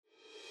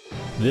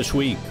This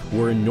week,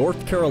 we're in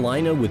North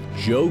Carolina with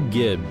Joe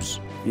Gibbs.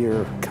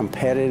 You're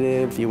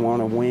competitive, you want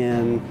to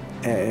win.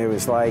 It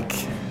was like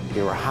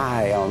you were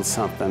high on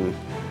something.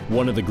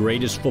 One of the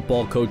greatest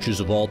football coaches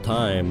of all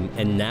time,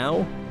 and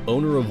now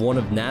owner of one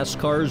of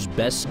NASCAR's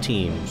best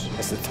teams.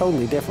 It's a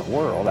totally different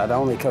world. I'd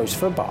only coached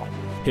football.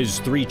 His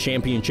 3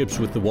 championships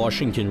with the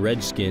Washington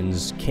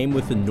Redskins came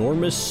with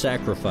enormous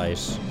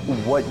sacrifice.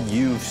 What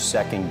you've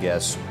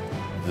second-guessed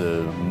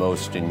the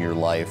most in your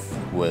life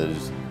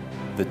was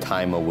the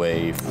time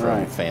away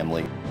from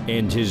family.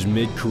 And his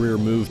mid-career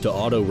move to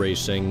auto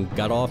racing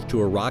got off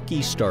to a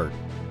rocky start.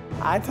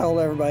 I told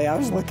everybody I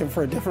was looking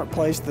for a different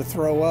place to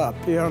throw up.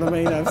 You know what I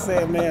mean? I'm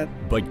saying, man.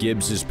 But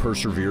Gibbs has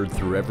persevered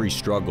through every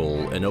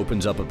struggle and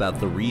opens up about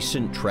the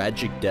recent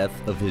tragic death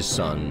of his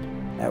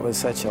son. That was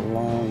such a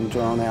long,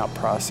 drawn-out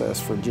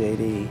process for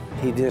JD.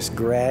 He just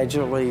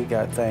gradually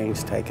got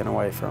things taken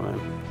away from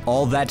him.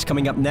 All that's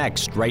coming up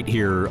next, right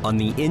here on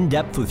the In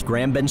Depth with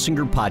Graham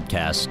Bensinger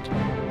podcast.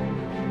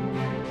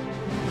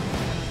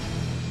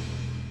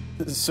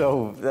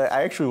 So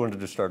I actually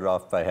wanted to start it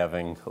off by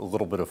having a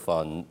little bit of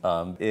fun.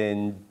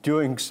 In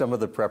doing some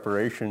of the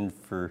preparation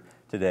for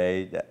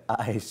today,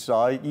 I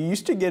saw you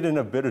used to get in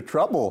a bit of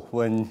trouble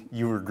when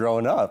you were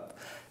growing up.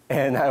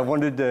 And I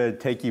wanted to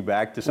take you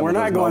back to some of those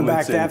moments. We're not going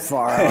back that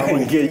far, are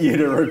we? And get you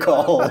to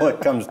recall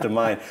what comes to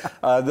mind.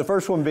 The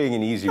first one being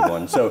an easy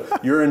one. So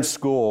you're in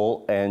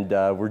school, and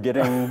we're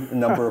getting a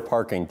number of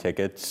parking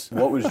tickets.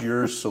 What was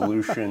your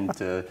solution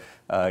to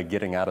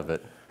getting out of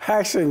it?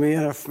 Actually, me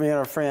and a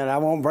friend, I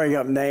won't bring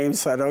up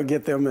names so I don't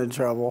get them in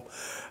trouble,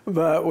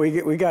 but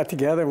we got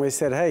together and we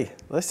said, hey,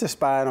 let's just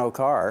buy an old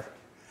car,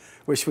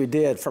 which we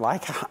did for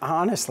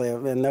honestly,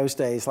 in those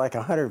days, like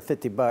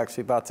 $150.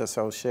 We bought this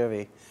old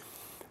Chevy.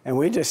 And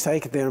we just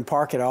take it then and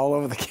park it all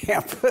over the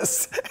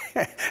campus.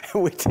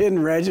 We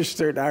didn't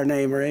register it in our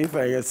name or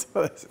anything.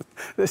 So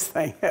this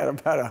thing had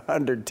about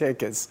 100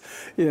 tickets,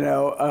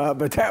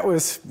 But that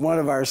was one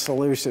of our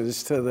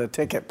solutions to the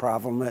ticket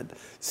problem at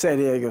San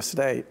Diego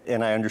State.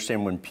 And I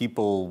understand when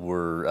people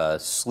were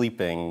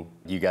sleeping,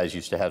 you guys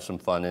used to have some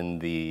fun in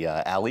the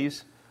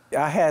alleys?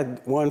 I had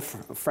one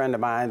friend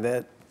of mine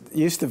that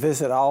used to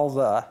visit all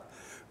the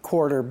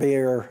quarter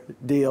beer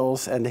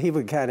deals, and he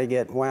would kind of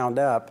get wound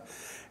up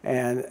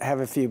and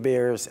have a few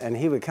beers, and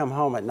he would come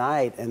home at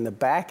night, and the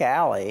back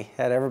alley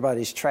had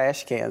everybody's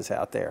trash cans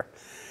out there.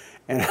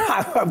 And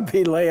I would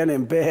be laying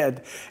in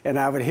bed, and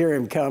I would hear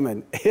him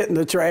coming, hitting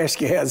the trash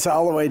cans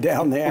all the way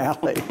down the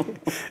alley.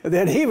 And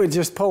then he would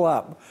just pull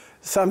up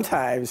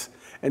sometimes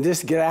and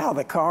just get out of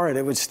the car, and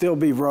it would still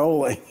be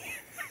rolling.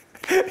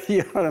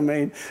 You know what I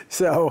mean?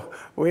 So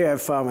we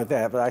have fun with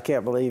that, but I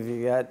can't believe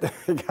you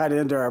got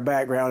into our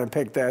background and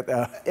picked that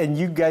up. And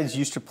you guys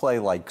used to play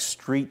like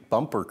street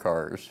bumper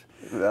cars.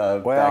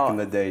 Back in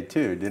the day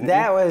too, didn't you?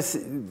 That was,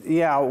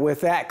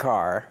 with that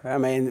car. I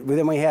mean,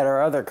 then we had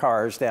our other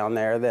cars down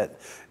there that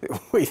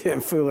we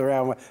didn't fool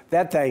around with.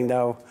 That thing,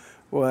 though,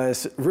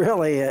 was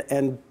really,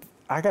 and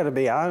I got to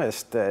be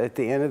honest, at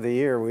the end of the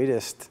year,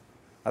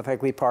 I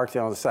think we parked it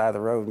on the side of the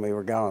road and we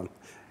were gone.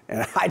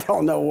 And I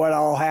don't know what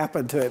all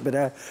happened to it,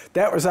 but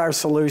that was our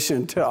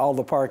solution to all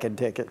the parking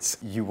tickets.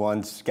 You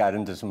once got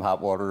into some hot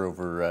water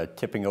over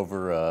tipping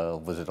over,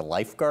 was it a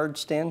lifeguard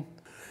stand?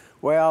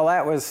 Well,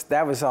 that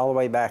was all the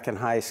way back in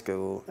high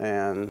school,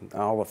 and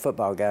all the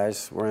football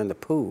guys were in the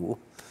pool,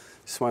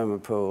 swimming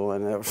pool,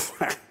 and it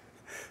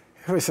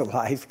was a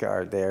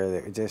lifeguard there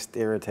that just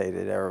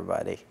irritated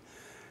everybody.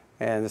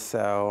 And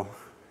so,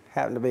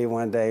 happened to be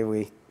one day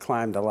we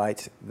climbed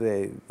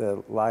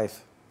the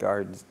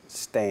lifeguard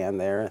stand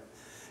there,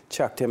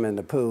 chucked him in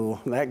the pool,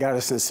 and that got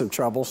us in some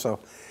trouble. So,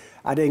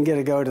 I didn't get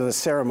to go to the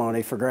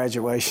ceremony for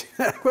graduation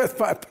with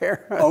my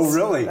parents. Oh,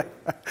 really?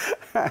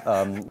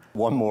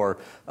 One more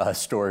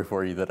story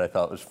for you that I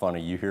thought was funny.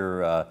 You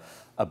hear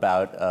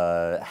about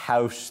a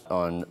house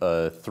on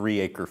a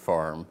 3-acre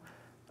farm.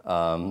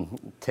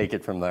 Take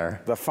it from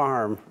there. The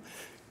farm,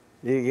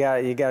 you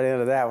got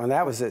into that one.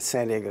 That was at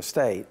San Diego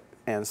State.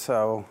 And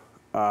so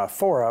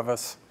 4 of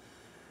us,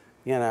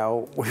 we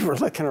were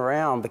looking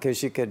around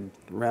because you could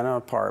rent an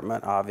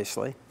apartment,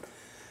 obviously.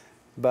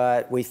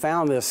 But we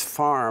found this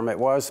farm. It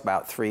was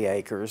about 3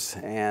 acres,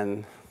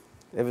 and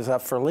it was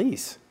up for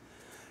lease.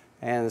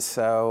 And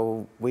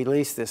so we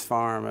leased this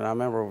farm, and I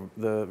remember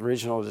the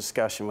original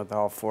discussion with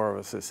all 4 of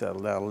us that said,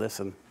 now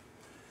listen,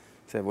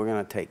 said, we're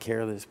going to take care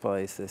of this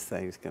place. This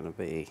thing's going to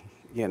be,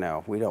 we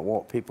don't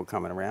want people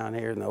coming around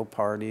here, no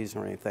parties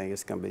or anything.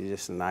 It's going to be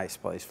just a nice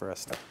place for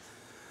us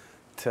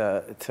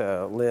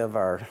to live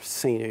our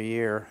senior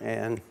year.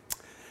 And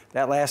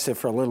that lasted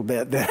for a little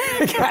bit. Then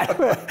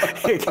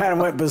it kind of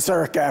went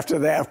berserk after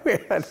that. We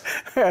had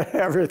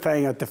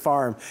everything at the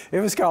farm.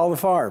 It was called the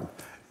farm.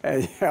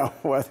 And,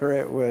 whether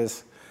it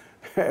was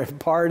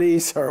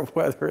parties or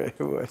whether it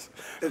was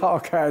all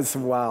kinds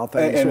of wild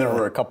things. And there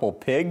were a couple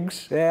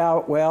pigs?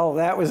 Yeah, well,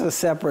 that was a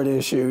separate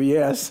issue,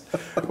 yes.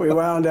 We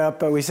wound up,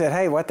 but we said,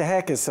 hey, what the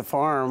heck is the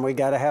farm? We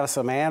got to have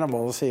some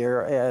animals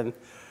here. And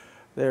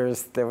there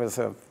was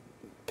a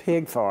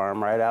pig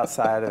farm right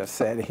outside of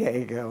San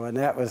Diego, and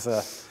that was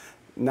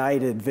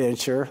night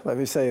adventure. Let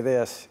me say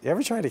this. You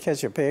ever try to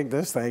catch a pig?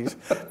 Those things,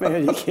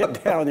 man, you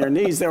get down on your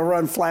knees, they'll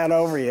run flat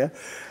over you.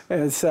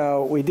 And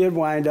so we did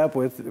wind up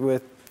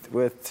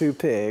with 2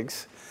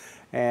 pigs.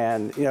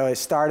 And, you know, it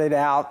started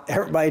out,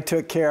 everybody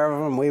took care of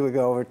them. We would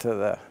go over to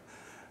the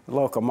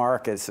local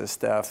markets and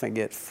stuff and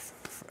get,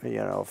 you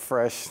know,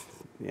 fresh,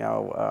 you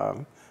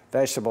know,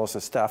 vegetables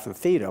and stuff and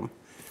feed them.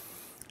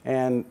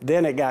 And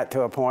then it got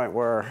to a point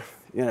where,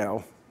 you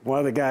know, one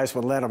of the guys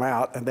would let them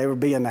out and they would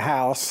be in the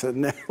house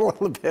and a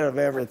little bit of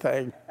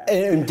everything.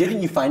 And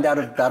didn't you find out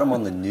about them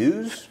on the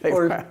news? They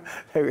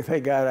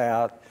got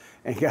out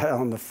and got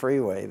on the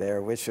freeway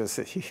there, which was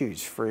a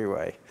huge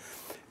freeway.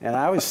 And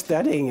I was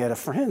studying at a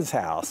friend's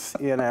house,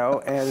 you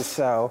know, and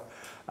so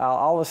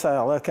all of a sudden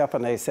I look up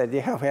and they said,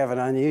 yeah, we have an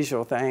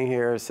unusual thing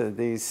here. So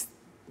these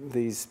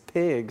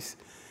pigs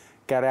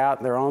got out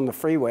and they're on the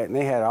freeway and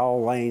they had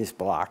all lanes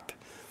blocked.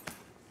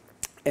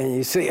 And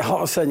you see, all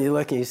of a sudden you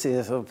look and you see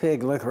this little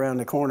pig look around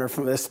the corner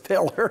from this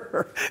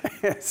pillar.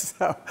 And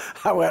so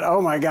I went,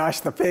 oh my gosh,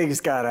 the pigs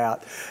got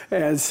out.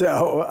 And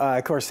so,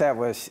 of course, that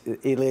was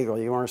illegal.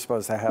 You weren't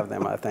supposed to have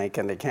them, I think,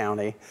 in the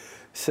county.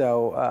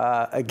 So,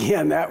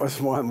 again, that was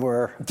one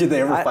where... Did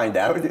they ever find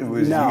out?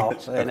 No,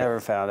 they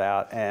never found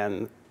out.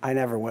 And I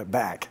never went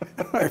back,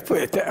 I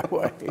put it that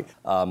way.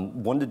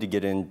 Wanted to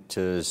get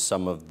into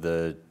some of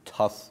the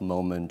tough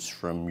moments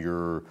from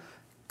your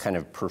kind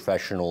of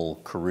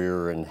professional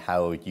career and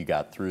how you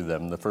got through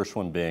them. The first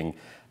one being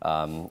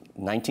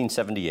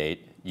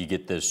 1978, you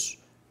get this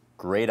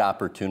great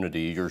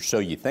opportunity, or so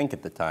you think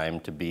at the time,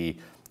 to be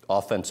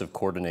offensive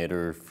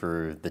coordinator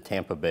for the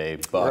Tampa Bay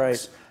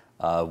Bucks.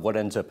 Right. What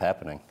ends up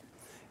happening?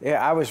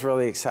 Yeah, I was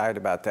really excited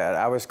about that.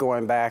 I was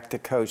going back to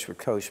coach with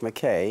Coach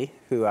McKay,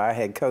 who I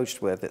had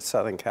coached with at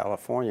Southern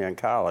California in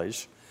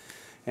college.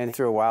 And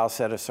through a wild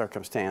set of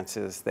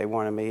circumstances, they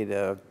wanted me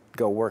to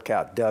go work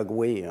out Doug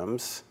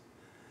Williams,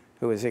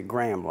 who was at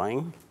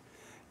Grambling,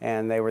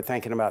 and they were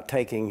thinking about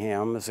taking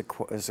him as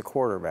a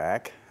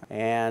quarterback.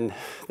 And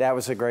that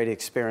was a great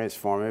experience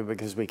for me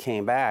because we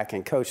came back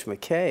and Coach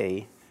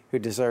McKay, who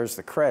deserves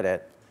the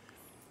credit,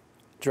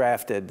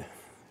 drafted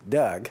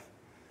Doug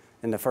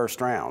in the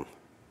first round.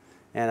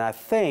 And I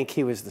think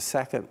he was the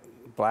second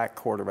black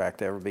quarterback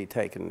to ever be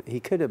taken.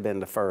 He could have been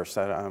the first.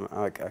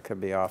 I could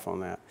be off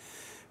on that.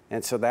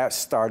 And so that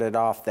started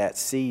off that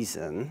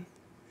season.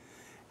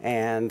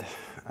 And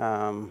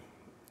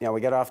you know, we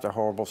got off to a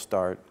horrible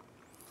start,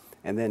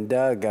 and then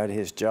Doug got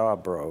his jaw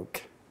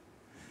broke,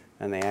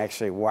 and they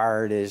actually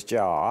wired his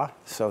jaw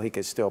so he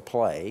could still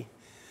play.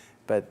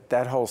 But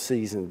that whole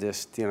season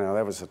just, you know,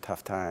 that was a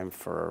tough time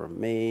for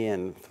me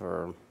and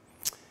for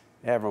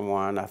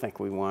everyone. I think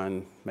we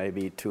won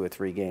maybe 2 or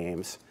 3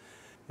 games.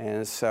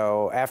 And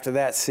so after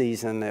that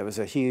season, it was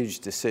a huge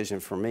decision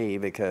for me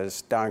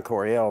because Don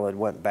Coryell had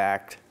went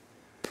back,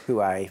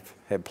 who I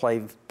had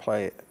played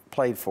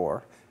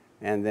for,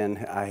 and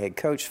then I had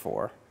coached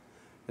for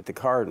at the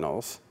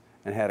Cardinals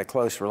and had a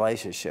close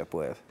relationship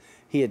with.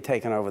 He had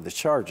taken over the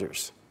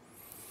Chargers.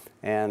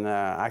 And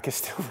I can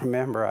still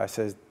remember, I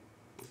said,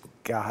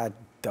 God,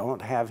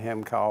 don't have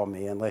him call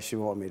me unless you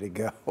want me to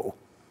go.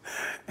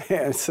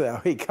 And so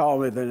he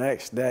called me the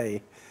next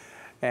day.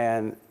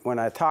 And when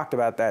I talked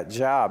about that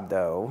job,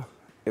 though,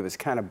 it was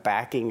kind of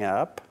backing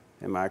up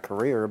in my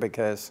career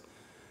because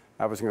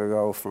I was going to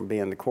go from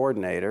being the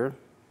coordinator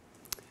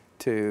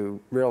to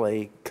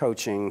really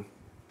coaching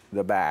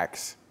the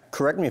backs.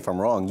 Correct me if I'm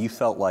wrong, you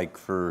felt like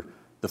for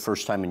the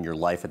first time in your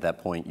life at that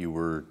point you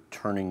were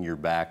turning your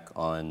back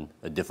on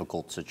a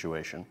difficult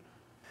situation.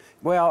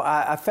 Well,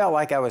 I felt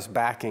like I was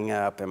backing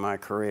up in my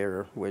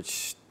career,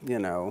 which, you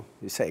know,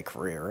 you say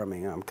career, I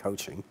mean, I'm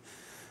coaching.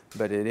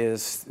 But it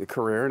is a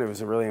career, and it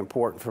was really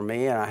important for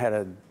me, and I had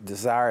a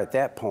desire at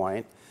that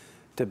point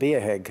to be a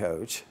head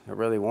coach. I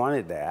really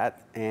wanted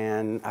that,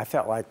 and I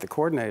felt like the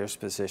coordinator's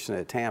position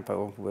at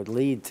Tampa would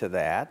lead to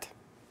that,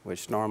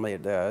 which normally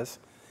it does.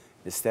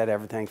 Instead,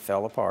 everything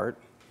fell apart.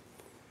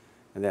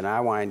 And then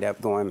I wind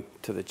up going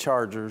to the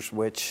Chargers,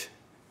 which,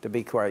 to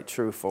be quite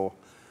truthful,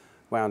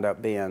 wound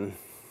up being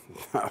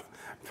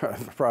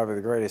probably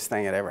the greatest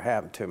thing that ever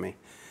happened to me.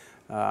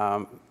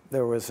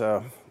 There was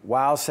a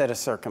wild set of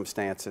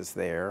circumstances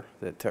there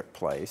that took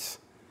place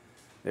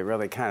that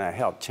really kind of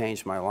helped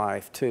change my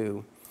life,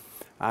 too.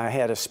 I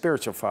had a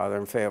spiritual father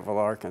in Fayetteville,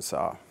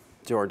 Arkansas,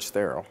 George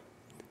Therrell.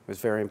 It was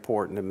very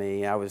important to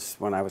me.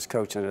 When I was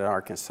coaching at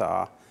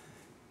Arkansas, a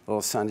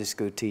little Sunday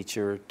school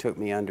teacher took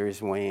me under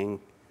his wing,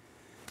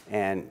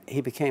 and he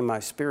became my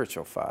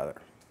spiritual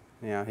father.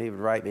 You know, he would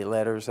write me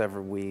letters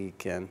every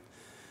week and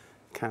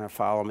kind of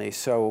follow me.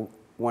 So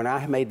when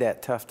I made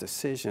that tough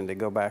decision to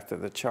go back to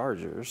the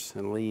Chargers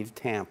and leave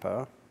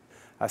Tampa,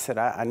 I said,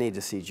 I need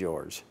to see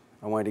George.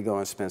 I wanted to go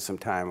and spend some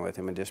time with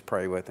him and just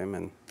pray with him.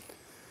 And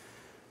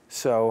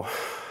so I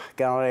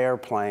got on an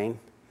airplane.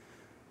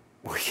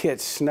 We get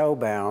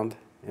snowbound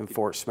in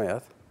Fort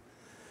Smith.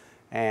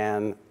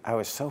 And I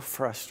was so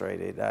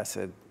frustrated. I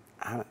said,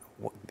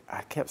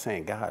 I kept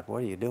saying, God,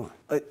 what are you doing?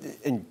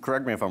 And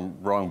correct me if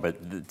I'm wrong, but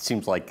it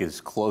seems like as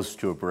close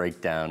to a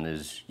breakdown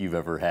as you've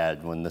ever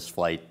had when this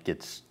flight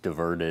gets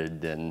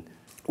diverted. And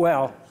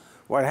well,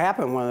 what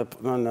happened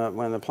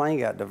when the plane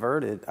got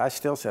diverted, I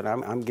still said,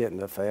 I'm getting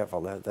to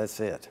Fayetteville. That's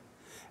it.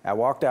 I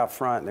walked out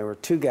front, and there were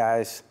two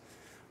guys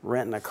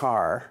renting a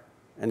car,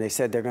 and they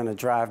said they're going to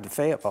drive to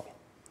Fayetteville.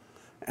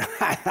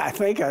 I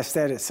think I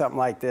said it something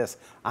like this: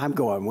 I'm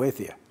going with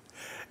you.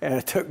 And I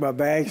took my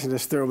bags and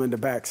just threw them in the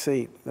back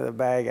seat, the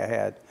bag I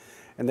had.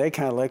 And they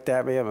kind of looked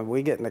at me, and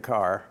we get in the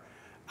car.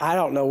 I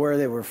don't know where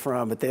they were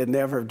from, but they'd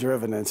never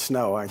driven in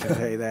snow, I can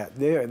tell you that.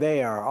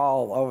 They are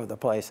all over the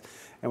place.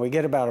 And we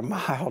get about a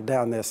mile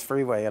down this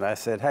freeway, and I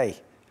said, hey,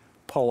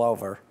 pull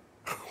over.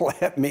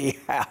 Let me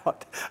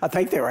out. I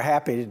think they were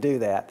happy to do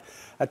that.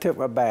 I took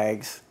my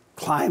bags,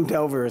 climbed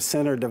over a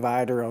center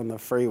divider on the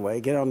freeway,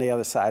 get on the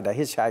other side. I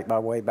hitchhiked my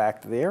way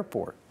back to the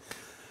airport.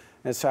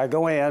 And so I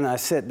go in, I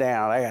sit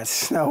down. I got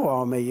snow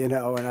on me, you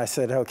know, and I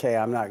said, okay,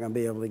 I'm not going to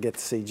be able to get to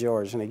see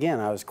George. And again,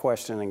 I was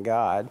questioning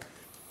God.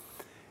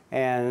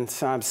 And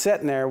so I'm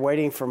sitting there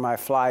waiting for my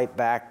flight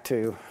back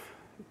to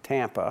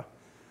Tampa.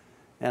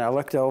 And I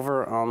looked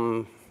over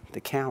on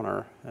the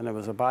counter, and there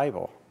was a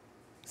Bible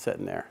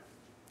sitting there.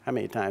 How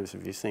many times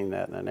have you seen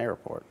that in an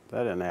airport?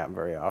 That didn't happen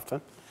very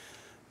often.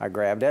 I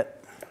grabbed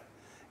it,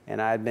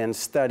 and I'd been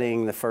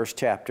studying the first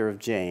chapter of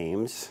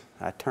James.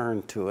 I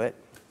turned to it,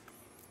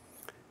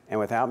 and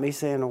without me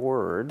saying a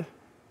word,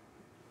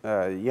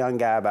 a young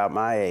guy about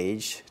my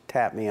age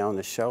tapped me on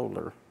the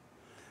shoulder,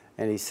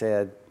 and he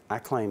said, I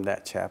claimed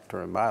that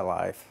chapter in my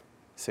life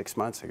 6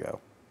 months ago.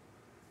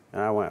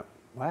 And I went,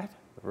 what?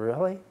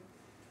 Really?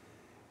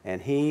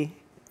 And he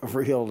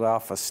reeled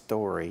off a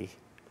story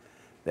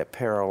that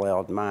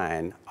paralleled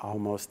mine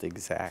almost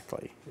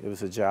exactly. It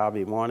was a job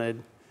he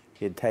wanted.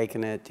 He had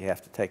taken it. You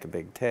have to take a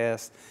big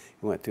test.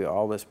 He went through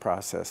all this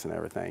process and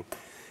everything.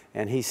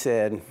 And he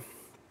said,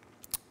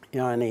 you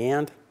know, in the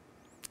end,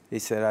 he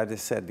said, I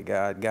just said to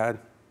God, God,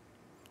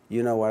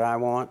 you know what I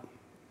want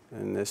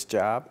in this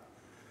job,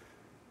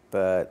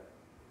 but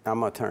I'm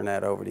going to turn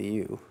that over to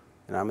you,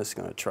 and I'm just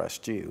going to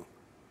trust you.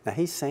 Now,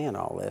 he's saying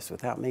all this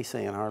without me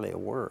saying hardly a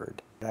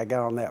word. I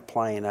got on that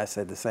plane. I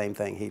said the same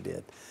thing he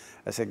did.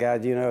 I said,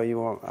 God, you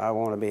know, I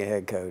want to be a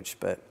head coach,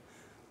 but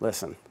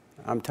listen,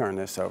 I'm turning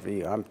this over to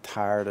you. I'm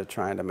tired of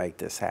trying to make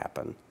this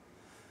happen.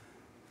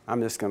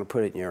 I'm just going to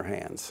put it in your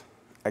hands.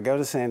 I go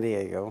to San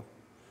Diego.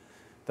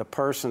 The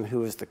person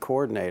who was the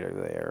coordinator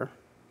there,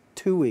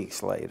 2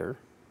 weeks later,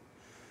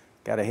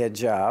 got a head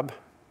job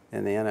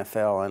in the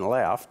NFL and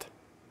left.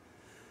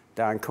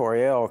 Don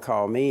Coryell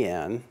called me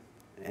in,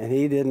 and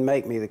he didn't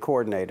make me the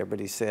coordinator, but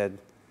he said,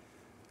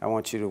 I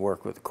want you to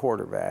work with the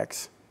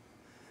quarterbacks.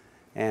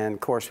 And, of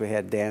course, we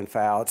had Dan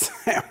Fouts.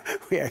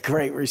 We had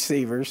great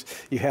receivers.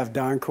 You have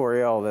Don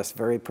Coryell, this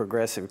very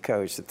progressive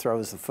coach that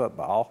throws the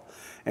football.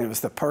 And it was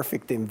the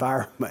perfect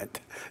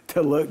environment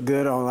to look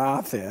good on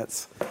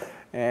offense.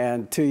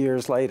 And 2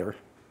 years later,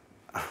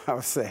 I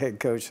was the head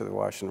coach of the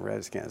Washington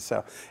Redskins.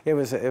 So it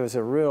was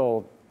a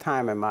real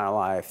time in my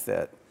life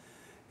that,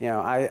 you know,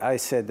 I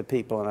said to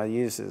people, and I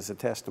used it as a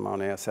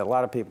testimony, I said, a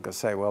lot of people could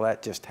say, well,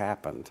 that just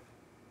happened.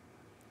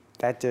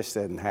 That just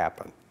didn't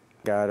happen.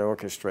 God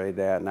orchestrated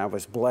that, and I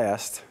was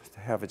blessed to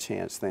have a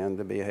chance then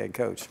to be a head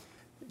coach.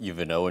 You've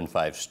an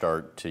 0-5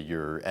 start to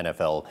your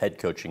NFL head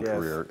coaching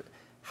career.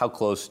 How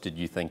close did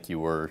you think you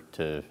were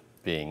to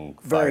being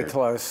fired? Very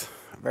close,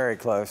 very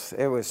close.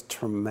 It was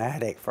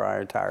traumatic for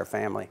our entire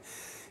family.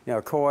 You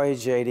know, Coy,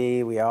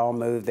 JD, we all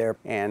moved there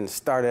and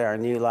started our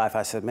new life.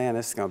 I said, man,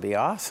 this is going to be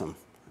awesome.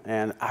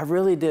 And I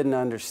really didn't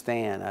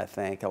understand, I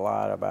think, a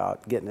lot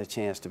about getting a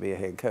chance to be a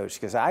head coach,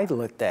 because I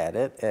looked at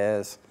it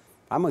as,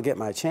 I'm going to get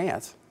my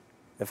chance.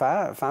 If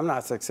I'm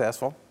not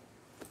successful,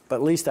 but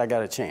at least I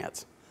got a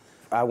chance.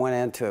 I went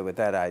into it with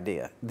that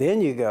idea. Then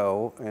you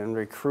go and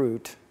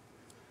recruit,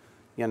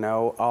 you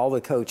know, all the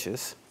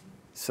coaches.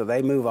 So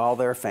they move all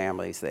their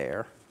families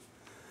there.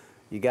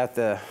 You got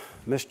the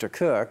Mr.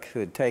 Cook, who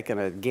had taken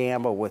a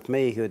gamble with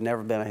me, who had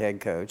never been a head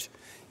coach.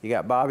 You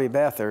got Bobby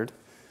Beathard,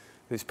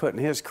 who's putting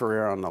his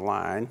career on the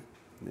line.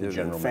 He's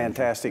a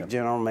fantastic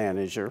general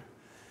manager.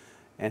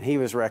 And he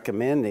was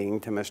recommending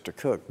to Mr.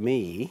 Cook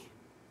me.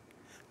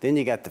 Then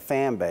you got the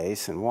fan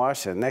base in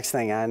Washington. Next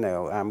thing I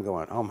know, I'm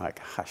going, oh my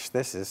gosh,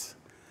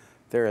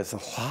 there is a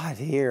lot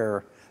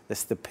here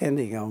that's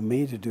depending on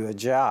me to do a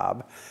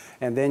job.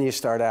 And then you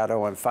start out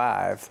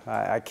 0-5.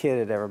 I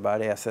kidded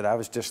everybody. I said I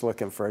was just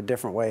looking for a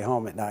different way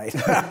home at night.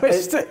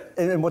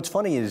 And what's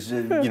funny is,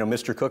 you know,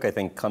 Mr. Cook, I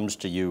think, comes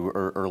to you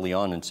early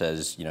on and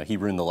says, you know, he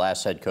ruined the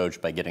last head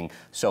coach by getting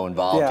so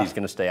involved. Yeah. He's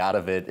going to stay out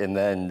of it. And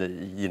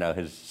then, you know,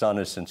 his son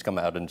has since come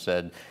out and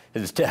said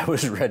his dad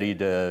was ready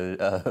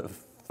to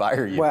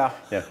fire you. Well,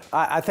 yeah.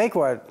 I think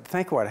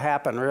what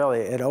happened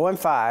really at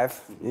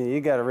 0-5,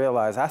 you got to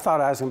realize, I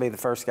thought I was going to be the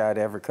first guy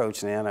to ever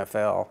coach in the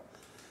NFL,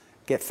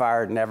 get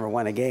fired and never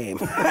win a game.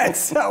 and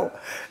so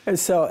at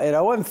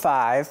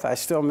 0-5, I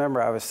still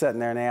remember I was sitting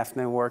there in the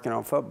afternoon working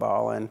on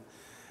football, and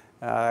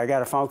I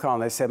got a phone call,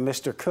 and they said,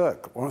 Mr.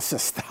 Cook wants to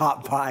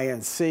stop by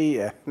and see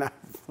you. And I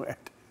went,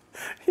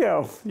 You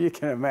know, you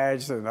can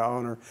imagine the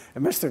owner.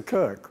 And Mr.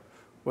 Cook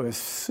was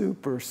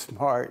super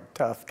smart,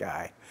 tough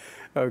guy.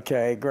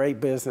 Okay, great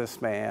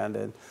businessman.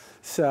 And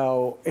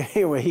so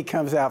anyway, he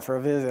comes out for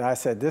a visit. I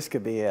said, this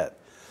could be it.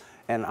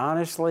 And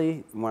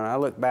honestly, when I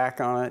look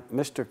back on it,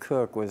 Mr.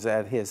 Cook was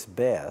at his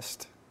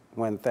best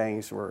when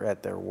things were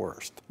at their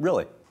worst.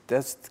 Really?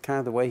 That's kind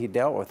of the way he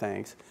dealt with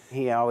things.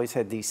 He always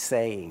had these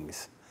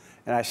sayings.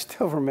 And I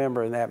still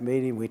remember in that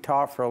meeting, we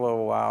talked for a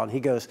little while, and he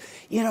goes,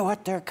 you know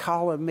what they're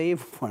calling me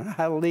when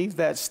I leave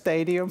that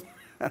stadium?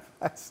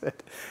 I said,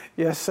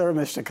 yes, sir,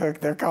 Mr. Cook,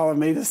 they're calling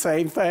me the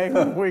same thing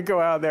when we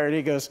go out there. And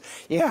he goes,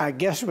 yeah, I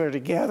guess we're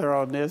together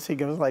on this. He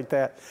goes like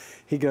that.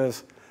 He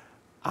goes,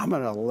 I'm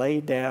going to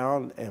lay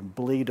down and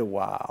bleed a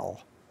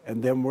while,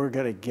 and then we're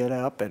going to get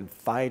up and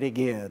fight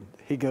again.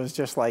 He goes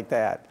just like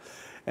that.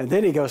 And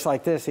then he goes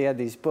like this. He had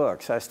these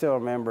books. I still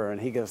remember.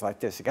 And he goes like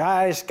this.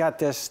 Guys, got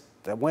this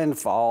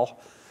windfall,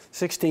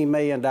 $16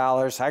 million.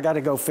 I got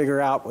to go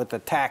figure out with the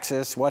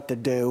taxes what to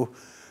do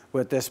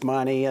with this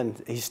money.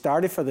 And he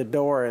started for the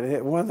door.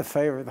 And one of the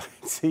favorite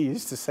things he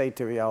used to say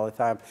to me all the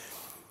time,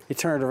 he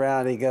turned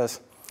around and he goes,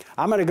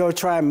 I'm going to go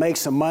try and make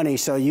some money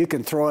so you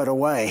can throw it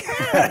away.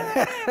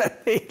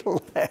 He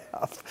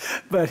laughed.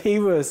 But he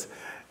was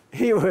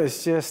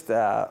just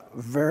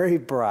very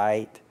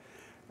bright,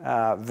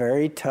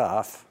 very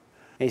tough.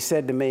 He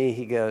said to me,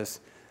 he goes,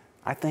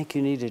 I think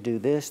you need to do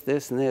this,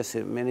 this, and this.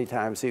 And many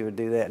times he would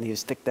do that, and he would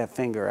stick that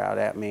finger out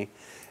at me.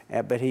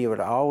 But he would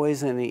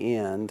always, in the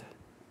end,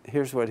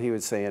 here's what he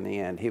would say in the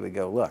end. He would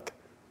go, look,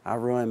 I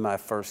ruined my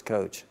first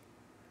coach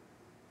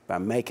by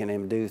making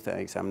him do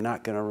things. I'm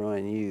not going to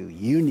ruin you.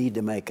 You need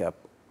to make up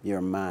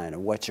your mind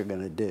of what you're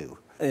going to do.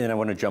 And I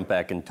want to jump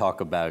back and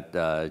talk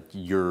about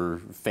your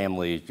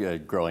family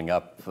growing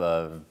up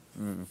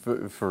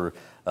for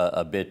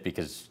a bit,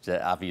 because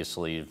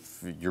obviously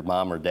if your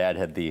mom or dad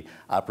had the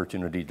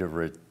opportunity to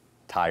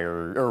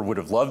retire, or would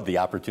have loved the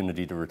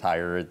opportunity to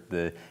retire at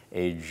the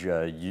age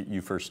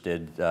you first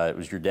did. It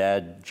was your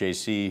dad,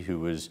 J.C., who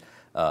was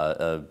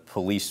a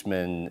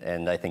policeman,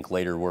 and I think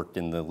later worked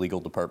in the legal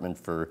department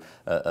for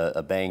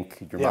a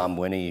bank. Your mom,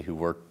 Winnie, who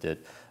worked at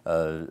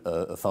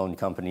a phone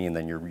company, and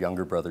then your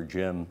younger brother,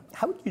 Jim.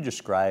 How would you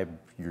describe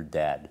your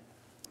dad?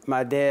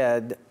 My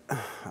dad,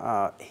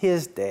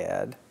 His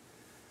dad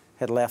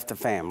had left the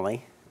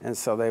family, and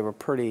so they were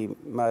pretty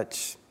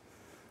much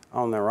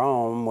on their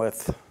own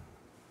with,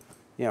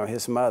 you know,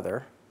 his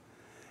mother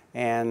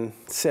and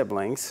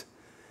siblings.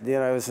 You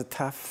know, it was a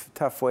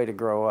tough way to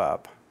grow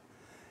up.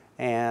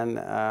 And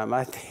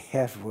my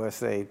dad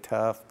was a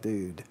tough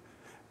dude.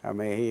 I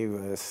mean, he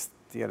was,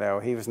 you know,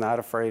 he was not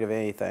afraid of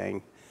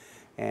anything.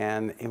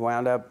 And he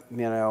wound up, you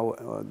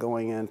know,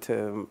 going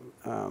into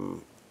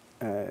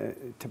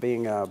to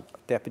being a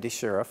deputy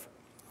sheriff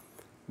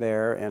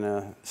there in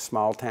a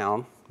small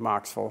town,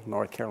 Mocksville,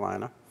 North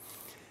Carolina,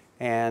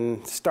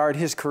 and started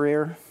his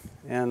career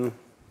in,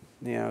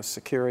 you know,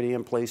 security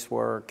and police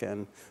work,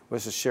 and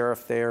was a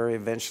sheriff there.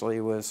 Eventually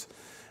was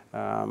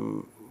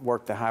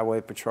worked the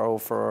highway patrol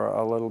for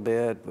a little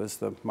bit, was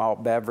the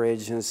malt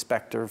beverage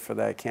inspector for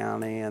that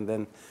county, and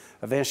then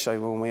eventually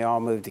when we all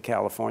moved to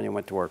California,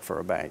 went to work for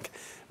a bank.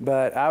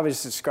 But I would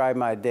describe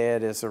my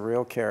dad as a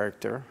real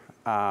character,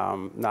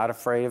 not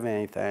afraid of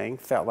anything,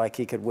 felt like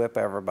he could whip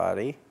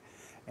everybody,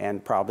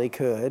 and probably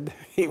could.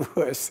 He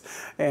was,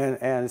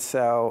 and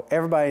so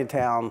everybody in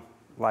town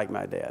liked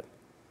my dad.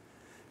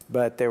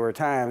 But there were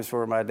times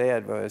where my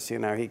dad was, you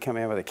know, he'd come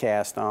in with a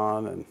cast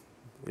on, and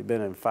we'd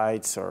been in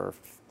fights, or,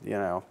 you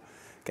know,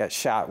 got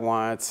shot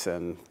once,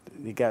 and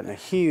he got in a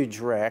huge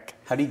wreck.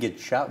 How did he get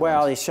shot?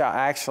 Well, once? he shot,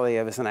 actually,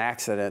 it was an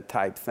accident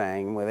type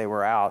thing where they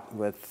were out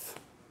with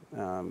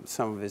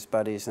some of his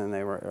buddies, and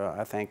they were,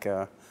 I think,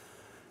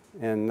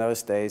 in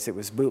those days, it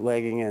was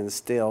bootlegging and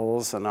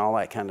stills and all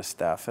that kind of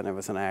stuff, and it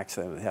was an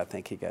accident. I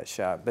think he got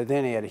shot. But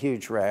then he had a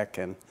huge wreck,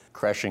 and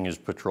crashing his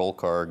patrol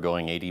car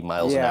going 80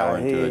 miles an hour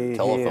into a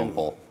telephone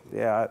pole.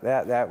 Yeah,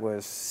 that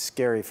was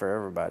scary for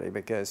everybody,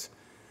 because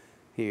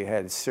he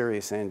had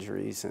serious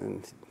injuries,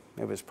 and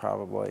it was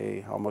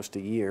probably almost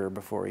a year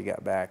before he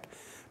got back.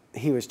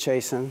 He was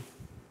chasing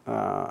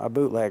a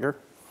bootlegger,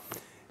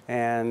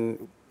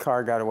 and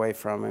car got away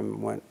from him,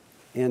 went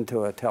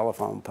into a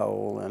telephone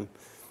pole, and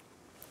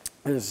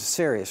it was a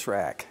serious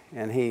wreck,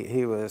 and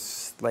he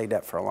was laid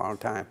up for a long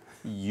time.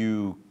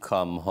 You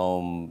come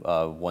home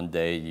one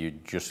day, you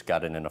just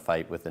got in a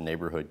fight with a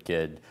neighborhood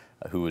kid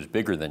who was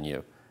bigger than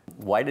you.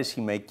 Why does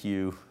he make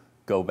you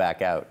go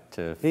back out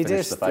to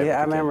finish the fight? Yeah,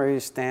 I remember he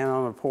was standing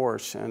on the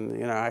porch, and,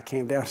 you know, I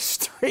came down the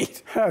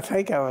street. I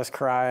think I was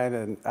crying,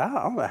 and I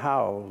don't know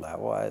how old I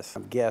was.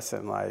 I'm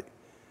guessing like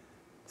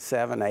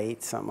 7,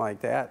 8, something like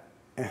that.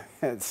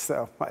 And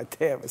so my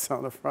dad was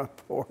on the front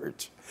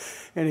porch,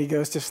 and he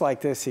goes just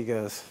like this. He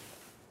goes,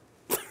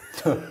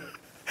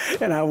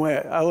 and I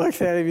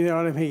looked at him, you know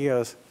what I mean? He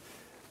goes,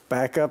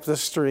 back up the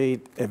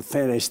street and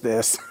finish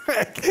this.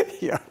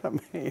 You know what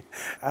I mean?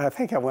 I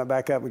think I went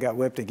back up and got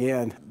whipped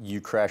again. You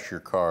crash your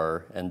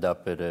car, end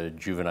up at a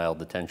juvenile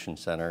detention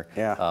center.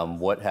 Yeah.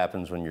 What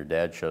happens when your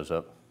dad shows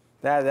up?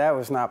 That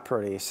was not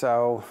pretty.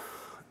 So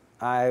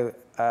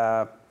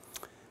my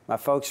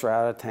folks were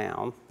out of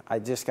town. I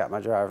just got my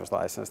driver's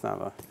license,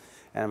 and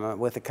I'm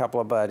with a couple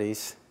of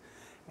buddies,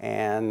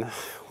 and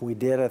we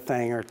did a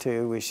thing or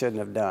two we shouldn't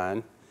have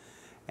done,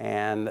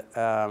 and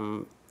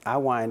I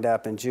wind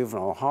up in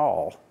juvenile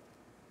hall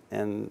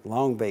in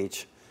Long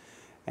Beach,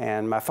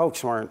 and my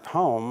folks weren't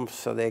home,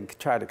 so they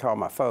tried to call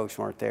my folks,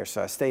 weren't there,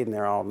 so I stayed in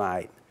there all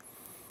night.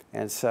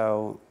 And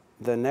so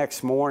the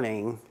next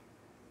morning,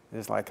 it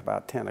was like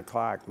about 10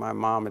 o'clock, my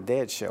mom and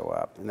dad show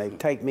up, and they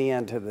take me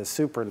into the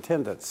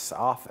superintendent's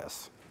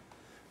office.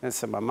 And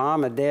so my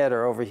mom and dad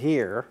are over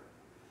here,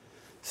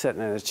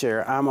 sitting in a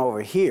chair, I'm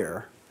over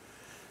here,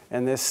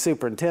 and this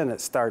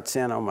superintendent starts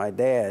in on my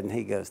dad, and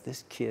he goes,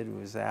 this kid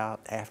was out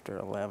after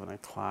 11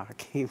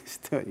 o'clock. He was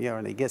doing, you know,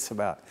 and he gets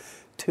about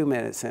 2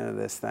 minutes into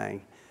this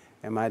thing,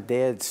 and my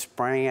dad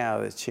sprang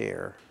out of the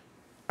chair,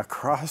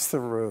 across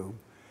the room,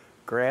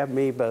 grabbed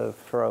me by the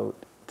throat,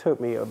 took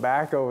me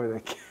back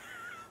over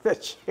the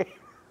chair.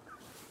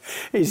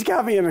 He's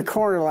got me in a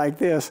corner like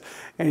this,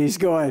 and he's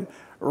going,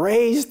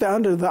 raised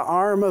under the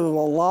arm of the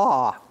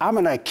law. I'm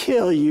going to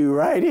kill you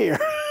right here.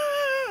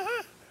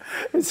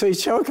 And so he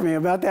choked me.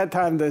 About that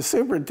time, the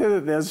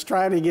superintendent was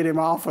trying to get him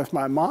off with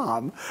my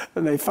mom,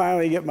 and they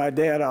finally get my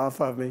dad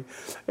off of me.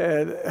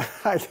 And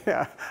I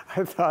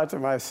thought to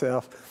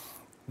myself,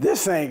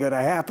 this ain't going to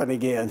happen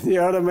again. You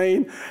know what I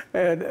mean?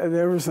 And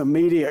there was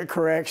immediate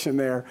correction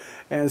there.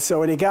 And so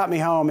when he got me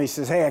home, he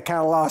says, hey, I kind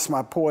of lost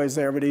my poise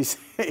there, but he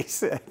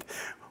said,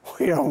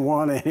 we don't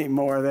want any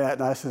more of that.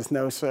 And I says,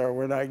 no, sir,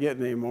 we're not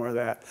getting any more of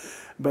that.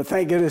 But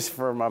thank goodness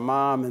for my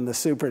mom and the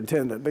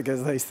superintendent,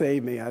 because they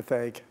saved me, I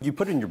think. You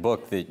put in your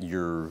book that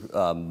your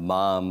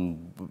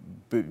mom,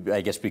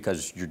 I guess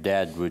because your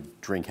dad would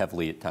drink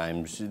heavily at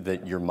times,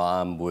 that your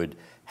mom would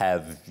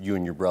have you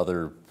and your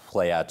brother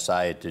play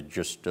outside to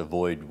just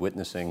avoid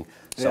witnessing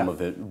some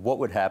of it. What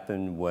would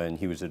happen when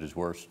he was at his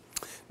worst?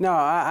 No,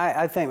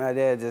 I think my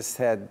dad just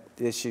had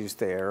issues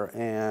there,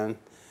 and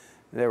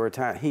there were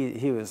times,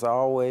 he was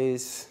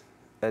always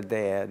a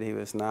dad. He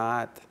was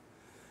not,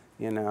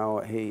 you know,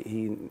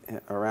 he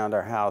around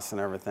our house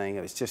and everything,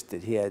 it was just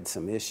that he had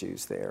some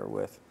issues there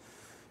with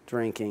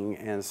drinking,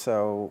 and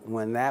so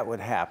when that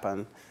would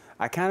happen,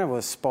 I kind of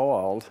was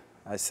spoiled,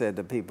 I said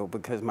to people,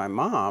 because my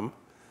mom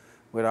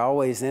would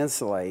always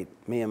insulate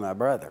me and my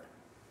brother.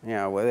 You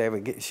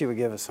know, she would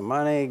give us some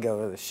money,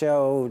 go to the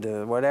show,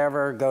 to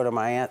whatever, go to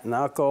my aunt and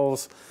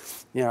uncles.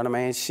 You know what I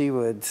mean? She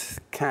would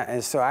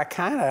and so I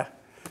kind of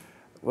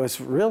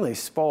was really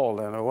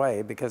spoiled in a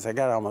way, because I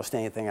got almost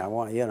anything I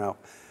want, you know.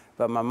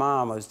 But my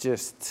mom was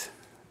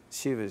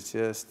she was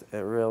just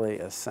really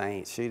a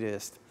saint. She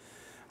just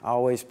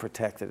always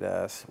protected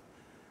us.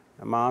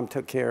 My mom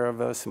took care of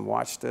us and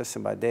watched us,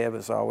 and my dad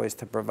was always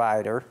the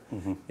provider,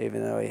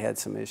 even though he had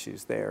some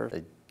issues there.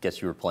 I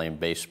guess you were playing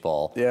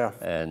baseball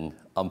and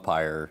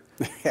umpire.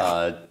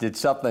 Yeah. Did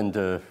something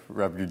to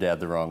rub your dad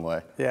the wrong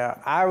way? Yeah,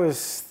 I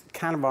was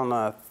kind of on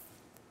the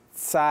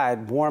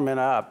side warming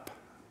up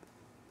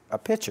a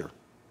pitcher.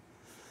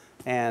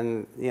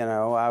 And, you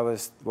know, I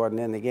wasn't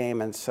in the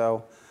game, and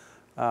so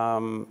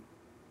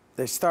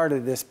they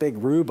started this big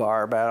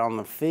rhubarb out on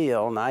the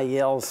field, and I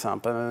yelled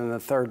something, and the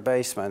third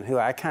baseman, who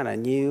I kind of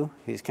knew,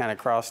 he's kind of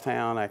cross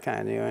town, I kind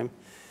of knew him,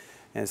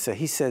 and so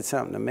he said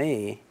something to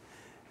me,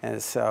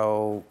 and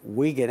so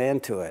we get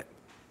into it.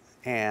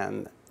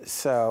 And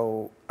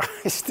so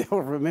I still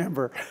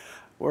remember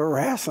we're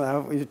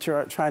wrestling,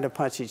 we're trying to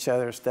punch each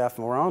other's stuff,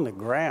 and we're on the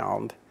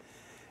ground,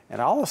 and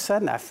all of a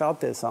sudden I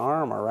felt this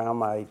arm around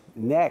my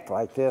neck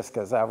like this,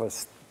 because I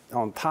was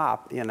on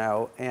top, you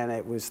know, and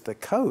it was the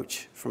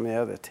coach from the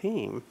other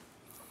team.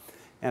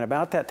 And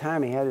about that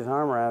time, he had his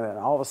arm around it, and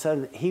all of a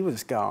sudden, he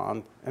was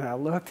gone. And I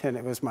looked, and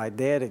it was my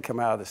dad had come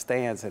out of the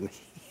stands, and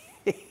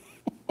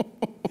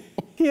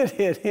he had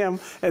hit him.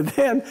 And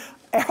then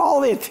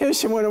all the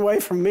attention went away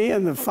from me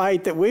and the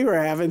fight that we were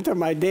having to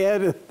my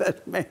dad and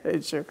the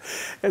manager.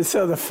 And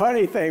so the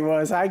funny thing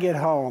was, I get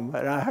home,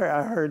 and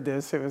I heard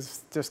this. It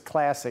was just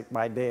classic,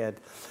 my dad.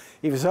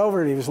 He was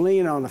over, and he was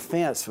leaning on the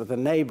fence with a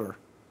neighbor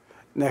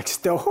next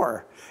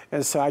door.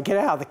 And so I get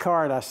out of the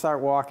car and I start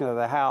walking to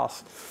the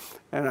house.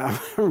 And I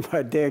remember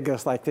my dad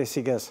goes like this.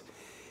 He goes,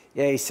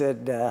 yeah, he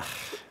said,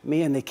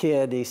 me and the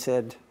kid, he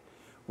said,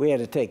 we had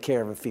to take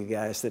care of a few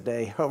guys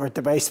today over at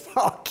the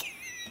baseball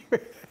game.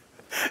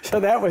 So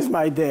that was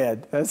my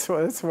dad. That's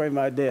the way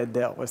my dad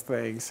dealt with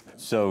things.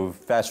 So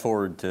fast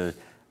forward to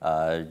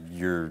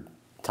your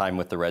time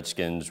with the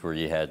Redskins, where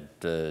you had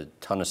a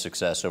ton of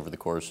success over the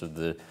course of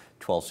the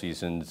 12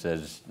 seasons,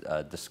 as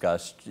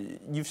discussed.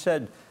 You've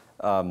said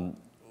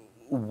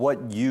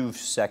what you've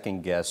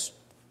second-guessed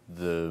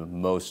the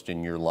most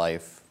in your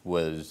life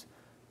was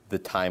the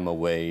time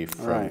away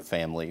from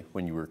family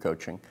when you were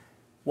coaching.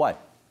 Why?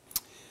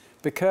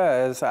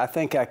 Because I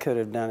think I could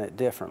have done it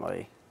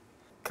differently.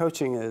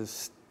 Coaching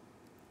is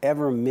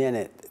every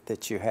minute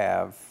that you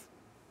have,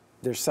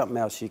 there's something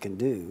else you can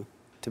do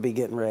to be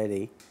getting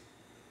ready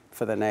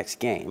for the next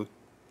game.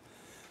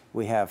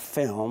 We have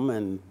film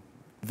and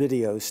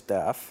video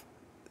stuff,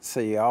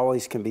 so you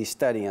always can be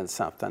studying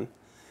something.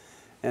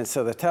 And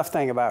so the tough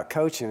thing about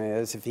coaching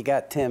is if you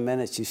got 10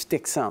 minutes, you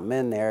stick something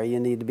in there.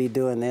 You need to be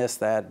doing this,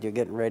 that. You're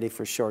getting ready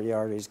for short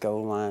yardage,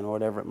 goal line,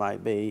 whatever it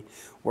might be,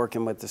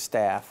 working with the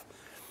staff.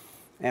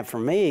 And for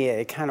me,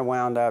 it kind of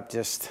wound up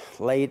just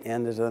late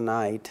into the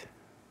night,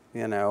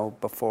 you know,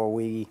 before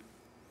we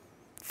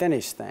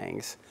finished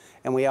things.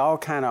 And we all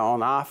kind of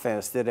on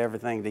offense did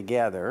everything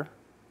together.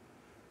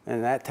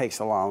 And that takes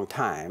a long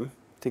time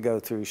to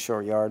go through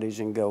short yardage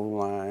and goal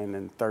line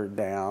and third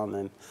down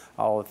and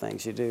all the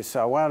things you do.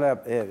 So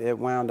it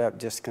wound up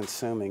just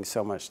consuming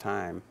so much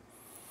time.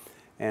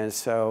 And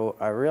so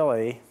I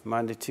really,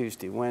 Monday,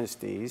 Tuesday,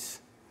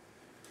 Wednesdays,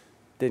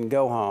 didn't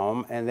go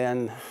home. And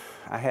then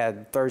I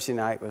had Thursday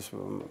night was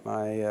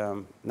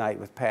my night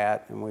with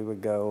Pat, and we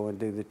would go and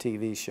do the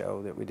TV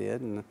show that we did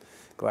and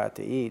go out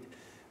to eat.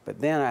 But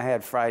then I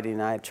had Friday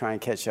night, try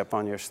and catch up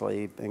on your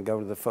sleep and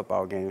go to the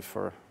football games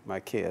for my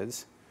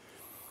kids.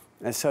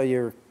 And so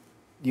you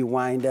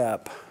wind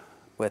up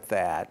with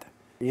that.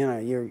 You know,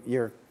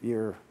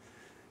 you're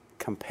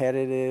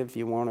competitive,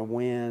 you want to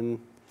win.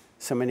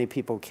 So many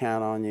people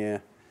count on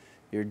you.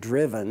 You're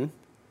driven.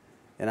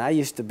 And I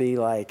used to be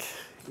like,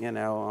 you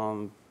know,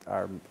 on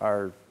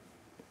our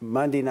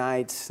Monday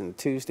nights and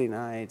Tuesday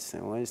nights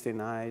and Wednesday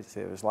nights,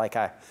 it was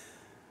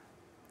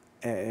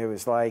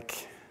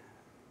like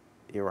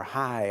you were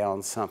high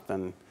on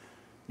something.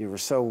 You were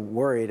so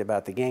worried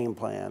about the game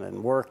plan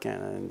and working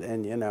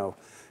and you know,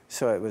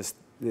 so it was,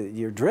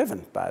 you're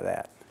driven by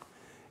that.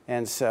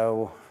 And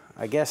so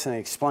I guess in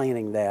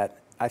explaining that,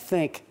 I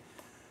think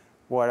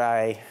what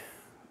I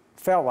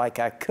felt like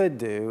I could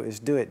do is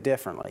do it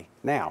differently.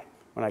 Now,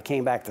 when I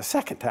came back the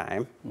second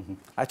time,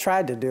 I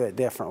tried to do it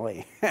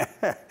differently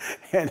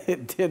and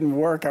it didn't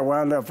work. I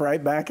wound up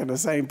right back in the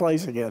same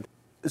place again.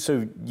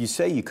 So you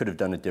say you could have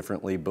done it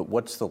differently, but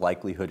what's the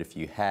likelihood if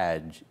you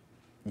had,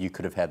 you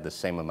could have had the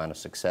same amount of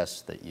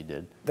success that you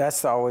did?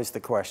 That's always the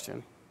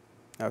question,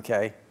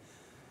 okay?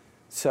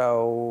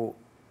 So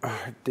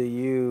do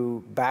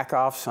you back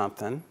off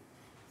something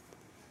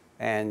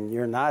and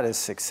you're not as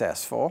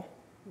successful,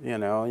 you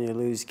know, and you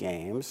lose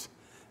games?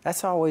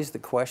 That's always the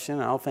question.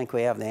 I don't think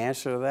we have the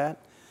answer to that.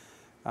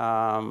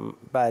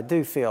 But I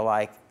do feel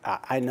like,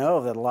 I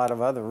know that a lot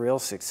of other real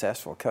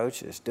successful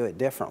coaches do it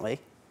differently.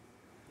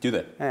 Do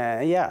they?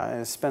 Yeah,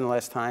 and spend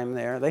less time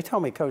there. They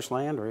told me Coach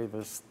Landry that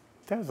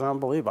was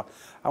unbelievable.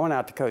 I went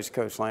out to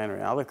Coach Landry,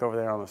 and I look over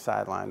there on the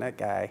sideline. That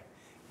guy,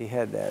 he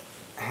had that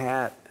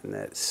hat and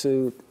that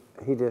suit.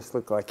 He just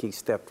looked like he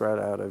stepped right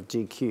out of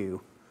GQ.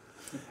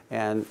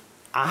 And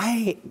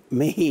I've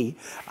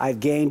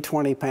gained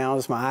 20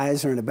 pounds. My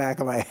eyes are in the back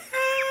of my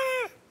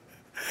head.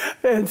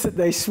 And so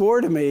they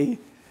swore to me.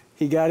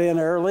 He got in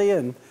early,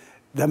 and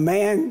the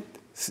man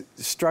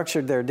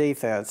structured their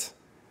defense.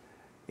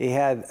 He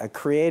had a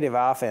creative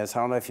offense. I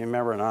don't know if you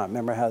remember or not.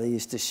 Remember how they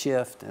used to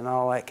shift and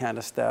all that kind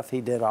of stuff?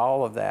 He did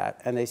all of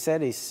that. And they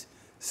said he's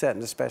sat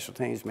in the special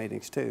teams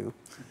meetings too.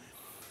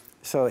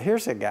 So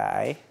here's a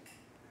guy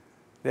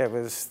that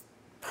was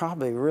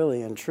probably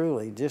really and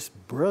truly just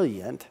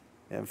brilliant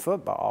in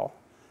football.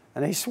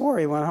 And he swore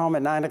he went home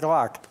at 9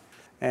 o'clock.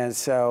 And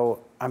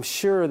so I'm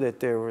sure that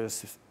there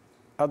was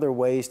other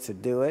ways to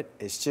do it.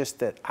 It's just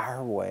that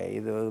our way,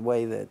 the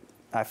way that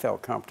I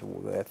felt comfortable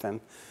with. And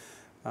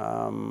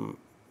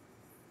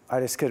I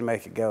just couldn't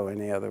make it go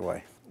any other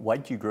way. Why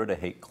did you grow to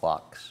hate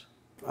clocks?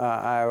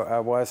 I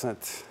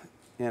wasn't,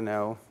 you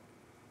know,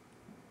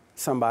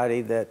 somebody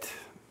that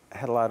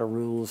had a lot of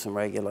rules and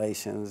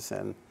regulations,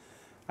 and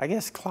I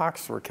guess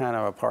clocks were kind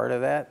of a part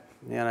of that,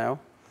 you know.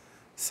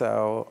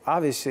 So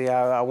obviously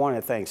I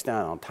wanted things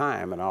done on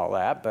time and all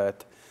that,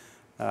 but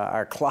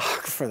our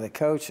clock for the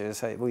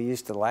coaches, we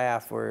used to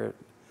laugh. We're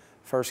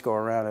first go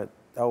around at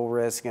Old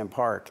Redskin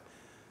Park.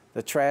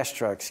 The trash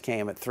trucks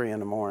came at 3 in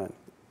the morning.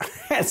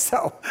 And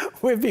so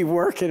we'd be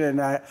working, and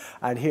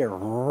I'd hear,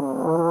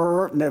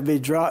 and there'd be,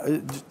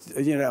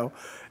 you know,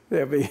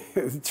 there'd be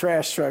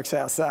trash trucks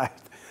outside.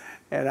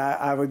 And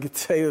I would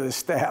say to the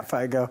staff,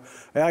 I go,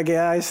 well,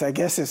 guys, I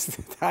guess it's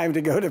time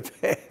to go to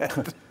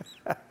bed.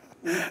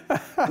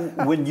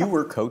 When you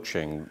were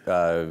coaching,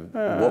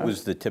 what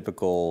was the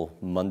typical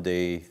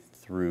Monday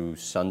through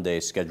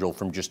Sunday schedule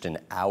from just an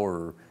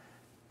hour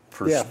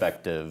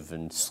perspective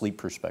and sleep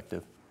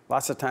perspective?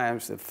 Lots of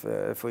times,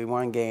 if we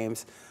won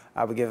games,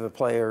 I would give the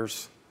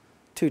players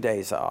 2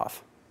 days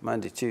off,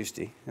 Monday,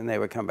 Tuesday, and they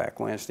would come back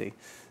Wednesday.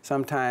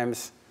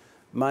 Sometimes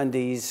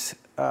Mondays,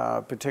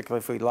 particularly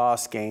if we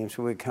lost games,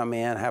 we would come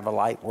in, have a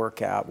light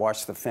workout,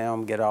 watch the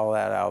film, get all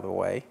that out of the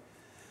way.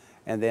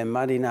 And then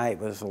Monday night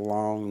was a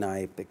long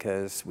night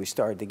because we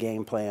started the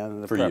game plan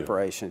and the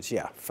preparations,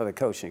 for the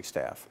coaching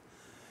staff.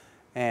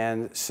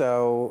 And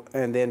so,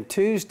 and then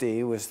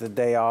Tuesday was the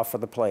day off for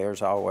the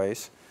players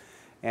always.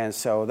 And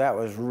so that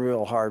was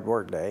real hard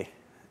work day.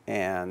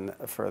 And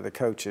for the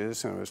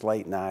coaches, and it was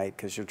late night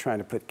because you're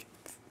trying to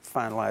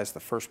finalize the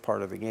first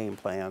part of the game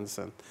plans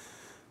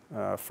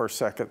and first,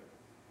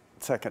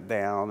 second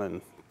down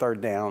and third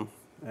down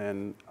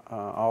and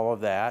all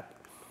of that.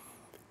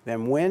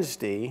 Then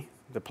Wednesday,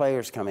 the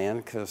players come in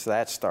because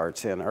that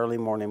starts in early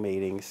morning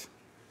meetings,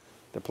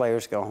 The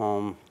players go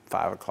home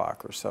 5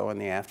 o'clock or so in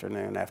the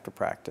afternoon after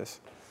practice.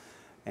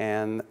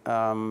 And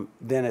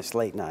then it's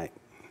late night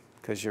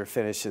because you're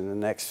finishing the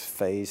next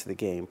phase of the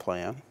game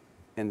plan.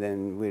 And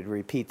then we'd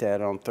repeat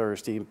that on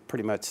Thursday,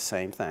 pretty much the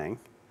same thing.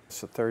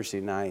 So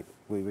Thursday night,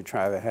 we would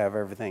try to have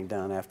everything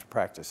done after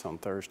practice on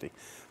Thursday.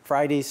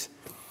 Fridays,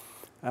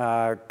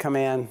 come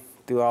in,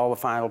 do all the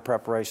final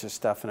preparation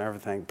stuff and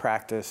everything,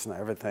 practice and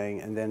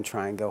everything, and then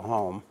try and go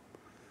home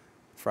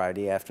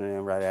Friday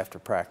afternoon right after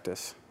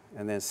practice.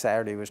 And then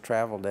Saturday was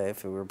travel day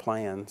if we were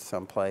playing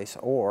someplace,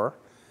 or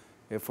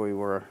if we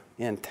were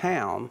in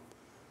town,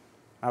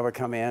 I would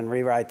come in,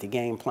 rewrite the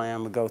game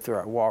plan, we'd go through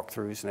our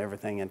walkthroughs and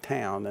everything in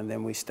town, and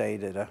then we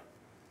stayed at a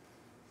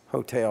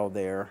hotel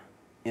there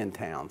in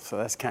town. So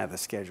that's kind of the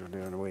schedule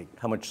during the week.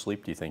 How much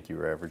sleep do you think you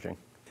were averaging?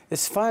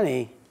 It's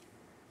funny,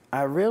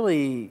 I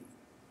really,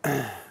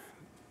 I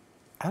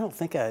don't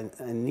think I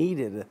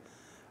needed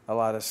a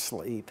lot of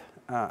sleep.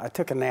 I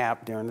took a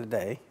nap during the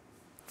day.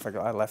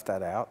 I left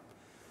that out.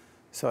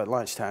 So at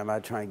lunchtime,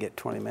 I'd try and get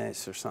 20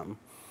 minutes or something.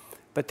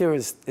 But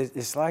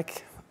it's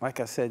like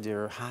I said,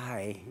 you're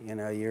high, you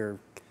know,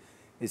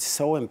 it's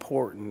so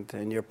important,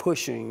 and you're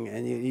pushing,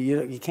 and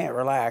you can't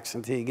relax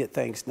until you get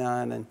things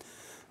done, and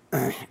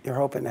you're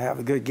hoping to have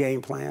a good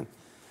game plan.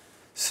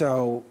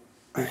 So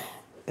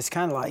it's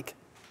kind of like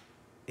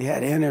you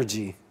had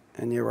energy,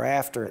 and you were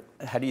after it.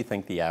 How do you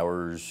think the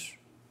hours,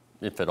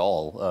 if at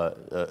all,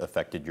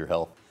 affected your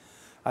health?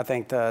 I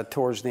think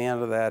towards the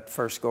end of that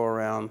first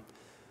go-around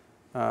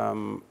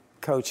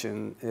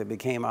coaching, it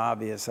became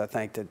obvious, I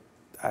think, that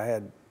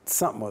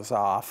something was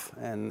off,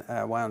 and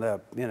I wound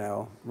up, you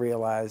know,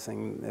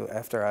 realizing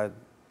after I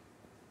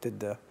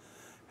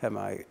had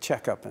my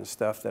checkup and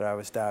stuff that I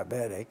was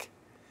diabetic,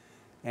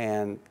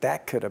 and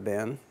that could have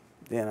been,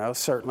 you know,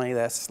 certainly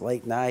that's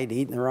late night,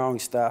 eating the wrong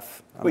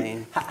stuff.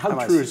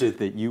 How true is it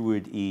that you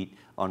would eat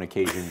on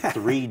occasion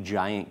 3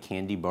 giant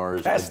candy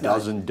bars, a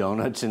dozen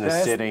donuts in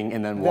a sitting,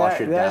 and then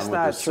wash it down with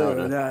the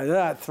soda? That's not true. No,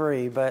 not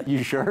 3, but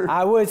you sure?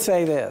 I would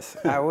say this.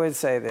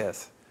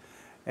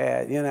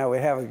 You know, we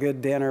have a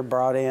good dinner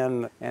brought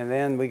in, and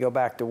then we go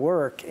back to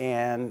work,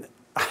 and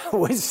I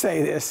would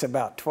say this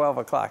about 12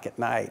 o'clock at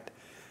night.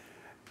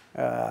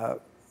 I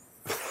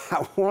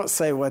won't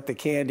say what the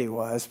candy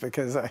was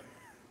because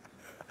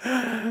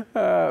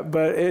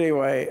but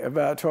anyway,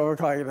 about 12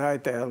 o'clock at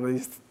night, they had at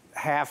least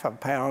half a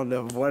pound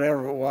of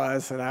whatever it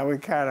was, and I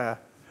would kind of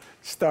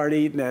start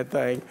eating that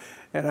thing,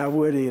 and I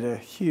would eat a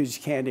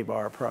huge candy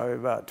bar probably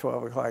about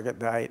 12 o'clock at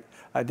night.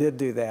 I did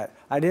do that.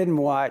 I didn't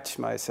watch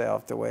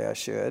myself the way I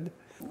should.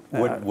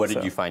 What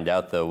did you find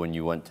out, though, when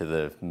you went to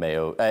the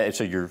Mayo?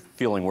 So you're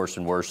feeling worse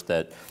and worse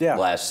that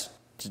last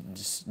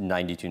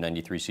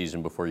 92-93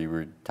 season before you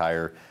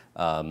retire.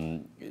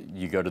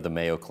 You go to the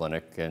Mayo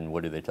Clinic, and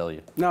what do they tell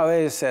you? No,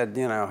 they just said,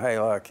 you know, hey,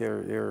 look,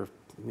 you're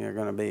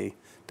going to be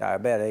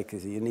diabetic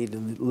because you need to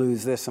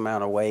lose this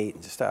amount of weight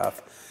and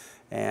stuff.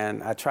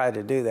 And I tried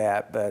to do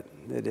that, but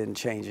it didn't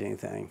change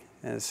anything.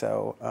 And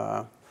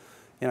so,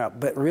 you know,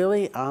 but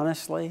really,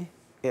 honestly,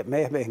 it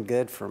may have been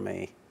good for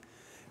me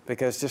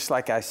because just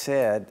like I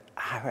said,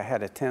 I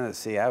had a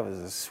tendency, I was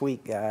a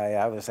sweet guy.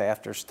 I was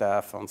after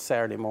stuff. On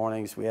Saturday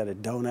mornings, we had a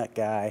donut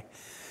guy,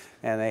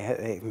 and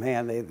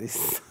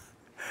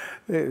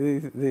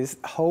these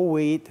whole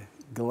wheat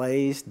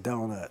glazed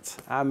donuts.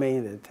 I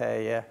mean to tell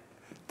you,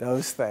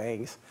 those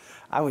things.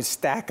 I would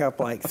stack up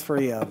like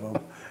 3 of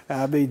them.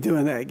 I'd be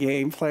doing that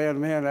game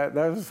plan. Man, that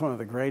was one of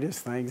the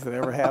greatest things that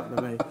ever happened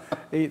to me,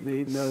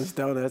 eating those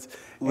donuts.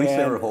 At least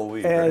they were whole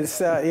wheat. And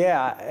so,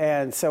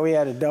 and so we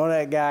had a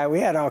donut guy. We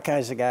had all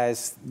kinds of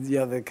guys.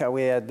 You know,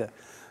 we had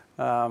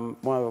one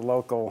of the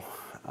local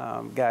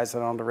guys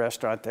that owned a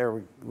restaurant there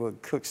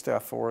would cook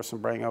stuff for us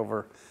and bring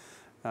over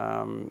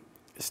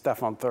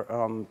stuff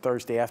on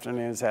Thursday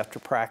afternoons after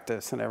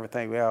practice and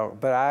everything.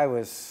 But I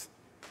was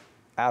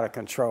out of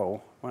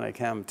control when it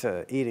came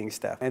to eating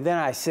stuff. And then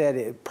I said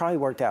it probably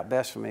worked out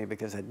best for me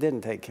because I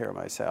didn't take care of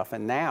myself.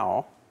 And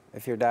now,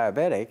 if you're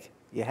diabetic,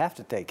 you have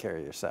to take care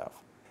of yourself.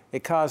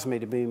 It caused me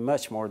to be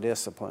much more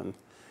disciplined.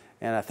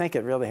 And I think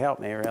it really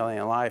helped me really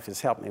in life.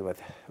 It's helped me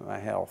with my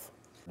health.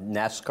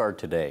 NASCAR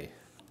today,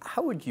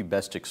 how would you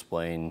best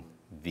explain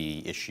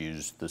the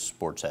issues the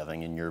sport's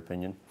having, in your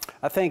opinion?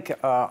 I think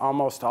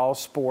almost all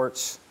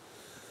sports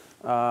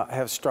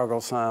have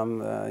struggled some,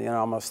 you know,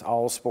 almost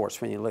all sports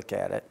when you look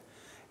at it.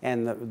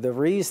 And the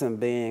reason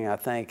being, I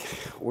think,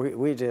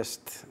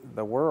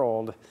 the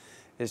world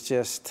is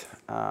just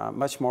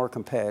much more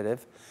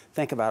competitive.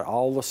 Think about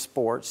all the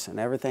sports and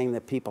everything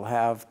that people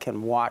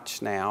can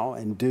watch now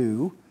and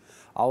do,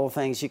 all the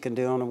things you can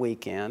do on a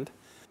weekend.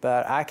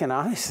 But I can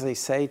honestly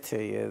say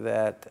to you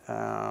that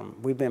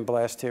we've been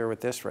blessed here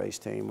with this race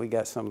team. We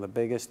got some of the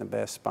biggest and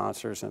best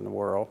sponsors in the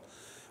world.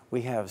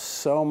 We have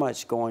so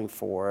much going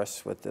for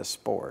us with this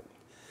sport.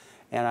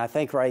 And I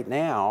think right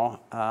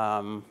now,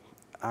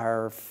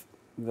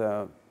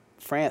 the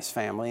France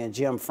family and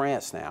Jim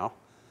France now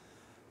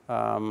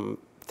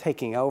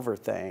taking over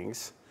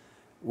things,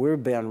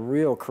 we've been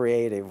real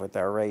creative with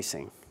our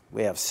racing.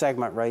 We have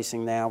segment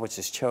racing now, which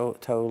is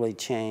totally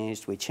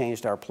changed. We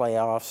changed our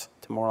playoffs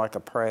to more like a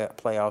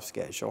playoff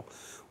schedule.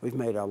 We've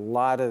made a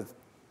lot of,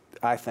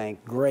 I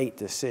think, great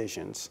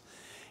decisions.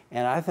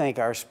 And I think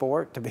our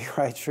sport, to be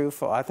right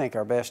truthful, I think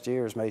our best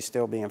years may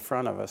still be in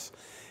front of us.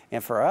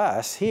 And for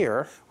us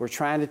here, we're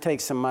trying to take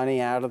some money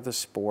out of the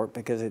sport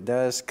because it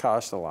does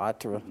cost a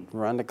lot to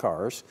run the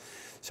cars.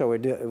 So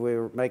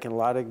we're making a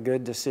lot of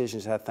good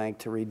decisions, I think,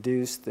 to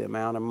reduce the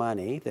amount of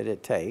money that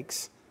it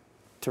takes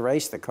to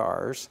race the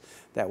cars.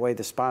 That way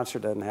the sponsor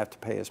doesn't have to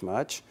pay as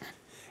much.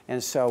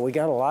 And so we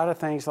got a lot of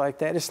things like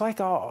that. It's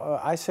like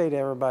I say to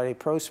everybody,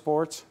 pro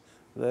sports,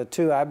 the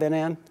two I've been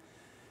in,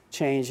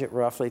 change at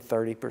roughly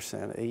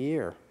 30% a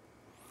year.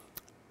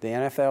 The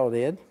NFL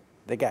did.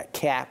 They got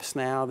caps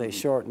now. They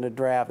shortened the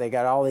draft. They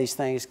got all these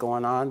things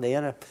going on.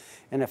 The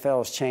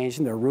NFL is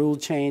changing. The rule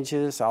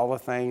changes, all the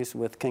things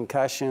with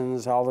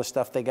concussions, all the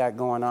stuff they got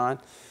going on.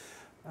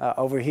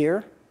 Over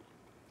here,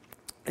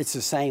 it's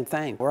the same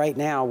thing. Right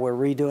now, we're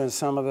redoing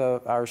some of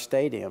our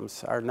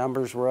stadiums. Our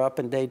numbers were up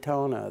in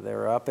Daytona.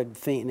 They're up in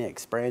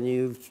Phoenix, brand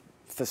new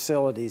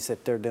facilities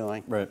that they're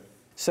doing. Right.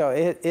 So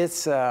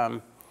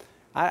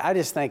I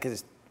just think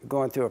it's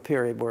going through a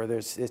period where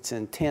it's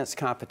intense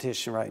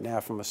competition right now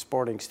from a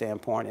sporting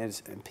standpoint,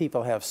 and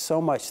people have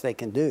so much they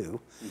can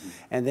do.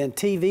 And then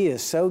TV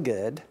is so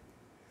good,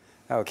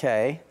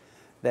 okay,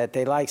 that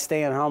they like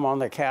staying home on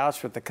their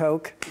couch with the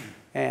Coke.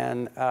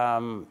 And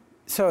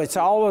so it's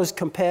all those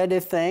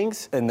competitive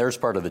things. And there's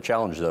part of the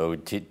challenge, though,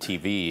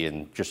 TV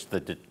and just the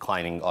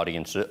declining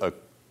audience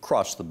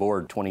across the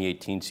board.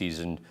 2018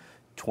 season,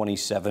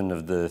 27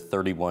 of the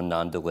 31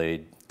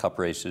 non-delayed Cup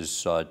races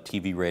saw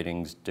TV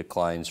ratings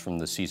declines from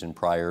the season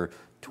prior.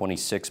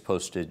 26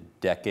 posted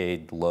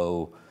decade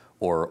low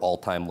or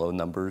all-time low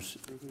numbers.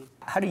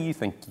 How do you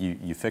think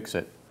you fix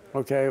it?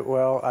 Okay,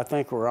 well, I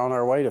think we're on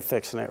our way to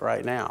fixing it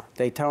right now.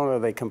 Daytona,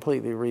 they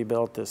completely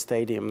rebuilt the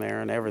stadium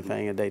there and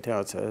everything in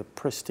Daytona. It's a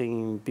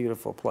pristine,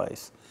 beautiful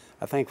place.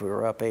 I think we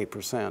were up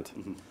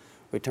 8%.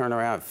 We turn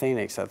around at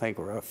Phoenix, I think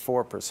we're up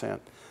 4%.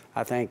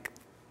 I think,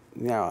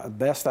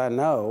 best I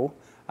know,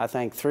 I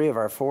think 3 of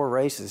our 4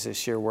 races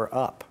this year were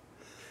up.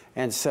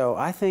 And so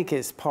I think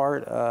it's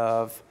part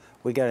of,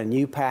 we got a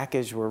new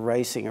package we're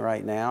racing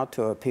right now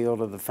to appeal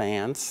to the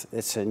fans.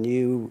 It's a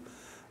new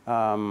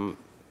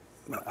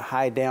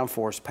high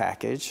downforce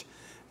package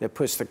that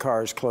puts the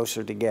cars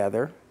closer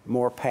together,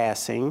 more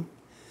passing.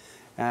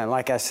 And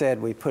like I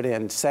said, we put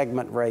in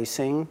segment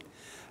racing.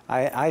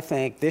 I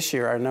think this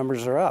year our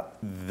numbers are up.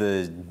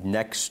 The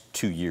next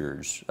 2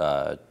 years,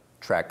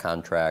 track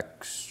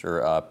contracts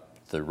are up.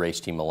 The Race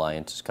Team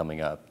Alliance is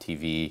coming up.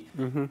 TV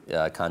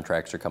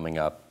contracts are coming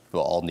up. Will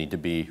all need to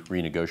be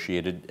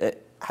renegotiated.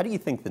 How do you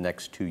think the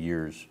next 2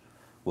 years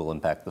will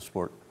impact the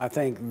sport? I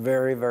think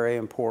very, very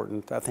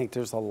important. I think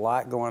there's a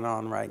lot going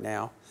on right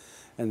now,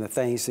 and the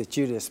things that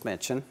you just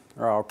mentioned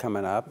are all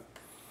coming up.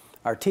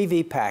 Our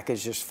TV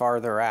package is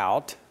farther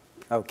out,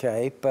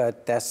 okay,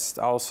 but that's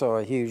also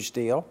a huge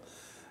deal.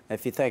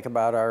 If you think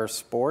about our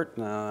sport,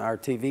 our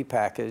TV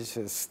package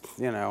is,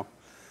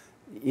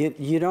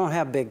 you don't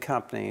have big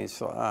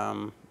companies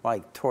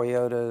like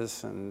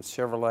Toyotas and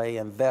Chevrolet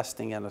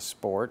investing in a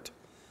sport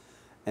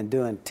and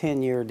doing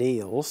 10-year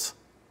deals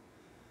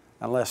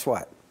unless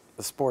what?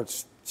 The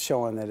sport's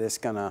showing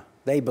that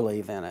they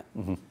believe in it.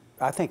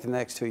 I think the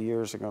next 2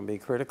 years are going to be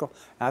critical.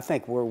 I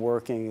think we're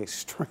working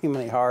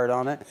extremely hard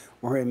on it.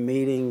 We're in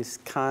meetings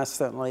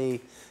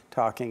constantly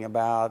talking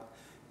about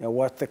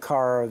what the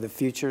car of the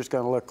future is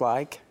going to look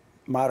like,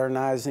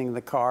 modernizing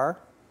the car,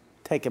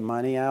 taking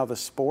money out of the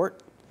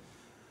sport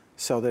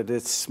so that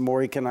it's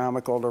more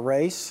economical to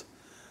race.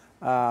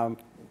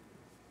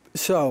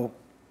 So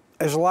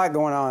there's a lot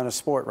going on in the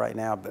sport right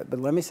now, but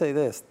let me say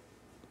this.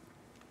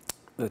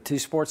 The 2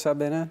 sports I've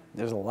been in,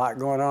 there's a lot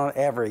going on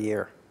every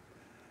year.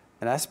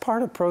 And that's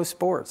part of pro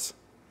sports.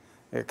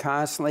 They're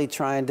constantly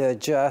trying to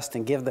adjust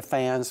and give the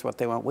fans what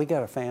they want. We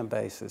got a fan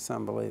base that's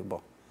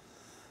unbelievable.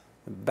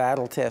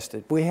 Battle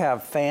tested. We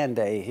have Fan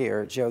Day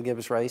here at Joe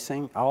Gibbs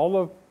Racing. All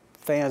the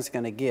fans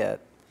going to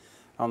get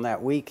on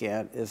that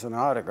weekend is an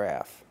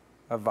autograph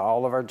of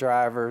all of our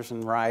drivers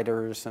and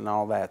riders and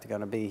all that. They're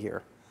going to be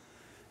here.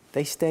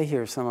 They stay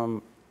here, some of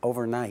them,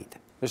 overnight.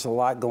 There's a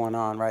lot going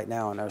on right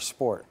now in our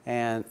sport.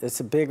 And it's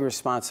a big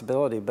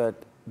responsibility,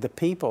 but the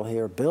people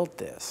here built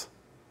this,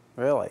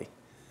 really. It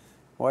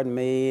wasn't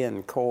me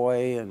and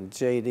Coy and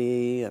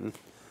JD and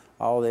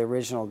all the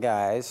original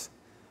guys.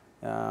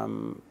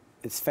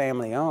 It's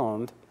family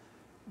owned,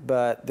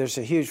 but there's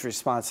a huge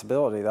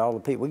responsibility to all the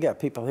people. We got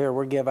people here,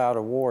 we give out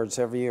awards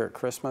every year at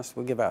Christmas.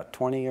 We give out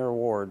 20-year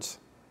awards,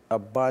 a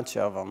bunch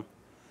of them.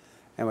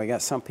 And we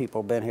got some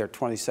people been here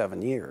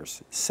 27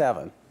 years.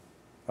 7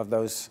 of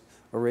those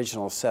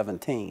original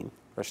 17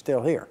 are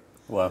still here.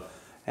 Wow.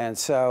 And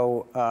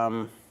so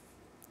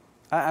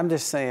I'm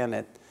just saying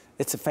that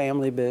it's a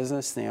family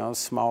business,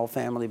 small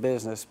family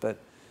business, but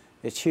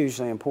it's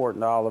hugely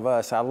important to all of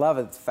us. I love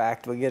it, the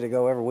fact we get to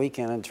go every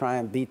weekend and try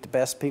and beat the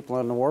best people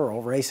in the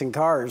world racing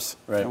cars.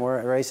 Right. And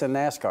we're racing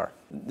NASCAR.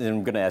 And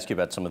I'm going to ask you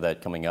about some of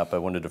that coming up. I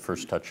wanted to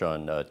first touch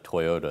on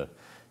Toyota.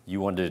 You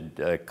wanted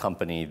a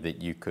company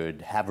that you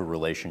could have a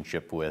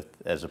relationship with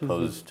as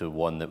opposed to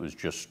one that was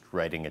just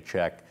writing a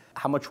check.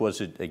 How much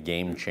was it a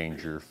game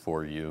changer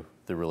for you,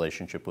 the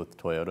relationship with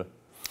Toyota?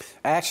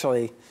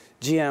 Actually,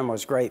 GM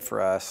was great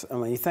for us.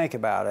 And when you think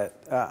about it,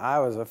 I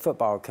was a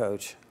football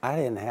coach. I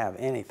didn't have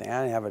anything.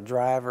 I didn't have a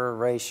driver,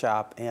 race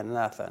shop, and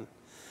nothing.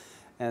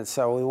 And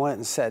so we went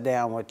and sat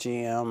down with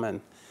GM,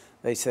 and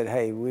they said,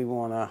 hey, we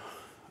want to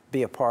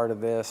be a part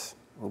of this.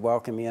 We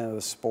welcome you into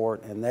the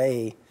sport. And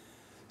they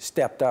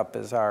stepped up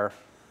as our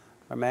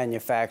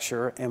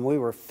manufacturer, and we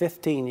were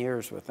 15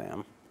 years with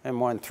them and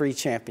won 3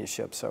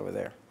 championships over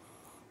there.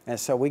 And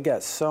so we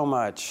got so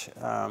much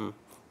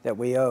that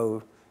we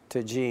owe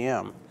to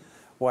GM.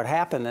 What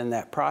happened in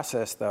that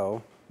process,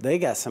 though, they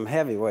got some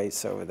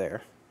heavyweights over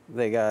there.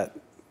 They got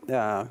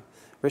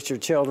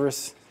Richard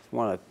Childress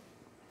won a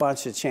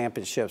bunch of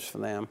championships for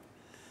them.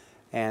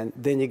 And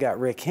then you got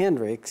Rick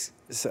Hendricks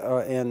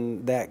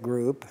in that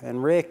group,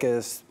 and Rick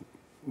has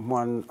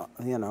won,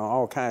 you know,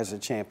 all kinds of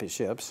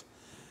championships.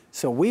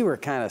 So we were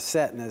kind of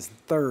setting as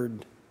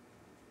third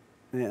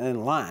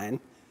in line,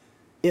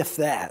 if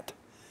that.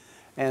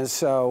 And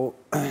so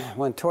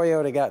when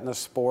Toyota got in the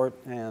sport,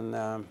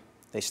 and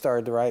they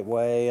started the right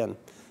way, and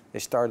they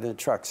started in the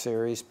truck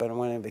series, but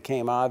when it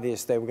became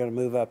obvious they were going to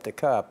move up to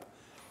Cup,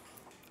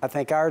 I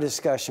think our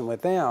discussion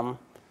with them,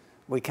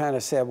 we kind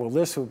of said, well,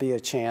 this would be a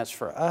chance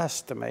for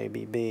us to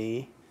maybe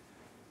be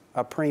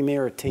a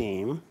premier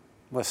team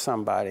with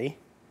somebody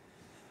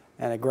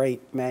and a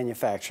great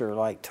manufacturer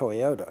like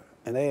Toyota.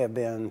 And they have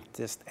been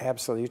just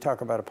absolutely, you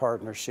talk about a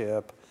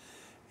partnership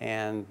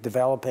and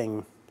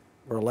developing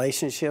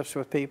relationships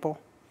with people.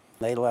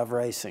 They love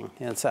racing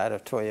inside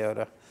of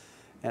Toyota.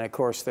 And of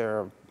course,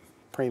 they're a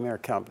premier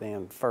company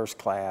and first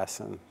class,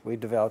 and we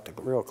developed a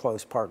real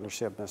close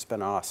partnership, and it's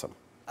been awesome.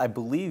 I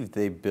believe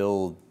they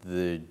build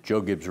the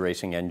Joe Gibbs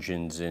Racing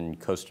engines in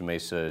Costa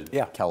Mesa,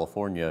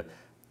 California.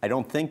 I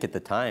don't think at the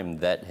time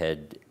that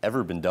had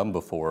ever been done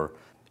before.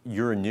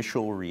 Your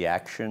initial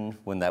reaction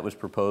when that was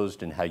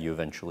proposed and how you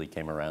eventually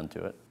came around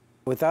to it?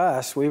 With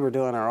us, we were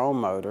doing our own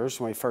motors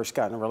when we first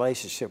got in a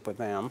relationship with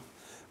them.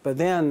 But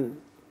then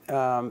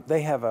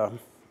they have a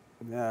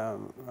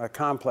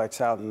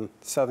complex out in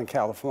Southern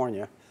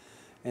California,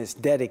 and it's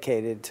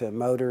dedicated to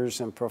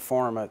motors and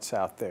performance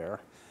out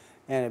there.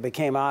 And it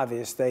became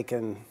obvious they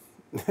can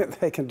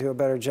do a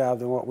better job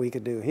than what we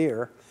could do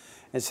here.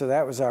 And so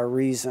that was our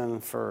reason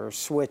for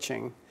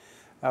switching.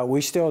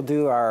 We still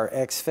do our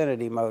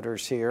Xfinity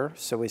motors here,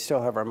 so we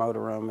still have our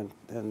motor room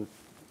and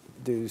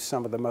do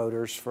some of the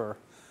motors for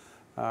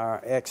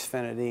our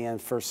Xfinity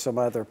and for some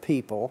other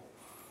people.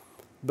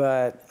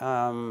 But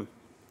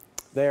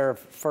they're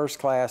first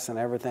class in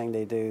everything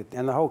they do.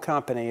 And the whole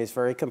company is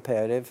very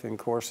competitive. And of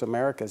course,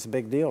 America's a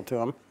big deal to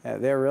them.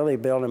 They're really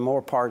building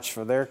more parts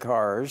for their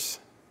cars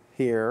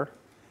here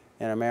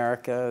in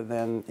America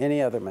than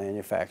any other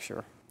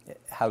manufacturer.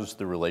 How's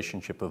the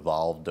relationship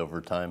evolved over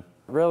time?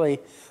 Really,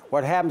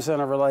 what happens in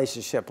a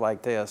relationship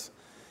like this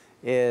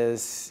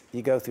is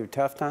you go through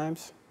tough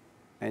times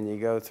and you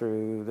go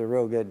through the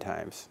real good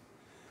times.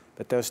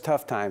 But those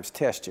tough times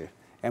test you.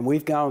 And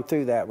we've gone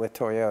through that with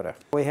Toyota.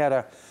 We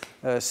had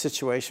a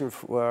situation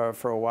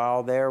for a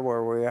while there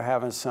where we were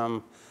having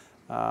some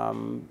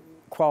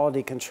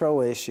quality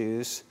control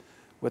issues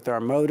with our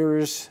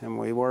motors, and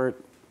we weren't,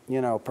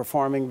 you know,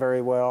 performing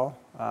very well.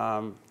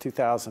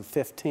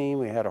 2015,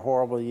 we had a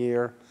horrible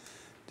year.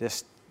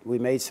 We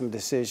made some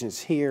decisions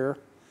here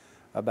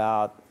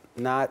about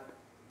not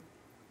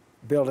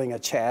building a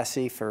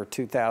chassis for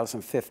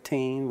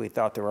 2015. We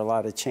thought there were a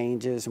lot of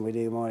changes, and we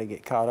didn't want to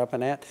get caught up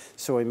in that.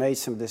 So we made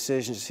some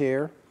decisions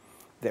here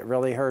that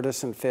really hurt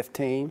us in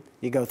 15.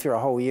 You go through a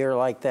whole year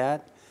like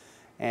that,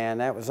 and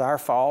that was our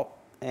fault.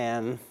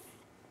 And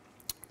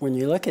when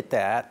you look at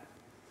that,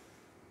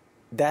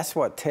 that's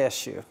what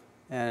tests you.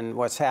 And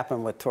what's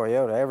happened with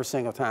Toyota, every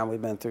single time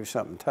we've been through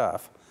something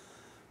tough,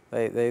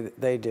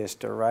 they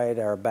just are right at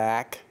our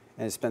back,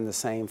 and it's been the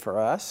same for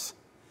us.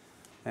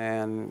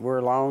 And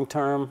we're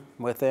long-term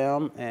with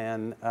them,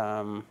 and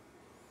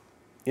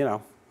you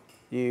know,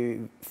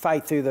 you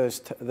fight through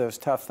those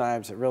tough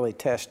times that really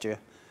test you,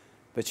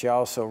 but you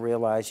also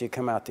realize you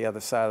come out the other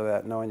side of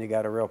that knowing you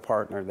got a real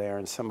partner there,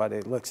 and somebody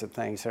that looks at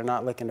things. They're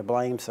not looking to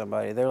blame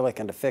somebody, they're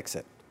looking to fix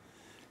it.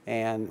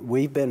 And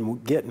we've been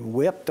getting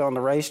whipped on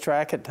the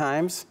racetrack at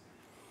times,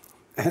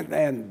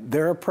 and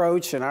their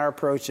approach and our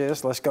approach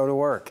is, let's go to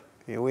work.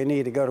 You know, we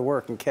need to go to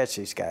work and catch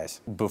these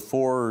guys.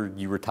 Before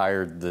you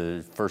retired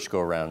the first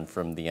go-around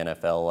from the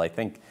NFL, I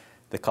think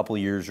the couple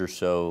of years or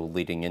so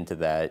leading into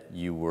that,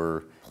 you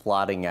were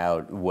plotting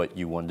out what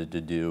you wanted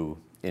to do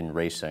in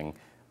racing.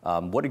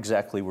 What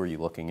exactly were you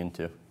looking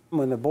into?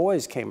 When the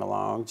boys came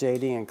along,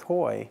 JD and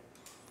Coy,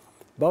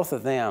 both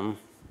of them,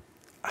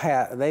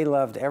 they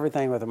loved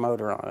everything with a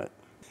motor on it.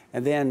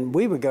 And then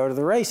we would go to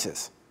the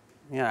races.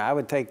 You know, I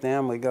would take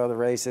them, we'd go to the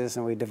races,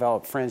 and we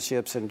developed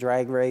friendships in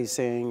drag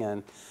racing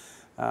and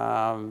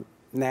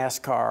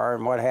NASCAR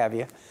and what have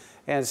you.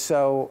 And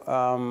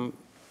so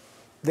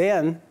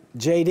then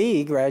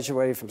JD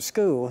graduated from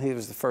school. He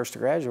was the first to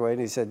graduate,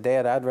 and he said,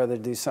 Dad, I'd rather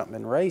do something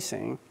in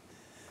racing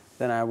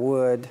than I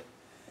would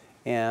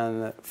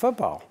in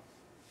football.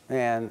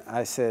 And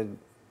I said,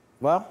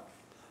 well,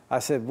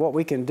 what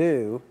we can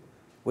do,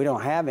 we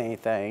don't have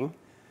anything,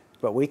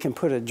 but we can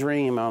put a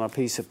dream on a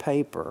piece of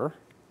paper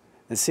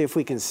and see if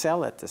we can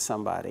sell it to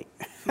somebody.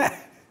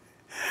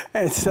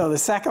 And so the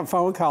second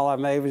phone call I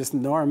made was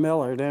Norm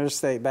Miller at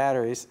Interstate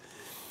Batteries.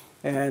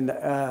 And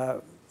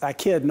I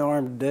kid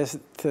Norm to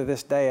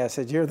this day. I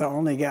said, you're the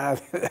only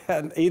guy that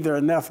had either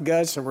enough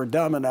guts or were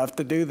dumb enough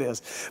to do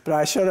this. But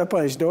I showed up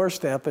on his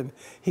doorstep, and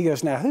he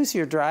goes, now, who's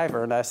your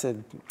driver? And I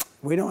said,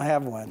 we don't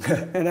have one.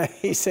 And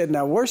he said,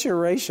 now, where's your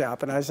race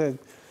shop? And I said,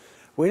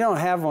 we don't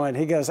have one.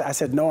 He goes, I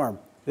said, Norm,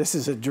 this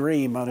is a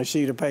dream on a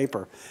sheet of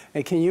paper.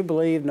 And can you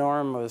believe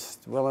Norm was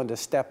willing to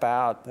step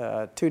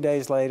out? 2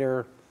 days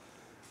later,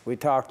 we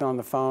talked on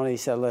the phone. He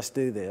said, let's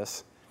do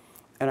this.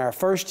 And our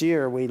first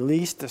year, we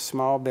leased a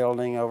small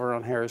building over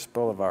on Harris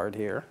Boulevard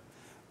here.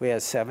 We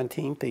had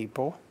 17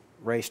 people,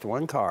 raced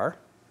one car.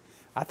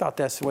 I thought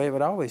that's the way it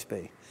would always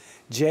be.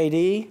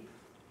 JD,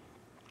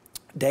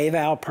 Dave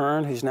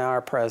Alpern, who's now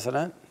our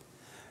president,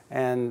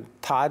 and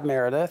Todd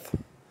Meredith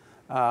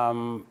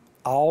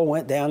all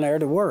went down there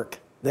to work.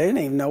 They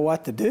didn't even know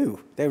what to do.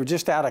 They were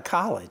just out of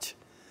college,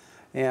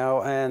 you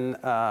know. And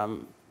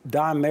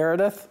Don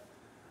Meredith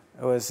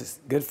was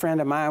a good friend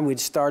of mine. We'd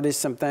started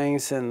some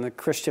things in the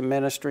Christian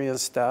ministry and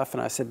stuff.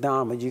 And I said,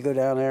 Don, would you go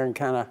down there and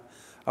kind of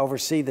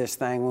oversee this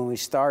thing when we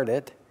start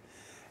it?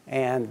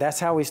 And that's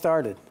how we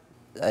started.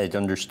 I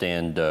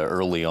understand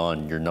early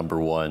on your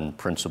number one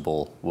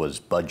principle was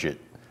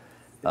budget.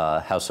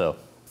 How so?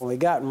 When we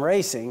got in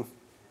racing,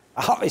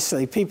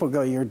 obviously people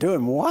go, you're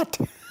doing what?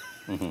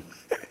 Mm-hmm.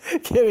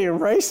 Getting in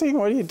racing?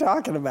 What are you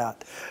talking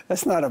about?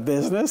 That's not a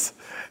business.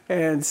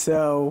 And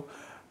so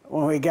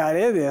when we got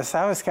into this,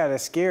 I was kind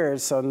of scared.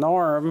 So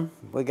Norm,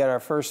 we got our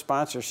first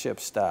sponsorship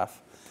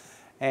stuff.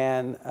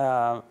 And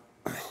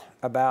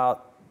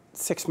about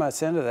 6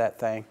 months into that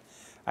thing,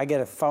 I get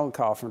a phone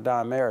call from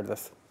Don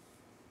Meredith,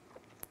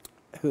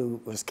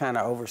 who was kind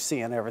of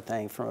overseeing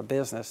everything from a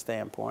business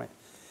standpoint.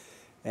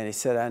 And he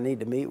said, I need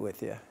to meet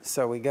with you.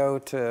 So we go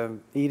to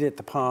eat at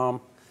the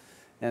Palm.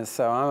 And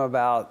so I'm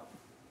about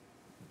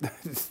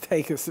to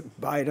take a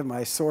bite of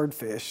my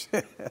swordfish.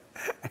 And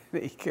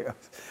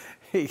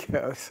he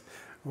goes,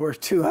 we're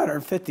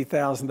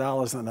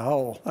 $250,000 in the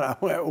hole. And I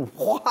went,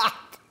 what?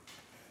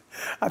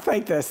 I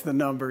think that's the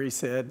number, he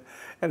said.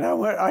 And I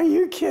went, are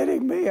you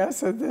kidding me? I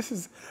said, this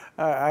is,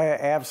 I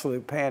had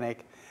absolute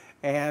panic.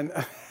 And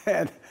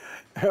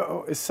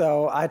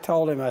so I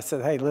told him, I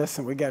said, hey,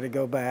 listen, we got to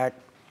go back.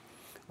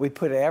 We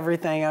put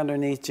everything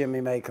underneath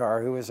Jimmy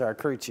Makar, who was our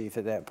crew chief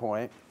at that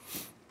point.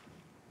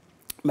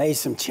 Made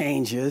some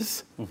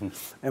changes,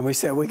 and we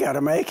said we got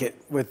to make it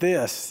with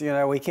this. You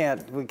know, we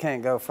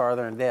can't go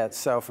farther in debt.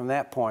 So from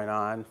that point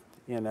on,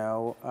 you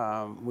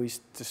know, we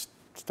just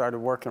started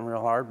working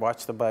real hard,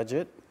 watched the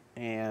budget,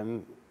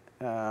 and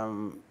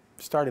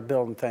started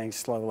building things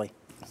slowly.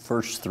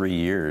 First 3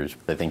 years,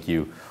 I think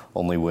you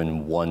only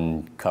win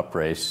one cup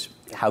race.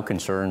 How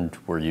concerned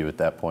were you at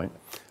that point?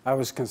 I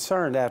was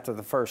concerned after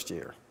the first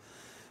year.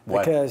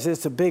 Why? Because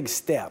it's a big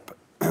step.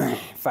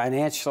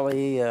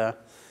 Financially,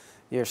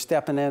 you're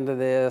stepping into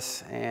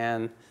this,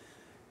 and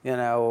you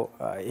know,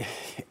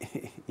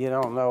 you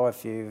don't know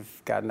if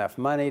you've got enough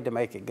money to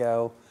make it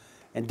go,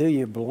 and do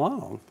you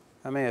belong?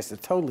 I mean, it's a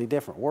totally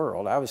different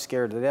world. I was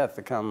scared to death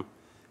to come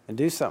and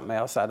do something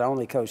else. I'd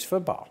only coached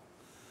football.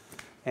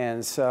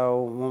 And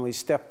so when we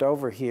stepped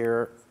over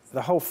here,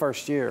 the whole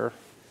first year,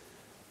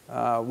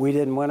 we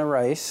didn't win a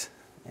race,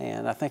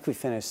 and I think we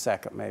finished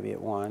second maybe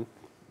at one,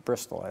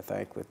 Bristol, I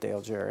think, with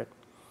Dale Jarrett.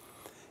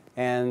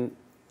 And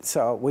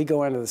so we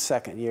go into the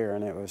second year,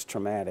 and it was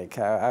traumatic.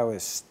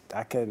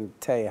 I couldn't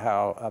tell you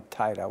how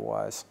uptight I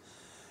was.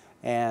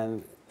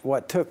 And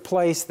what took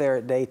place there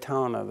at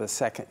Daytona the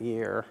second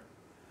year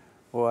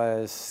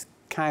was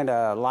kind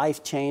of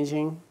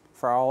life-changing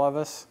for all of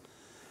us,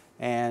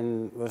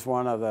 and was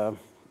one of the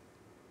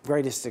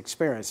greatest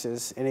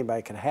experiences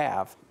anybody could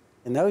have.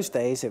 In those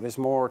days, it was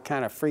more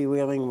kind of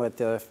freewheeling with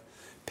the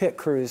pit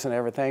crews and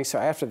everything. So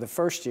after the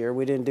first year,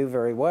 we didn't do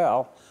very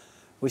well.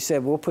 We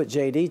said, we'll put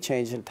JD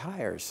changing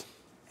tires.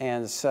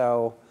 And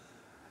so,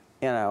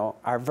 you know,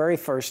 our very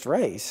first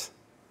race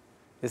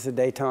is the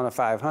Daytona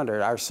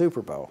 500, our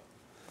Super Bowl.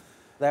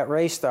 That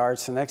race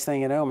starts, the next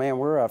thing you know, man,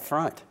 we're up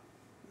front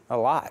a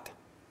lot.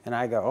 And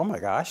I go, oh my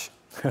gosh,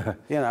 you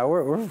know,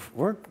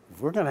 we're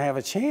going to have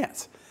a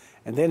chance.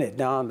 And then it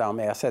dawned on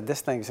me. I said,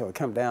 this thing's going to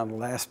come down the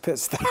last pit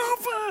stop.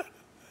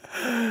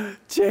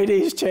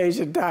 JD's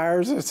changing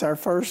tires. It's our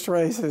first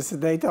race. It's the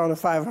Daytona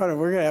 500.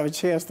 We're going to have a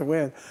chance to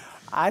win.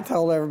 I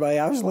told everybody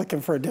I was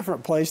looking for a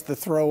different place to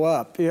throw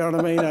up. You know what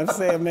I mean? I'm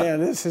saying, man,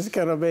 this is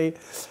going to be.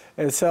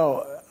 And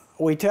so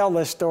we tell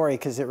this story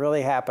because it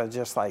really happened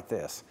just like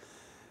this.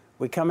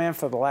 We come in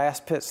for the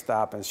last pit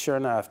stop, and sure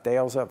enough,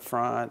 Dale's up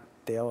front,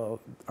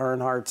 Dale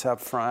Earnhardt's up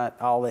front,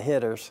 all the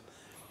hitters.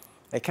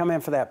 They come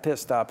in for that pit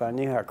stop. I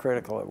knew how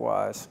critical it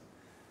was.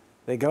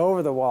 They go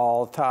over the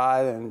wall,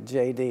 Todd and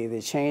JD, they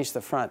change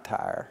the front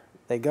tire.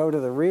 They go to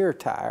the rear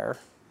tire,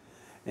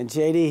 and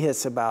JD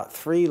hits about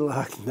 3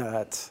 lug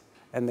nuts,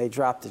 and they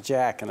drop the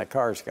jack, and the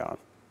car's gone.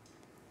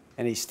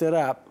 And he stood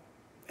up,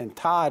 and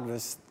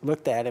Todd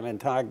looked at him, and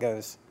Todd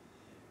goes,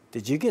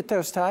 "Did you get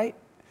those tight?"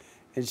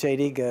 And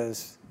JD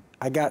goes,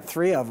 "I got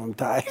 3 of them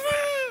tight."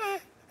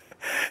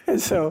 And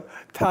so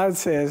Todd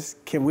says,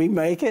 "Can we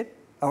make it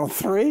on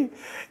 3?"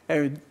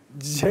 And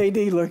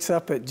JD looks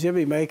up at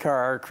Jimmy Makar,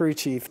 our crew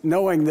chief,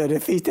 knowing that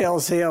if he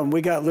tells him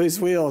we got loose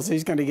wheels,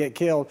 he's going to get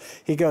killed.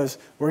 He goes,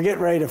 "We're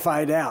getting ready to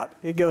find out."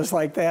 He goes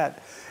like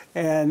that.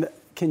 And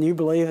can you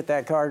believe it?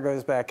 That car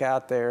goes back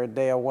out there, and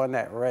Dale won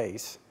that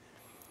race.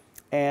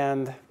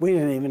 And we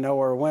didn't even know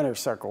where a winner's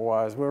circle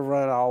was. We were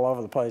running all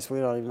over the place. We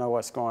don't even know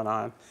what's going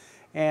on.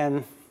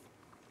 And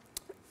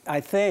I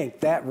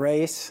think that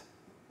race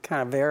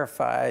kind of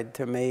verified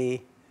to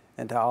me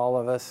and to all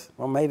of us,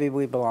 well, maybe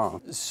we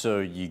belong. So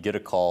you get a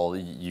call,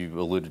 you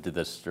alluded to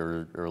this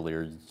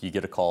earlier, you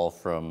get a call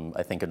from,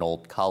 I think, an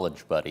old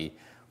college buddy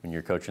when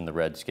you're coaching the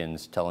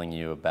Redskins telling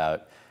you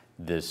about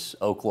this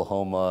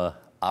Oklahoma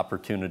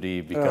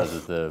opportunity because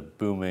of the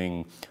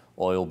booming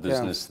oil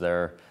business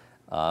there.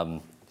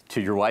 To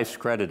your wife's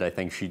credit, I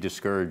think she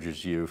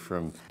discourages you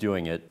from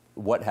doing it.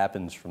 What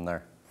happens from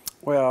there?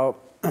 Well,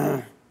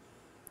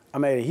 I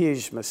made a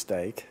huge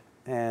mistake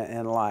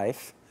in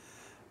life.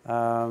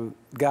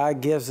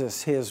 God gives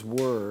us His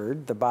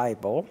Word, the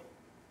Bible,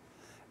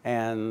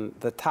 and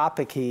the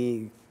topic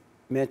He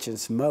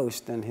mentions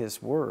most in His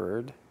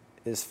Word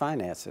is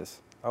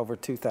finances, over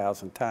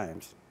 2,000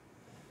 times,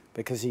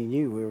 because He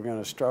knew we were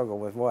going to struggle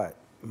with what?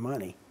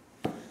 Money.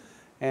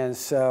 And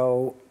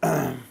so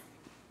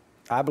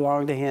I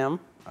belong to Him.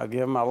 I've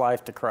given my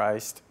life to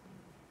Christ.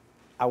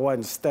 I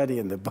wasn't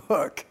studying the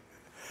book.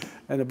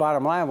 And the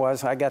bottom line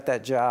was I got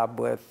that job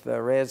with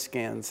the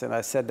Redskins, and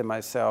I said to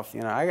myself,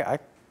 you know,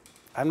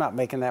 I'm not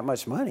making that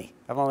much money.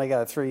 I've only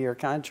got a 3-year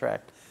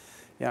contract.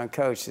 Young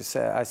coach,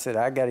 I said,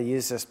 I got to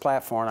use this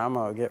platform. I'm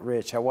going to get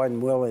rich. I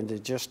wasn't willing to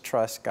just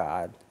trust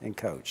God and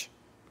coach.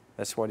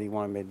 That's what He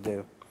wanted me to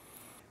do.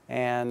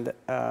 And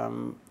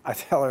I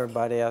tell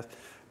everybody,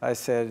 I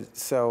said,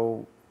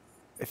 so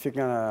if you're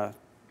going to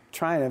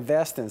try and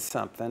invest in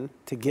something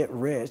to get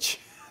rich,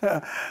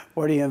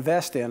 what do you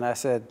invest in? I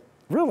said,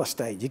 real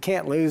estate. You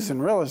can't lose in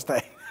real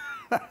estate.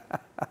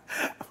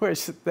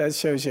 Which that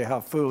shows you how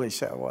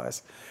foolish I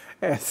was.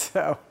 And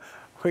so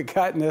we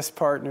got in this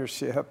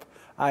partnership.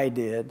 I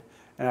did.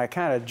 And I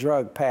kind of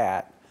drug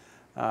Pat.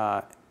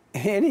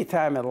 Any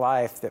time in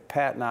life that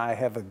Pat and I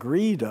have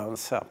agreed on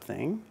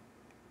something,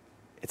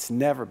 it's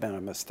never been a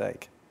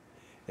mistake.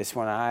 It's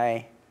when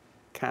I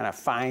kind of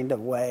find a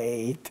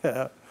way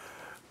to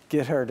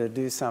get her to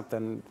do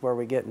something where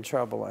we get in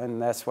trouble.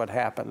 And that's what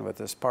happened with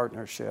this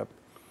partnership.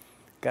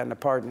 Got in a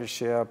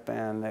partnership,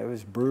 and it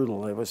was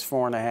brutal. It was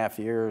 4.5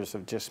 years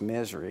of just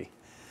misery.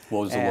 What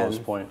was the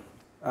lowest point?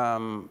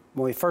 When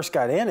we first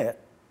got in it,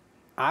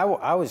 I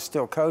was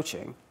still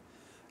coaching.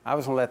 I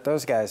was going to let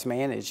those guys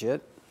manage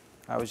it.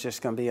 I was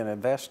just going to be an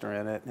investor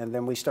in it. And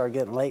then we started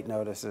getting late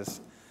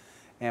notices.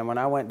 And when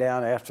I went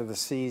down after the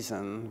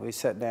season, we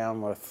sat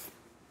down with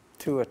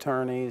 2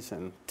 attorneys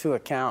and 2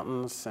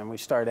 accountants, and we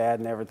started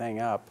adding everything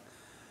up.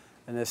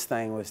 And this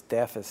thing was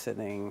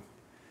deficiting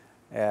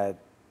at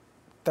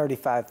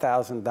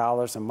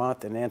 $35,000 a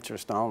month in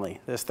interest only.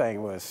 This thing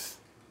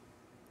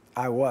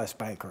I was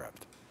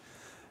bankrupt.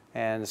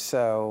 And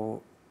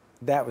so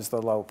that was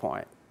the low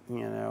point.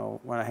 You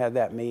know, when I had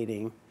that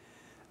meeting,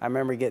 I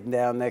remember getting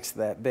down next to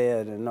that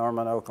bed in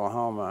Norman,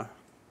 Oklahoma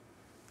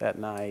that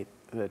night.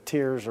 The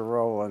tears are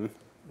rolling,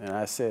 and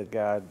I said,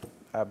 God,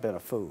 I've been a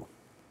fool.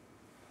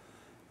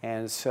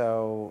 And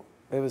so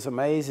it was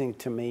amazing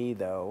to me,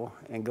 though,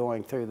 in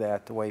going through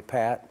that, the way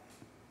Pat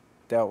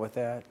dealt with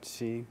that.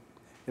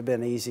 It'd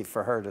been easy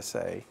for her to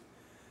say,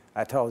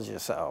 I told you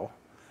so,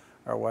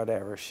 or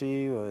whatever.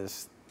 She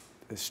was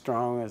as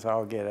strong as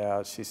all get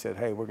out. She said,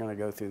 hey, we're going to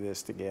go through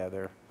this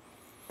together.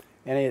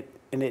 And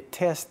it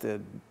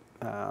tested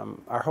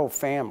our whole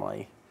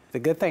family. The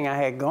good thing I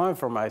had going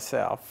for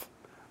myself,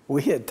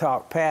 we had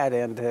talked Pat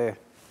into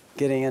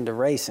getting into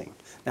racing.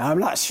 Now, I'm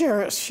not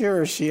sure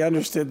she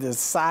understood the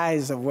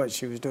size of what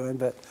she was doing,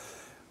 but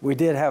we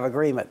did have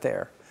agreement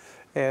there.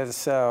 And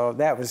so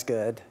that was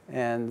good.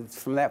 And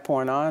from that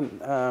point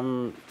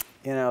on,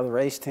 you know, the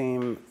race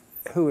team,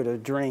 who would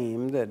have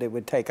dreamed that it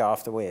would take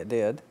off the way it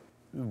did?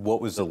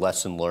 What was the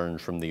lesson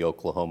learned from the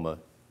Oklahoma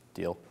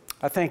deal?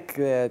 I think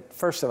that,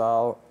 first of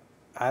all,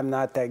 I'm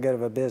not that good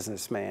of a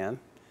businessman.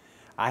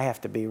 I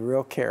have to be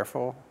real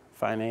careful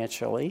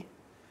financially,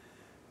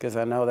 because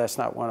I know that's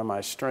not one of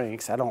my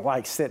strengths. I don't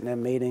like sitting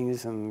in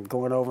meetings and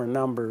going over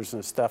numbers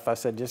and stuff. I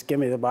said, just give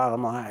me the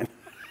bottom line.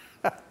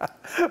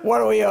 What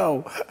do we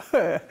owe?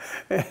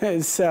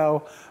 And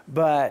so,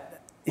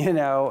 but, you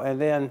know,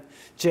 and then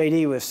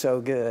JD was so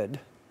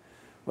good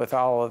with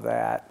all of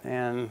that,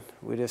 and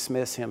we just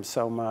miss him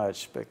so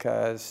much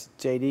because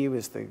JD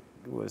was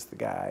the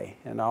guy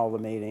in all the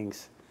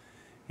meetings.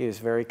 He was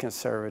very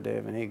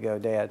conservative, and he'd go,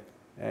 "Dad,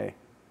 hey,"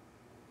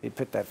 he'd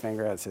put that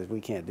finger out and says,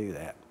 "We can't do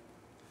that,"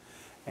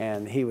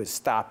 and he would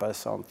stop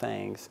us on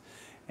things.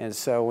 And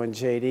so when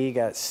JD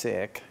got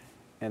sick,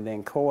 and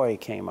then Coy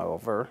came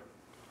over,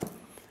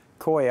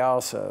 Coy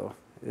also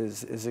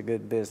is a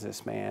good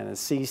businessman and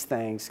sees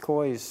things.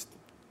 Coy's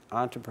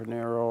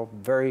entrepreneurial,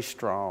 very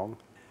strong.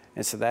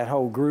 And so that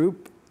whole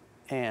group,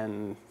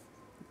 and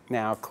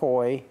now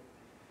Coy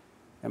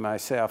and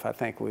myself, I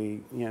think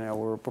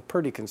we're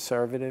pretty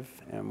conservative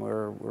and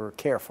we're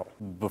careful.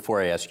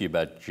 Before I ask you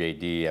about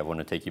JD, I want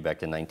to take you back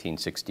to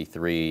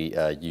 1963.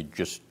 You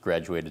just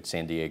graduated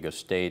San Diego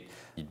State.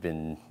 You'd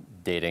been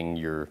dating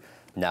your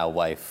now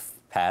wife,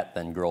 Pat,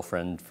 then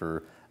girlfriend,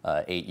 for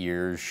 8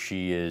 years.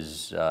 She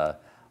is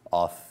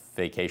off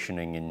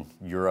vacationing in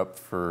Europe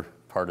for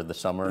part of the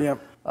summer. Yep.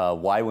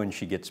 Why, when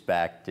she gets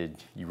back,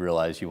 did you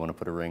realize you want to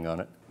put a ring on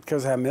it?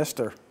 Because I missed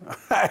her.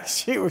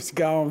 She was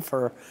gone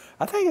for,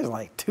 I think it was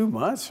like 2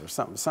 months or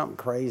something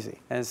crazy.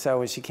 And so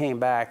when she came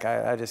back,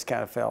 I just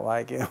kind of felt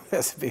like,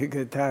 this would be a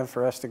good time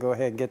for us to go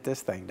ahead and get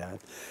this thing done.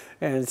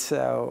 And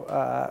so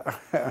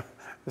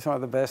it's one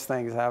of the best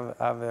things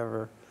I've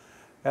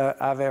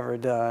ever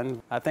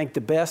done. I think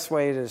the best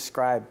way to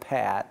describe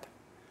Pat,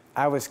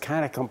 I was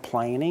kind of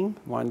complaining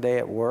one day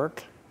at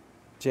work.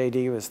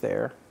 JD was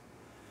there.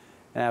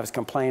 And I was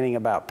complaining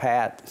about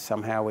Pat.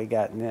 Somehow we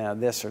got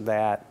this or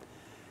that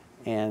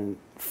in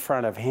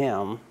front of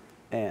him.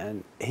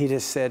 And he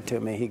just said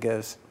to me, he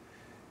goes,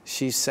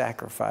 "She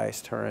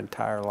sacrificed her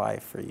entire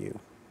life for you."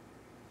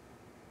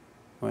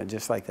 Went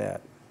just like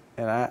that.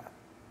 And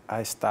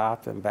I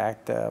stopped and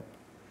backed up.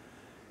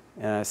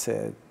 And I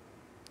said,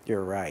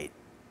 "You're right.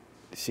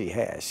 She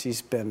has.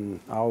 She's been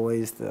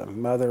always the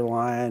mother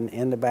lion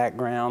in the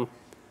background.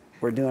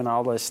 We're doing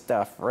all this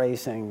stuff,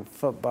 racing,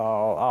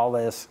 football, all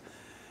this.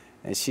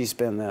 And she's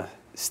been the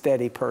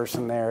steady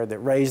person there that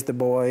raised the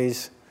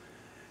boys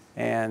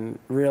and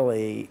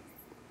really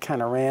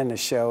kind of ran the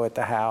show at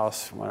the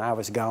house when I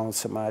was gone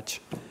so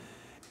much."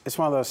 It's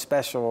one of those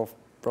special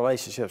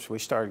relationships. We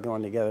started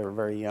going together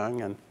very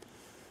young, and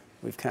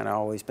we've kind of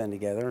always been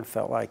together and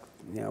felt like,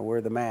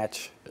 we're the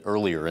match.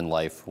 Earlier in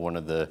life, one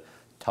of the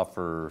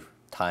tougher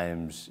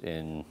times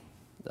in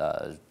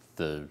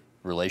the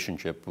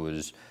relationship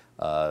was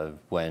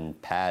when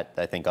Pat,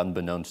 I think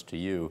unbeknownst to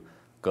you,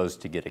 goes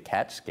to get a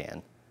CAT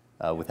scan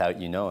without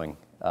you knowing.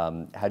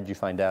 How did you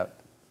find out?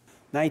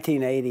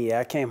 1980,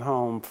 I came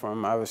home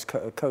I was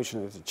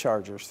coaching at the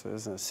Chargers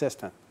as an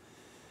assistant.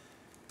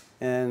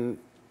 And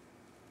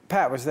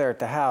Pat was there at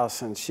the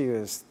house, and she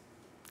was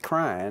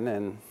crying,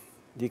 and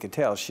you could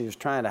tell she was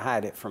trying to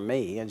hide it from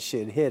me, and she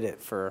had hid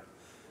it for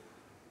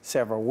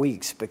several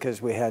weeks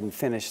because we hadn't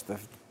finished the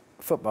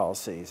football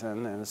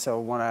season. And so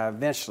when I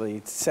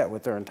eventually sat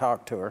with her and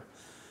talked to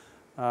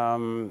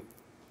her,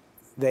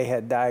 they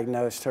had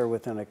diagnosed her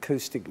with an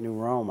acoustic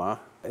neuroma.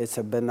 It's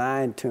a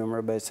benign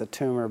tumor, but it's a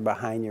tumor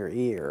behind your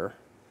ear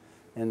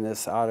in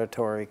this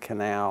auditory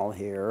canal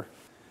here.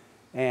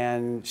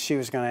 And she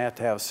was going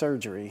to have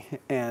surgery.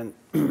 And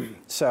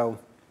so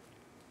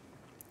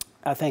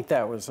I think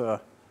that was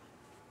a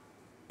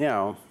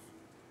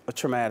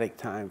traumatic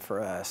time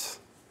for us.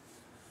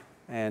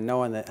 And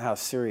knowing how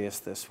serious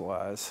this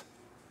was,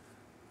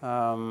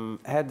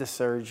 had the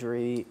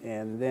surgery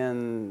and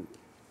then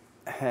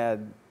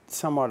had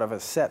somewhat of a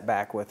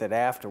setback with it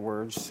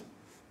afterwards.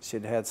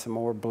 She'd had some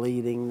more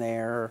bleeding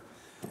there,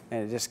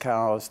 and it just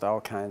caused all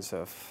kinds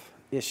of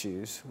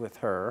issues with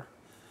her.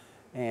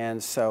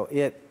 And so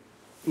it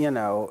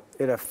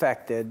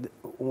affected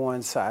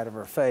one side of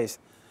her face.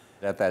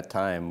 At that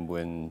time,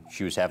 when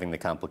she was having the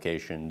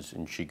complications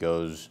and she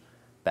goes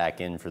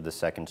back in for the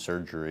second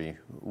surgery,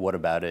 what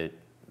about it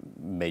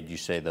made you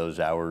say those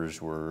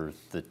hours were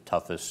the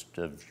toughest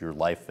of your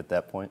life at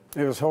that point?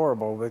 It was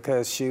horrible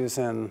because she was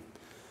in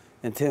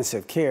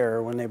intensive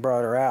care when they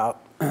brought her out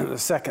the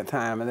second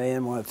time, and they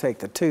didn't want to take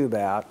the tube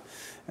out.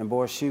 And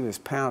boy, she was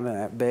pounding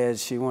that bed.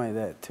 She wanted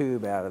that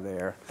tube out of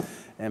there.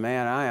 And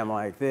man, I am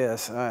like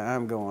this.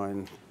 I'm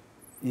going,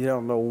 you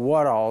don't know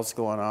what all's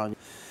going on.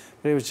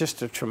 But it was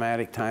just a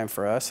traumatic time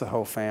for us, the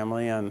whole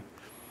family, and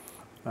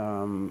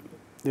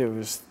it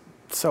was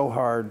so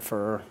hard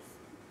for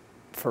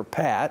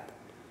Pat.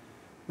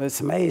 But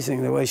it's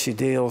amazing the way she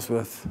deals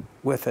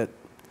with it.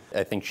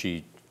 I think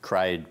she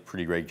cried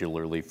pretty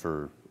regularly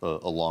for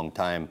a long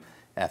time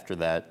after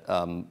that.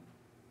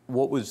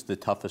 What was the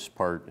toughest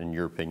part, in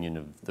your opinion,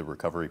 of the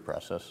recovery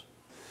process?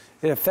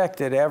 It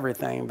affected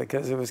everything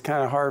because it was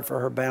kind of hard for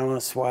her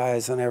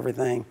balance-wise and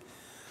everything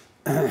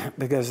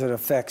because it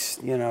affects,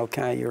 kind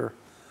of your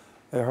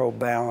whole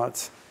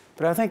balance.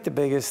 But I think the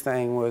biggest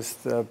thing was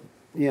the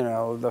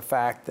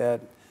fact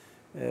that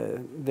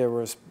there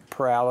was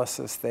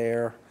paralysis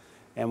there,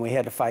 and we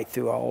had to fight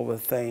through all the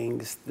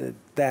things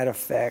that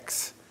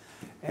affects.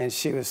 And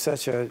she was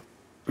such a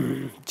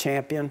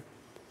champion,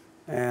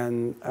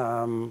 and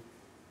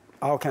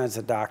all kinds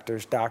of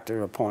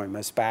doctor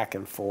appointments back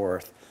and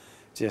forth,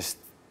 just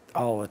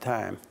all the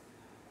time,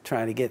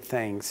 trying to get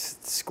things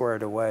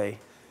squared away.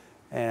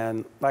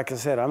 And like I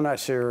said, I'm not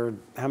sure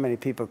how many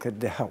people could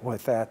deal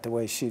with that the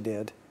way she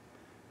did.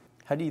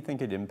 How do you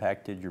think it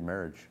impacted your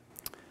marriage?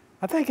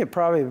 I think it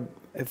probably,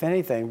 if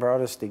anything,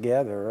 brought us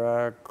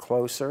together,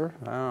 closer.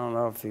 I don't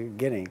know if you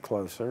get any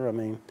closer. I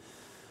mean,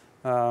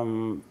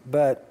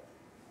 but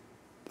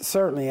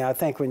certainly I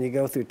think when you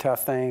go through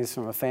tough things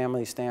from a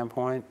family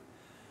standpoint,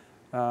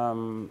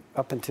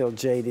 up until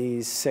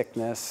JD's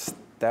sickness,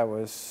 that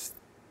was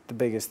the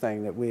biggest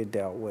thing that we had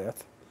dealt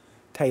with.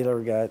 Taylor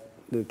got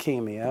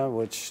leukemia,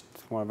 which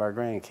is one of our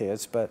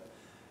grandkids, but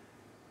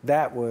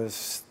that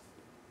was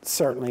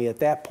certainly at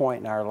that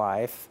point in our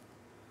life,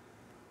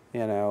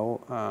 you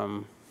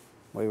know,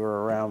 we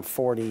were around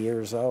 40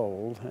 years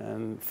old,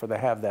 and to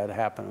have that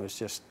happen was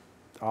just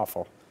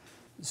awful.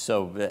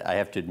 So I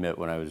have to admit,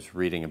 when I was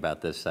reading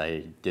about this,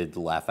 I did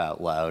laugh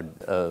out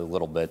loud a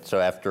little bit. So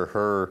after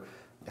her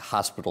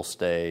hospital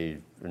stay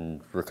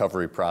and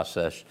recovery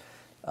process,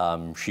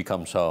 she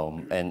comes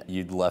home, and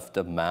you'd left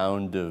a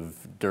mound of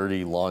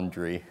dirty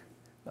laundry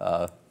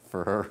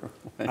for her.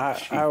 I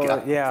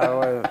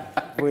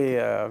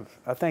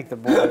think the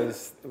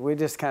boys, we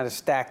just kind of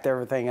stacked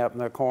everything up in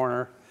the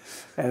corner.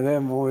 And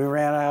then when we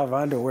ran out of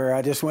underwear,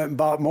 I just went and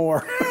bought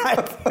more.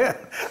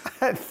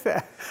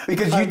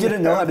 Because you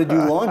didn't know how to do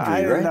laundry,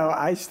 I didn't right? know.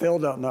 I still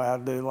don't know how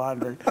to do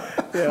laundry.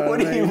 What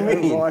do you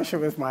mean? Wash it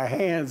with my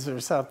hands or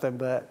something,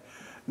 but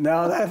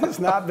no, that has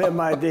not been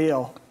my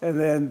deal. And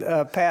then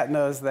Pat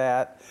knows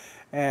that.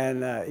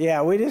 And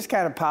yeah, we just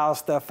kind of pile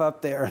stuff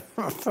up there.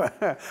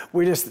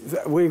 we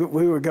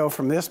would go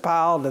from this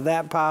pile to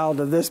that pile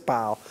to this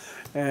pile.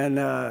 And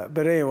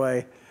but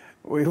anyway,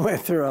 we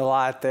went through a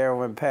lot there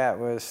when Pat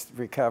was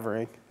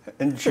recovering.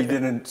 And she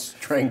didn't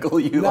strangle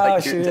you No,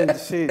 like she your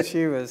didn't. dad?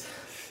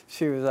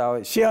 She was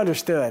always, she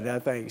understood, I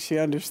think. She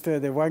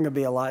understood there wasn't going to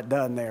be a lot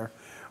done there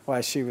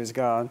while she was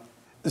gone.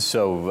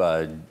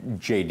 So,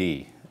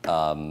 JD, you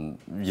know,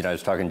 I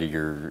was talking to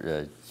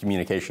your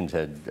communications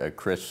head,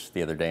 Chris,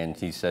 the other day, and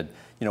he said,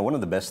 you know, one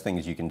of the best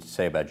things you can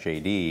say about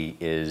JD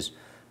is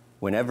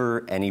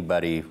whenever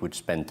anybody would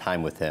spend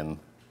time with him,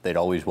 they'd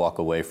always walk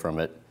away from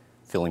it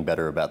feeling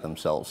better about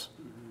themselves.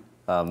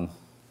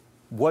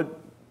 What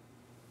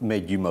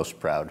made you most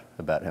proud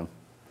about him?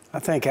 I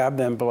think I've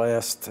been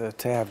blessed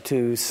to have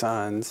two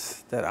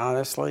sons that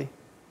honestly,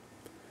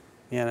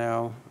 you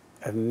know,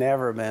 have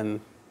never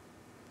been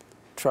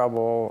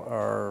trouble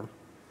or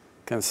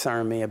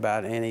concern me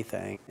about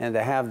anything. And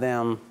to have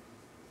them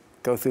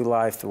go through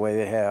life the way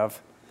they have,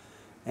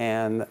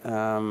 and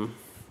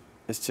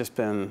it's just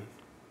been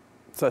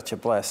such a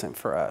blessing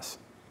for us.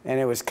 And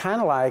it was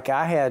kind of like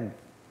I had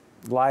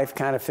life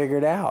kind of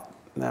figured out.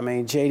 I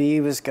mean,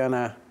 JD was going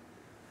to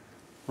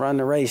run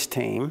the race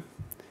team.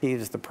 He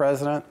was the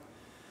president.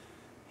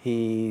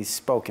 He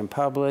spoke in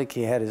public.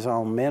 He had his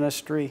own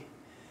ministry,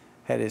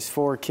 had his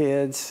 4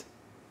 kids.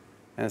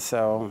 And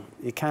so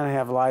you kind of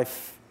have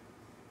life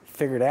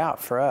figured out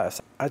for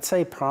us. I'd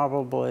say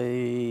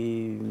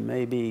probably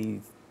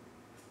maybe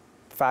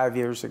 5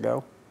 years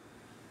ago,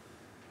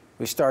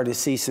 we started to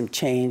see some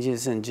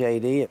changes in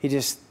JD. He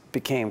just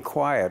became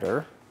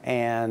quieter.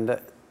 And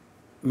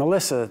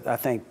Melissa, I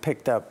think,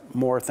 picked up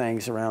more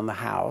things around the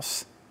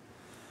house.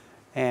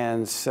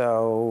 And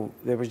so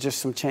there was just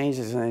some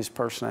changes in his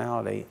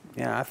personality.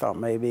 You know, I thought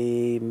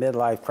maybe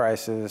midlife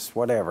crisis,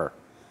 whatever.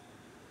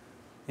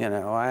 You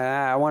know,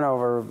 I went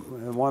over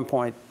at one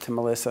point to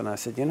Melissa and I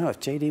said, you know,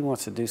 if JD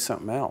wants to do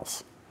something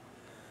else,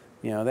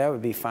 you know, that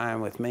would be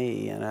fine with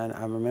me. And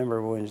I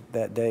remember when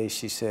that day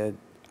she said,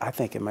 I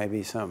think it may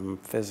be something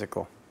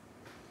physical.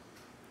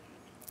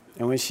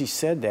 And when she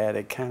said that,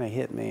 it kind of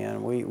hit me,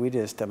 and we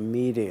just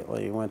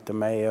immediately went to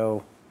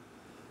Mayo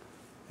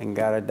and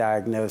got a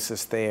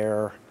diagnosis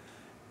there,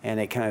 and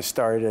it kind of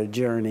started a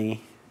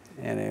journey,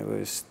 and it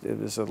was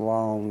a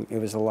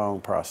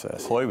long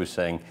process. Coy was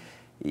saying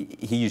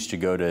he used to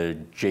go to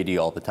JD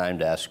all the time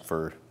to ask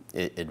for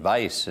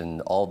advice,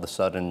 and all of a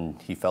sudden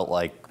he felt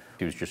like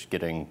he was just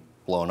getting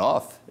blown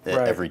off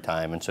every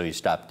time, and so he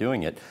stopped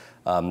doing it.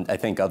 I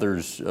think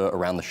others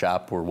around the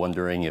shop were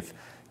wondering if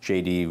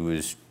JD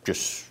was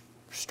just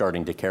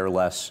starting to care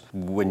less.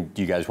 When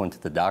you guys went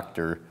to the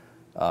doctor,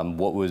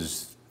 what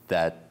was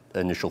that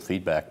initial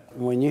feedback?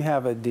 When you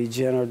have a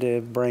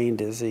degenerative brain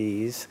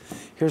disease,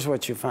 here's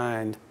what you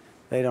find.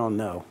 They don't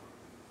know.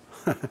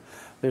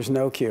 There's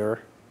no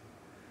cure.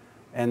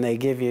 And they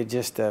give you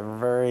just a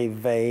very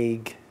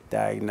vague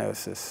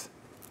diagnosis.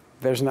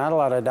 There's not a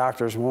lot of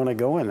doctors who want to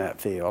go in that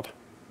field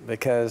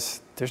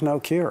because there's no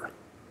cure.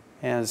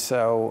 And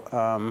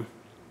so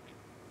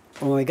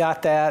when we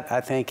got that,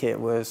 I think it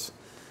was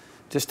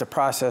just a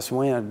process.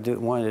 We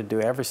wanted to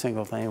do every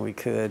single thing we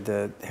could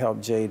to help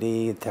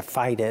JD, to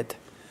fight it.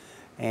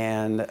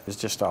 And it was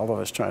just all of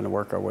us trying to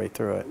work our way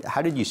through it.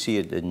 How did you see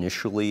it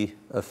initially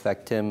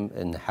affect him,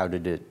 and how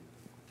did it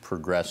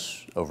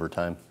progress over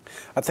time?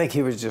 I think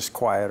he was just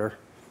quieter.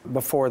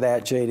 Before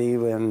that, JD,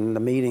 when the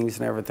meetings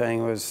and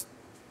everything, was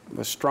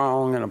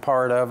strong and a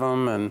part of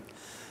them, and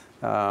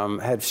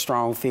had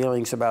strong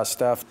feelings about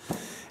stuff.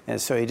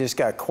 And so he just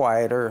got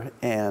quieter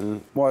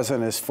and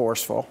wasn't as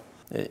forceful.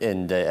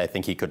 And I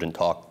think he couldn't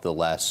talk the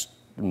last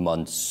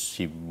months.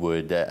 He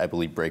would, I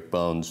believe, break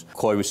bones.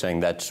 Coy was saying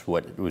that's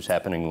what was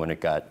happening when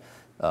it got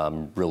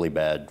really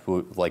bad.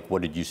 Like,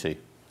 what did you see?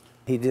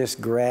 He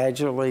just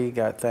gradually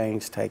got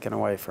things taken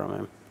away from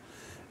him.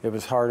 It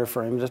was harder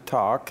for him to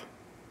talk,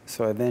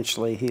 so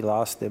eventually he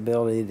lost the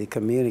ability to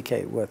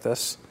communicate with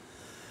us.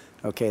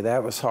 Okay,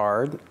 that was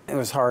hard. It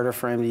was harder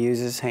for him to use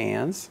his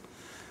hands,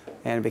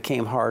 and it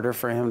became harder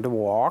for him to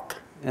walk,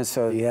 and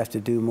so you have to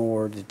do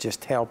more to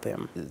just help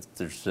him.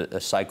 There's a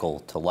cycle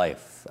to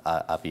life,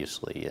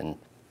 obviously, and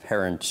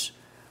parents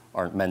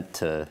aren't meant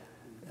to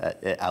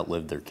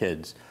outlive their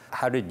kids.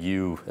 How did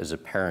you, as a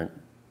parent,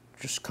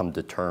 just come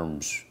to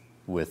terms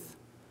with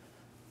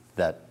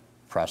that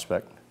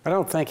prospect? I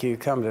don't think you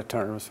come to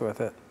terms with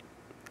it.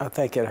 I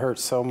think it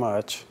hurts so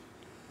much,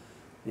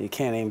 you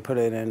can't even put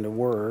it into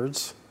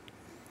words.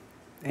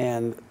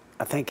 And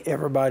I think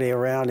everybody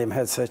around him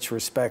had such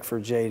respect for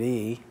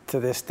JD. To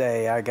this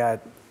day, I got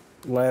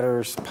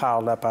letters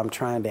piled up I'm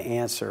trying to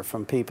answer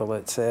from people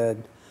that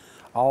said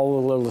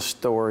all the little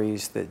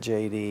stories that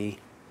JD,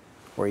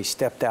 where he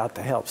stepped out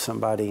to help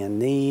somebody in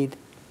need,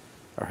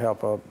 or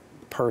help a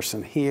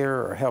person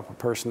here, or help a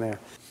person there.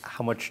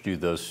 How much do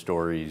those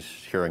stories,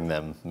 hearing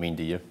them, mean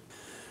to you?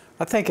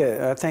 I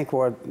think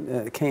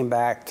what came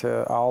back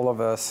to all of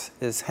us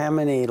is how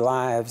many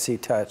lives he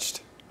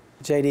touched.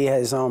 JD had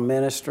his own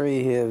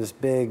ministry. He was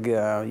big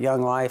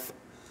Young Life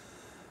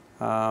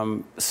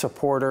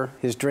supporter.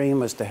 His dream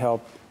was to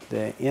help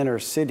the inner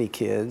city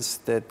kids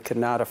that could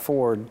not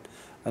afford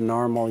a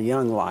normal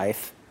Young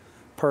Life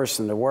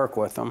person to work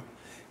with them.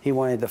 He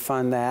wanted to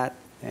fund that,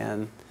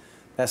 and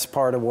that's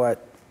part of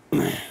what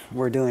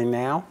we're doing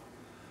now,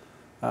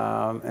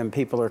 and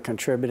people are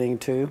contributing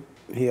to.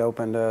 He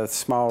opened a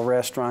small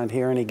restaurant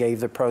here, and he gave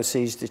the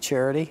proceeds to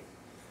charity,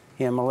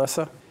 he and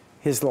Melissa.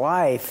 His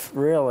life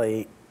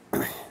really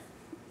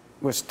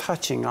was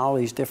touching all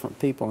these different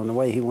people in the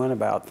way he went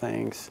about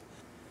things.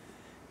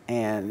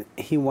 And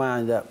he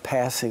wound up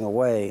passing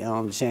away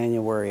on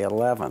January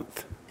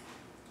 11th.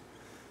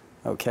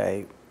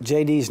 Okay,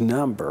 JD's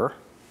number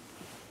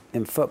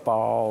in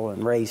football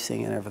and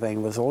racing and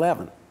everything was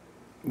 11.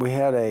 We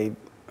had a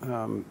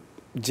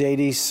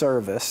JD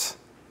service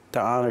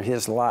to honor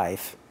his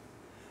life.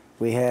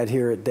 We had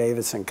here at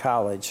Davidson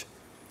College.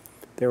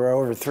 There were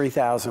over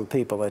 3,000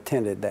 people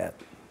attended that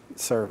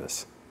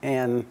service.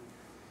 And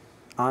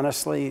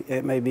honestly,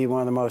 it may be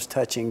one of the most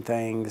touching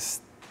things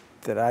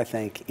that I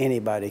think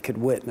anybody could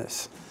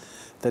witness.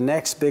 The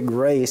next big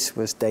race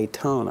was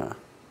Daytona.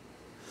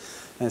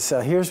 And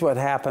so here's what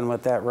happened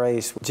with that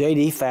race.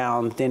 JD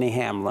found Denny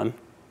Hamlin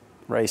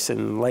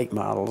racing late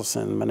models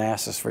in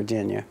Manassas,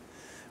 Virginia,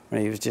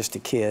 when he was just a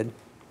kid.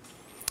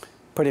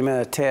 Put him in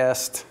a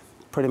test,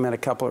 put him in a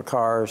couple of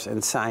cars,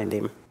 and signed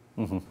him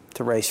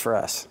to race for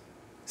us.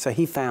 So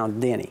he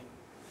found Denny.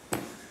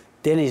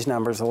 Denny's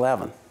number's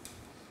 11.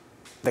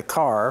 The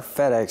car,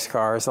 FedEx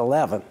car, is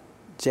 11.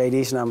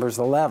 JD's number's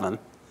 11.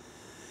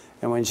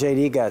 And when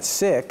JD got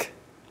sick,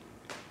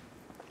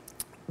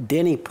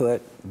 Denny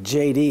put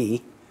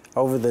JD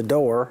over the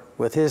door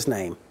with his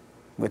name,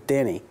 with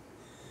Denny,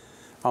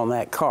 on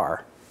that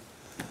car.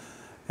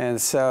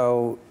 And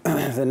so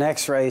the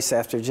next race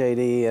after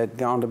JD had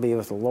gone to be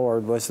with the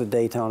Lord was the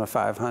Daytona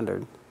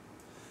 500.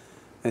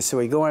 And so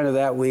we go into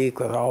that week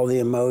with all the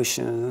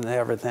emotion and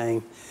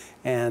everything.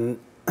 And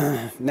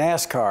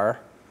NASCAR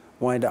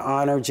wanted to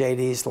honor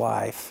JD's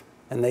life.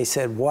 And they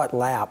said, what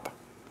lap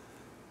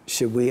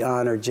should we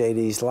honor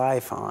JD's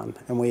life on?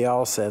 And we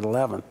all said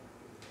 11.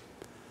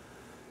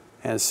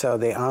 And so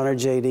they honored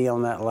JD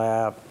on that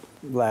lap.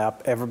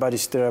 Everybody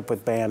stood up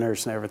with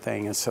banners and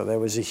everything. And so that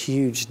was a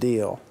huge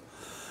deal.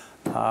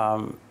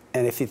 And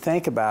if you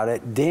think about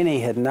it,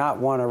 Denny had not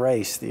won a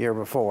race the year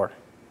before.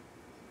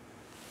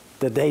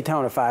 The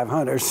Daytona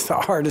 500 is the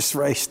hardest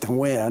race to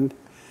win,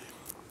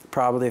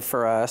 probably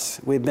for us.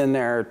 We've been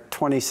there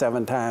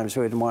 27 times.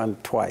 We'd won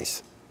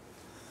twice.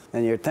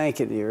 And you're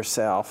thinking to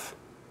yourself,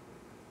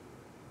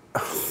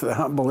 the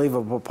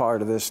unbelievable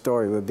part of this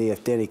story would be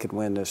if Denny could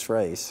win this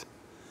race.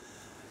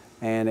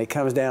 And it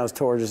comes down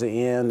towards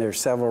the end. There's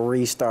several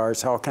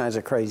restarts, all kinds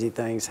of crazy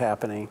things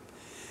happening.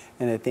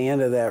 And at the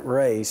end of that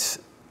race,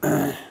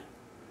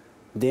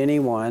 Denny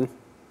won.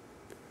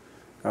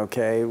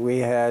 Okay, we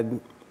had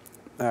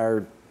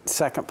our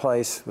second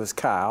place was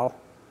Kyle,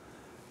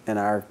 and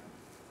our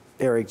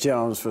Eric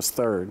Jones was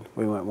third.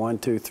 We went 1,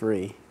 2,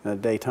 3 in the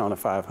Daytona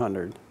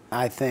 500.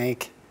 I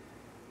think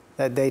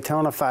that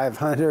Daytona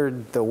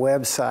 500, the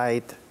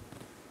website,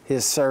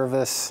 his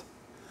service,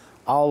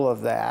 all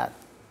of that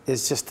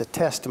is just a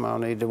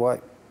testimony to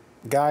what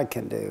God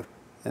can do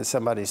in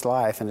somebody's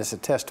life, and it's a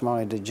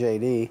testimony to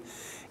JD.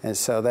 And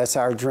so that's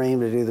our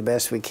dream, to do the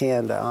best we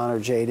can to honor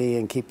JD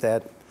and keep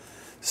that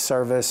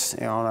service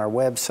on our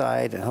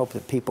website, and hope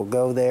that people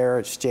go there.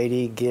 It's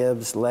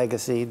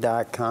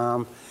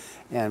jdgibbslegacy.com,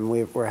 and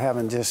we're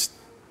having just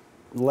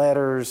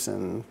letters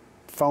and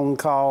phone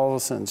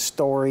calls and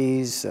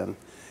stories, and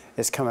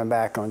it's coming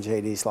back on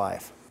JD's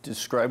life.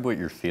 Describe what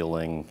you're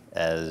feeling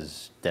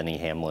as Denny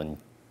Hamlin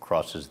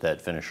crosses that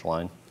finish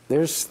line.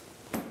 There's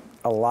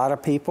a lot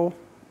of people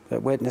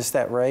that witnessed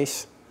that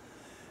race,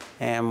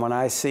 and when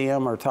I see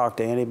them or talk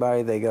to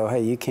anybody, they go,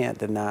 hey, you can't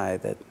deny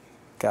that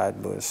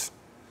God was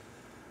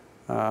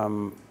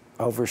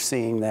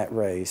overseeing that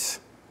race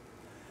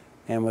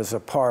and was a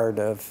part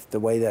of the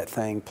way that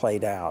thing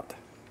played out.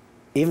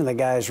 Even the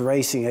guys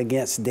racing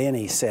against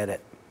Denny said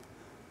it.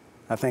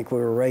 I think we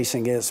were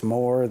racing against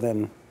more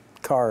than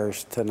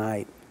cars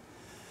tonight.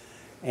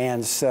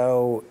 And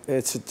so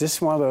it's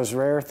just one of those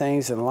rare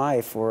things in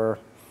life where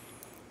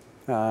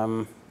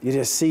you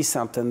just see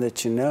something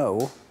that you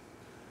know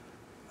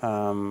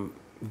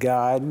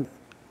God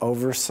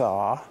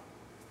oversaw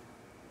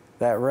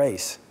that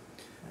race.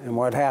 And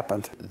what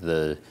happened?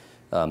 The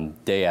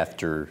day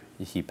after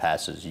he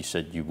passes, you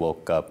said you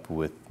woke up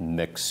with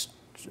mixed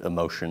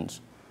emotions.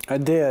 I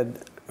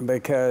did,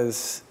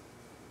 because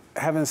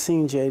having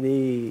seen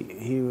JD,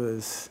 he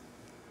was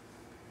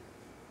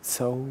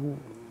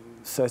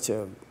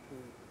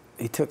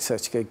he took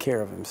such good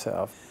care of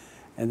himself.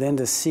 And then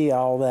to see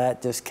all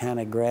that just kind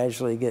of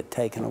gradually get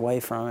taken away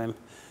from him,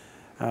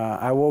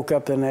 I woke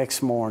up the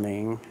next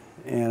morning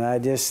and I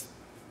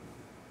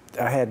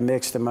had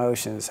mixed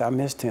emotions. I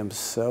missed him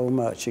so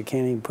much, you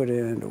can't even put it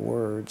into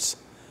words.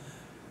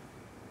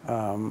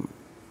 And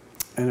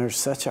there's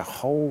such a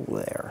hole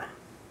there.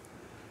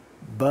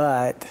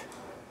 But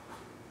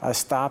I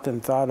stopped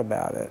and thought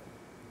about it.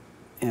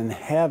 In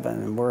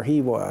heaven, where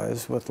he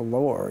was with the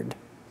Lord,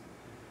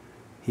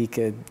 he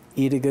could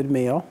eat a good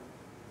meal,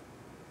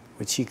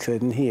 which he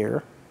couldn't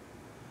hear,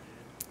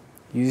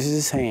 use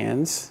his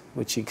hands,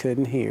 which he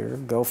couldn't hear,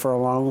 go for a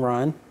long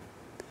run,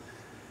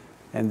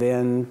 and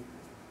then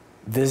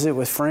visit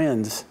with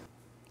friends.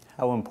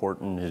 How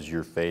important has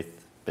your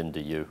faith been to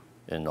you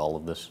in all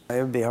of this?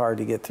 It would be hard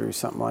to get through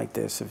something like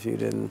this if you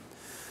didn't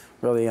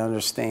really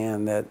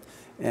understand that,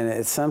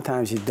 and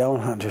sometimes you don't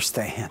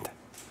understand.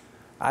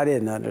 I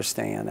didn't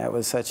understand. That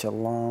was such a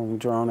long,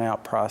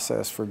 drawn-out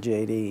process for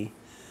JD.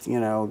 You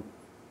know,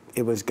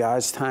 it was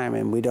God's time,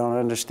 and we don't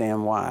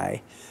understand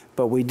why.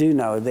 But we do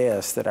know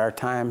this, that our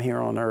time here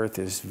on earth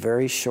is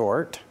very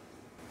short.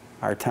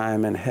 Our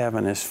time in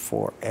heaven is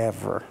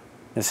forever.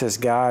 It says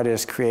God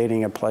is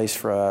creating a place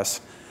for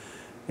us.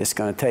 It's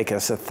going to take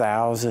us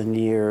 1,000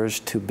 years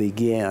to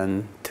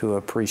begin to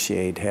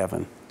appreciate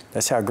heaven.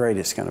 That's how great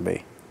it's going to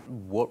be.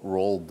 What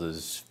role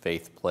does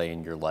faith play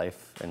in your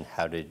life, and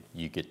how did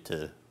you get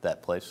to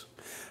that place?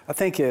 I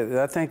think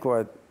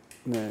what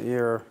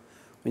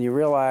when you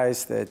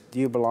realize that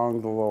you belong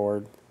to the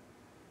Lord,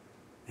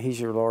 He's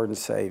your Lord and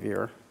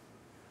Savior,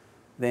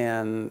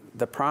 then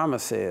the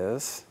promise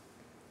is,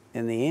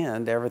 in the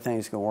end,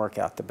 everything's going to work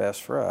out the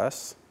best for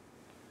us.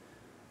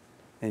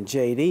 And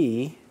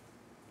JD,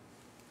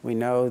 we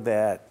know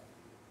that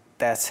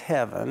that's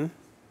heaven.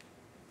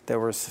 There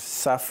was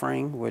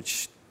suffering,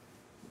 which,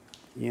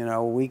 you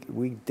know,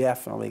 we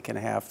definitely can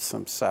have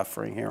some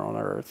suffering here on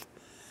earth,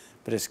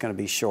 but it's going to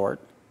be short.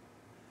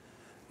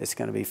 It's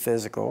going to be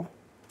physical.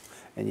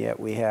 And yet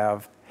we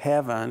have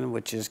heaven,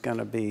 which is going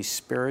to be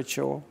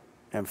spiritual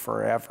and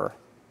forever.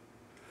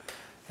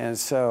 And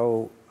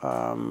so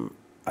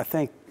I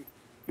think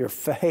your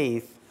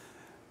faith,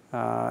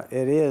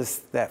 it is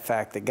that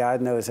fact that God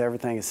knows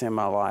everything that's in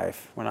my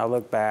life. When I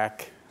look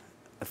back,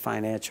 the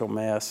financial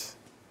mess,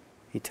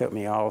 He took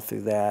me all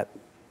through that.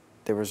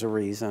 There was a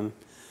reason.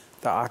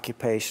 The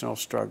occupational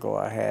struggle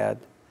I had,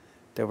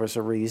 there was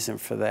a reason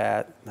for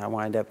that. I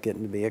wind up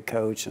getting to be a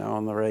coach and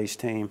on the race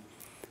team.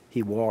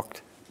 He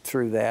walked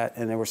through that,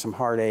 and there was some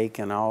heartache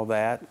and all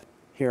that.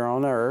 Here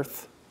on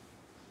earth,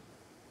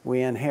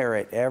 we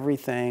inherit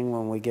everything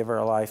when we give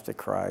our life to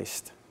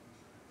Christ.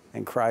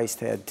 And Christ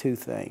had two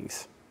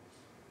things.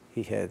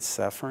 He had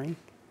suffering,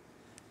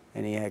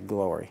 and He had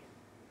glory.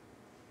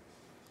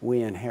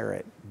 We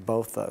inherit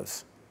both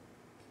those.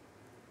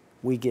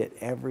 We get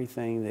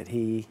everything that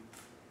He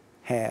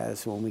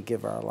has when we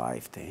give our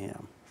life to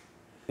Him.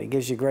 It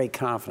gives you great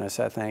confidence,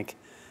 I think.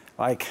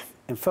 Like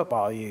in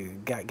football, you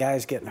got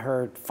guys getting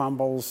hurt,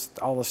 fumbles,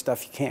 all the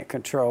stuff you can't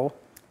control.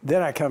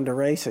 Then I come to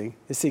racing.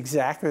 It's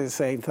exactly the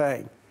same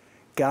thing.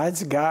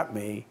 God's got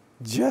me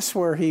just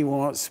where He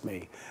wants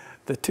me.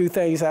 The two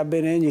things I've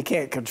been in, you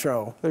can't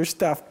control. There's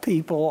stuff,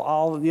 people,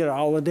 all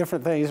the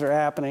different things are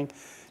happening.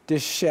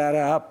 Just shut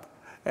up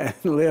and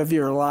live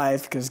your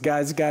life, because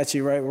God's got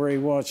you right where He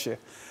wants you.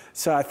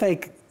 So I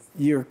think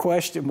your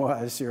question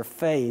was your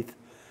faith.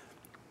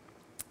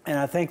 And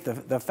I think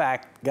the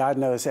fact God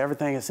knows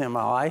everything that's in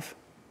my life.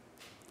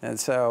 And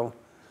so,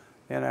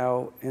 in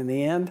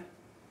the end,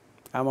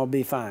 I'm going to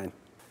be fine.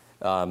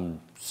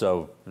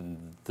 So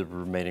the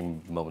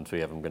remaining moments we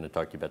have, I'm going to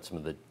talk to you about some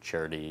of the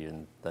charity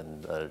and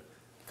then a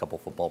couple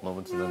football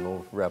moments, and then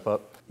we'll wrap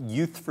up.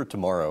 Youth for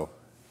Tomorrow.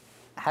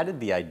 How did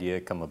the idea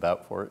come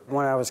about for it?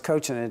 When I was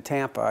coaching in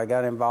Tampa, I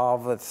got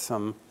involved with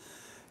some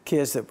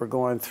kids that were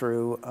going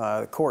through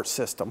the court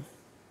system,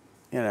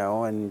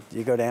 and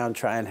you go down and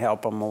try and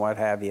help them and what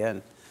have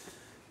you,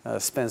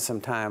 and spend some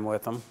time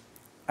with them.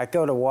 I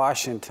go to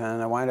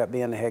Washington. I wind up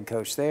being the head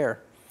coach there,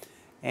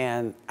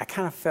 And I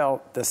kind of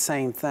felt the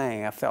same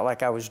thing. I felt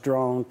like I was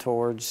drawn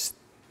towards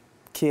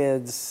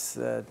kids,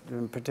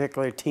 and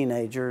particularly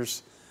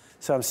teenagers.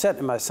 So I'm sitting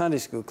in my Sunday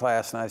school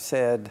class, and I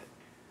said,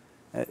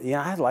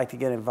 I'd like to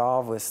get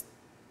involved with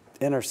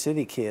inner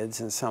city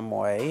kids in some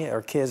way,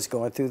 or kids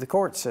going through the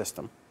court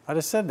system. I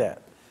just said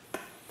that.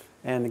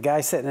 And the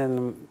guy sitting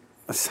in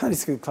the Sunday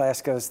school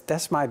class goes,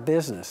 that's my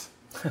business.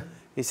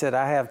 He said,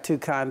 I have 2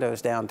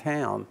 condos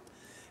downtown.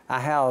 I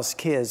house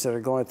kids that are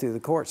going through the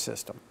court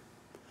system.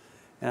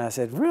 And I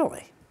said,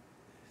 really?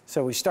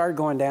 So we started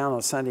going down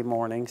on Sunday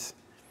mornings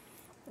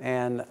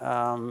and,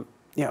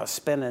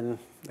 spending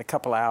a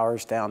couple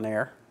hours down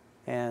there.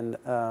 And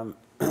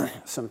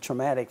some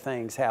traumatic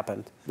things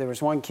happened. There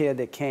was one kid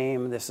that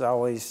came, this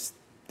always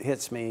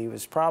hits me, he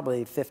was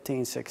probably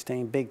 15,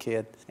 16, big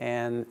kid,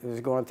 and he was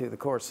going through the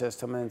court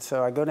system. And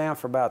so I go down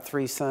for about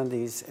 3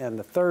 Sundays, and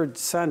the 3rd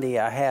Sunday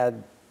I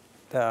had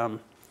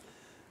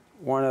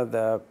one of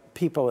the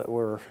people that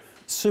were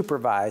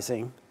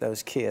supervising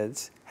those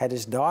kids had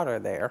his daughter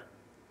there,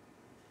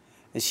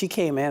 and she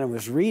came in and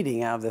was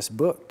reading out of this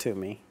book to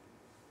me.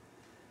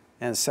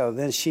 And so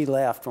then she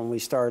left when we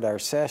started our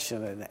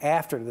session, and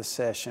after the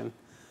session,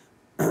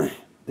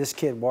 this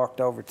kid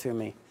walked over to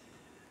me,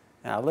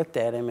 and I looked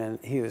at him, and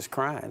he was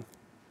crying.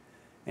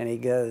 And he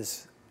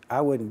goes,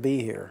 I wouldn't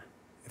be here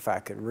if I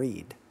could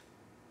read.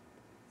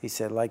 He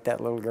said, like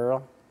that little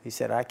girl? He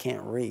said, I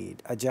can't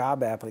read. A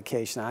job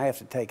application, I have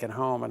to take it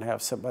home and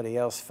have somebody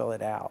else fill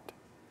it out.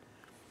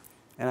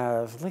 And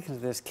I was looking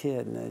at this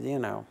kid,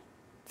 and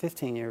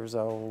 15 years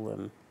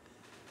old,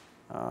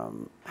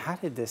 and how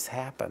did this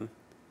happen?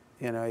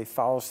 He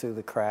falls through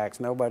the cracks,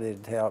 nobody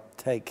to help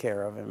take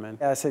care of him.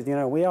 And I said,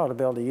 we ought to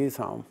build a youth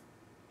home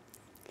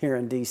here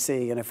in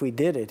D.C., and if we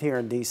did it here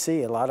in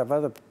D.C., a lot of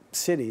other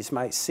cities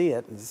might see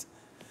it and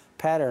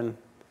pattern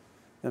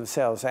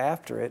themselves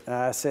after it. And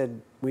I said,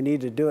 we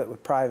need to do it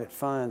with private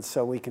funds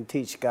so we can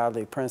teach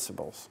godly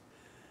principles.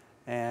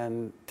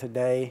 And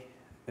today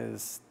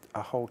is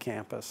a whole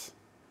campus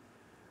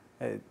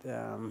at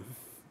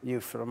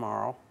Youth for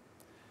Tomorrow.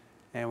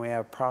 And we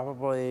have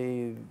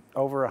probably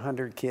over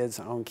 100 kids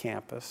on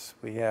campus.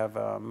 We have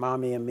a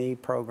Mommy and Me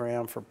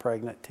program for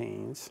pregnant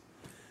teens.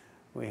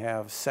 We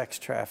have sex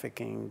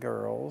trafficking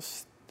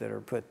girls that are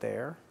put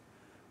there.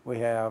 We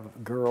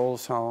have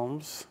girls'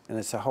 homes, and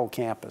it's a whole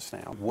campus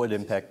now. What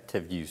impact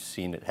have you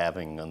seen it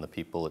having on the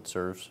people it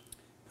serves?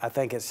 I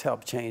think it's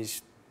helped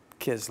change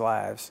kids'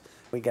 lives.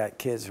 We got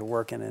kids that are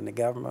working in the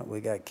government.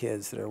 We got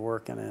kids that are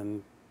working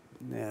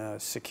in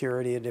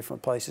security at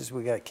different places.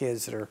 We got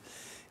kids that are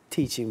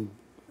teaching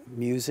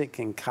music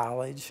in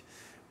college.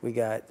 We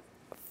got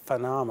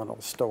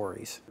phenomenal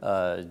stories.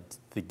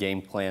 The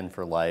Game Plan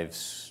for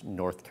Life's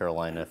North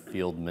Carolina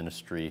Field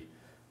Ministry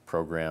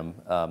program.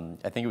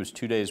 I think it was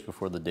 2 days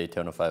before the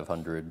Daytona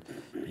 500.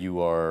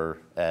 You are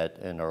at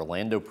an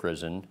Orlando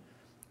prison,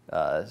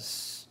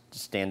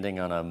 standing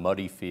on a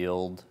muddy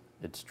field.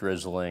 It's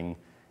drizzling,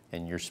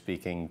 and you're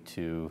speaking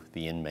to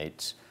the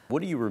inmates.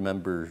 What do you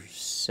remember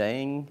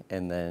saying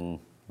and then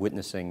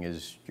witnessing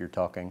as you're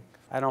talking?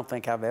 I don't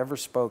think I've ever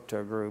spoke to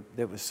a group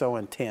that was so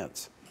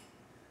intense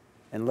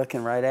and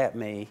looking right at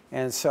me.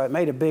 And so it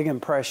made a big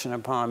impression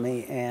upon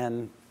me.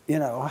 And,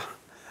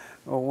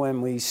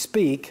 when we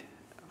speak,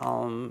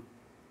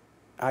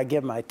 I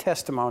give my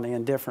testimony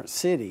in different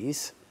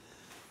cities.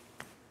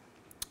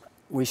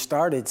 We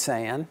started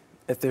saying,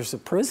 if there's a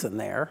prison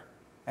there,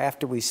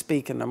 after we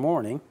speak in the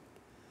morning,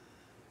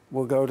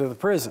 we'll go to the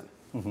prison.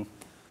 Mm-hmm.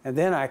 And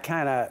then I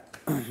kind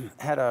of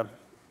had an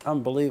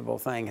unbelievable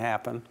thing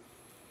happen.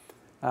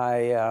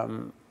 I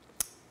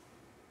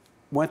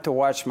went to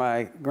watch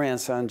my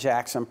grandson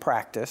Jackson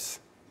practice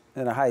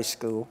in a high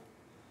school,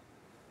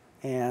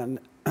 and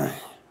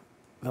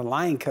the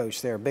line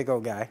coach there, big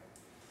old guy,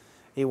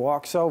 he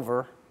walks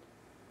over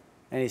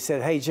and he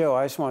said, hey, Joe,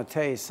 I just want to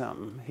tell you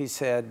something. He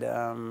said,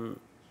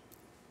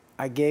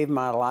 I gave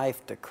my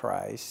life to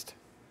Christ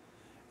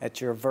at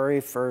your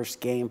very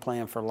first Game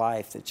Plan for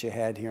Life that you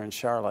had here in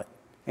Charlotte.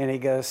 And he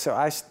goes, so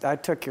I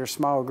took your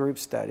small group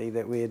study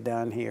that we had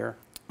done here.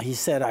 He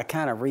said, I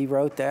kind of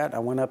rewrote that. I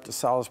went up to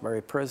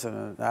Salisbury Prison,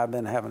 and I've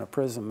been having a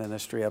prison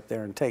ministry up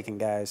there and taking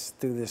guys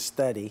through this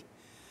study.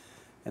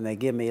 And they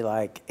give me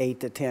like 8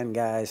 to 10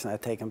 guys, and I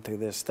take them through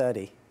this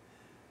study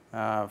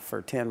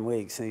for 10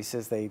 weeks. And he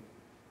says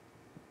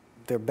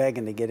they're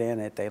begging to get in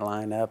it. They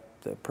line up,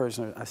 the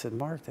prisoner. I said,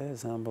 Mark, that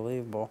is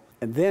unbelievable.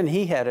 And then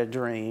he had a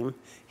dream.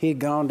 He'd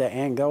gone to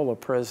Angola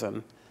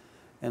Prison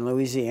in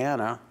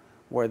Louisiana,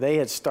 where they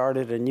had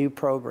started a new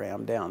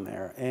program down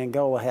there.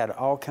 Angola had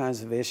all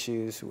kinds of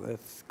issues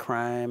with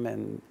crime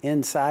and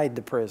inside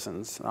the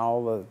prisons and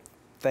all the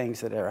things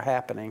that are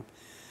happening.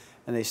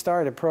 And they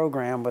started a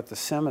program with the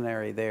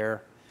seminary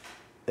there.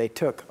 They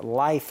took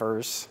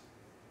lifers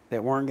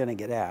that weren't going to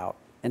get out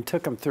and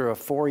took them through a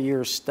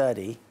 4-year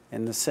study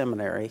in the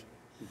seminary.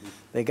 Mm-hmm.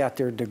 They got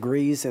their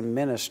degrees in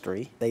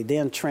ministry. They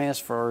then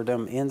transferred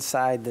them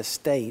inside the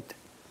state,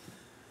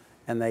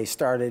 and they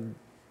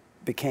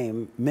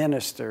became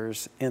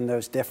ministers in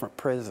those different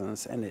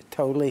prisons, and it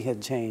totally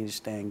had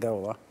changed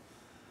Angola.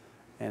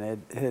 and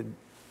it had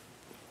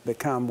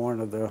become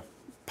one of the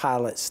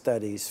pilot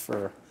studies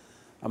for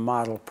a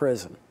model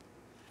prison.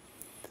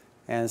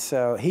 And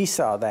so he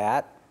saw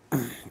that,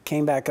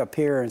 came back up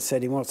here and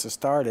said he wants to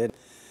start it.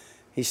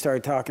 He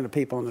started talking to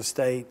people in the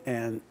state,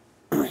 and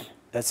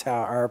that's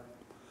how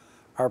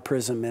our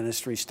prison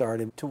ministry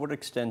started. To what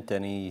extent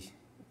any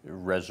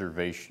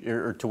reservation,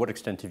 or to what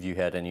extent have you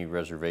had any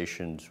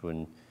reservations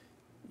when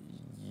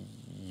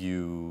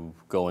you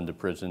go into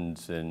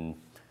prisons and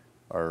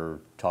are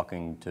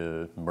talking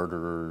to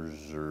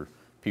murderers or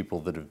people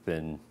that have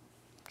been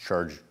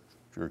charged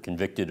or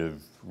convicted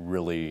of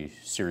really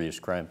serious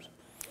crimes?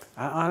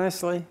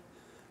 Honestly,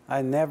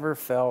 I never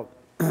felt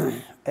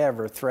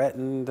ever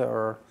threatened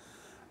or,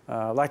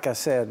 like I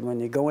said, when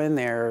you go in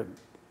there,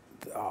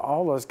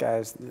 all those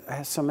guys,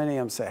 so many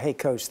of them say, "Hey,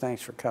 Coach,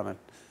 thanks for coming.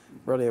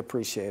 Really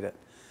appreciate it."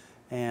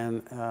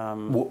 And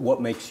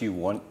what makes you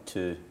want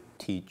to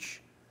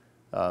teach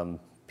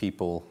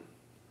people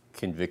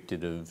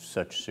convicted of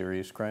such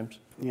serious crimes?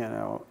 You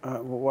know,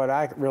 what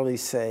I really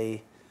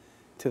say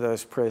to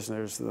those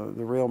prisoners, the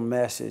real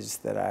message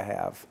that I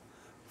have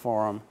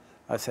for them,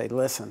 I say,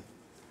 listen,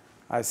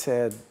 I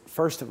said,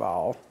 first of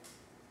all,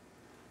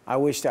 I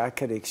wished I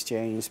could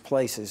exchange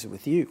places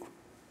with you.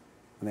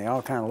 And they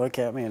all kind of look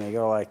at me and they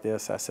go like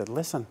this. I said,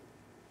 listen,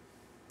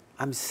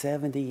 I'm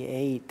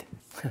 78.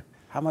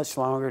 How much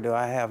longer do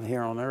I have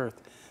here on earth?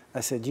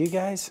 I said, you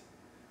guys,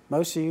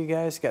 most of you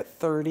guys got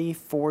 30,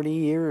 40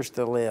 years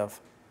to live.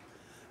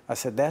 I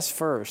said, that's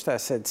first. I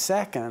said,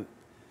 second,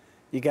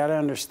 you got to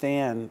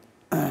understand,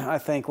 I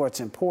think what's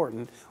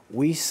important,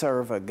 we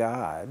serve a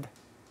God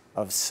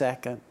of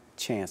second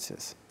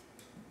chances.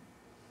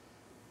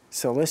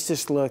 So let's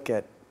just look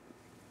at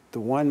the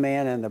one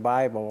man in the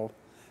Bible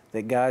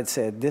that God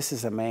said, this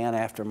is a man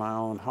after my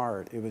own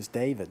heart. It was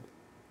David.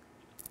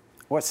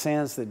 What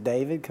sins did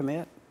David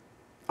commit?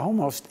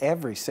 Almost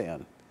every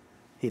sin.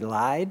 He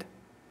lied,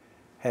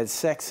 had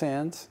sex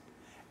sins,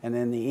 and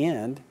in the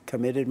end,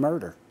 committed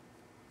murder.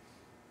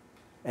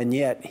 And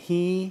yet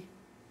he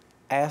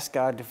asked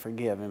God to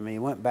forgive him. He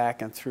went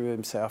back and threw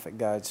himself at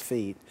God's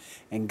feet.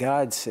 And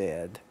God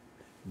said,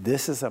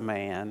 this is a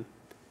man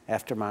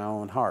after my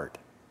own heart.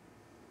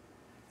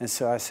 And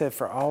so I said,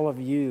 for all of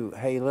you,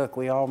 hey, look,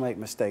 we all make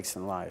mistakes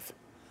in life.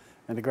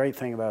 And the great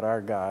thing about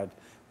our God,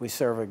 we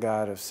serve a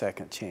God of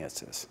second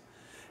chances.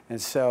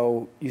 And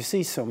so you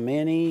see so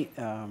many,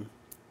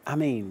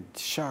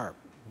 sharp,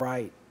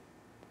 bright,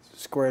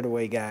 squared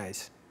away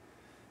guys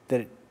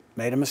that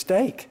made a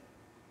mistake,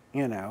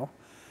 you know.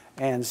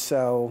 And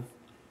so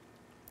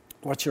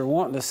what you're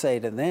wanting to say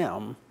to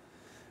them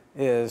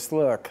is,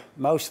 look,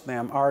 most of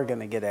them are going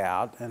to get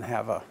out and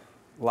have a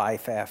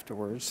life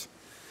afterwards.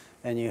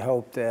 And you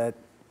hope that,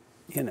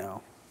 you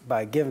know,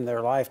 by giving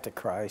their life to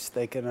Christ,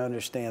 they can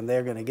understand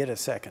they're going to get a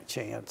second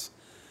chance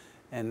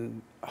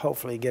and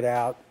hopefully get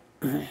out,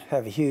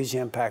 have a huge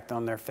impact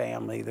on their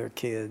family, their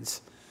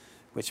kids,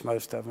 which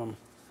most of them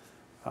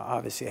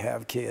obviously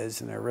have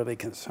kids and they're really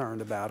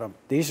concerned about them.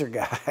 These are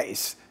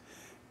guys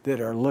that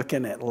are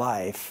looking at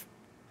life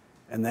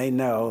and they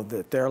know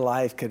that their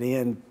life could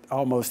end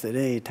almost at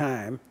any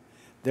time.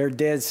 They're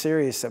dead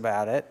serious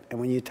about it. And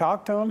when you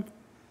talk to them,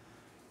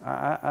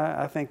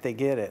 I think they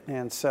get it.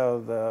 And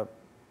so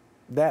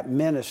that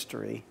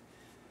ministry,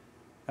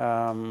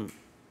 I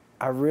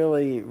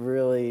really,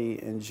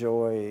 really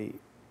enjoy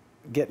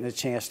getting a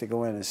chance to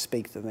go in and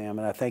speak to them.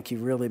 And I think he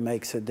really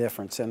makes a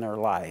difference in their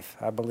life.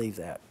 I believe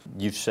that.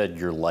 You've said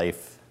your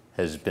life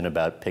has been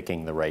about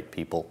picking the right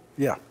people.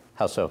 Yeah.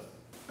 How so?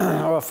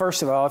 Well,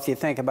 first of all, if you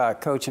think about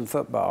coaching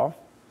football,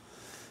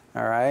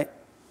 all right,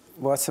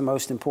 what's the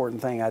most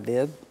important thing I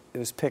did? It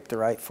was pick the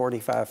right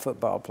 45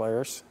 football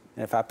players.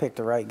 And if I pick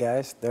the right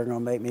guys, they're going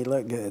to make me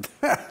look good.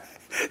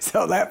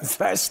 So that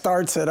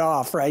starts it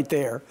off right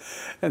there.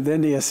 And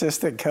then the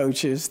assistant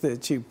coaches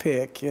that you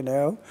pick, you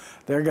know,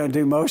 they're going to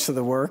do most of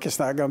the work. It's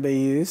not going to be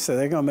you, so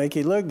they're going to make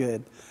you look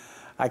good.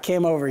 I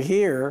came over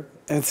here,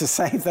 and it's the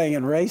same thing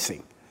in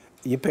racing.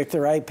 You pick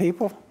the right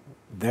people,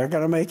 they're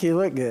going to make you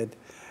look good.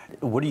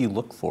 What do you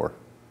look for?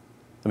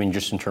 I mean,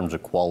 just in terms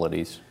of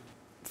qualities.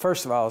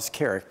 First of all, it's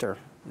character.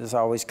 This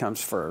always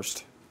comes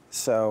first.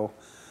 So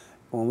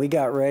when we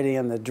got ready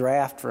in the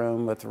draft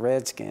room with the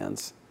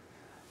Redskins,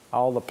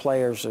 all the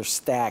players are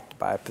stacked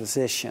by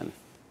position.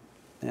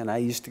 And I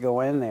used to go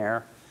in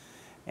there,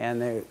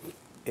 and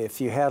if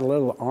you had a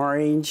little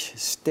orange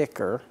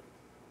sticker,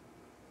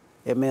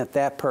 it meant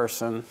that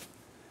person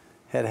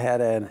had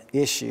had an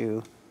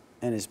issue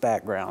in his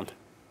background,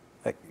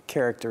 a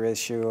character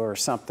issue or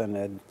something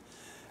had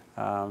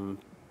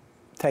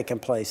taken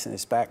place in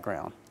his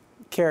background.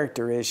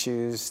 Character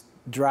issues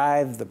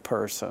drive the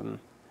person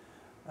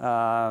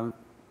I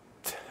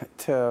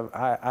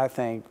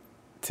think,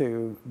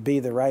 to be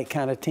the right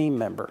kind of team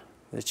member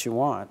that you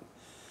want.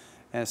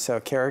 And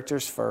so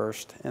character's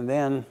first. And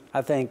then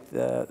I think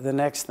the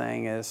next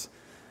thing is,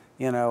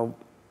 you know,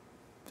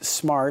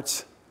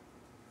 smarts.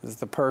 Is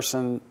the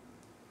person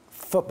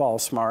football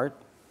smart,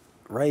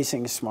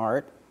 racing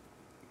smart?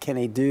 Can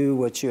he do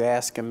what you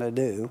ask him to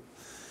do?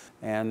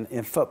 And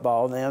in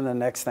football, then the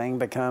next thing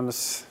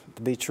becomes,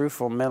 to be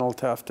truthful, mental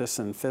toughness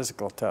and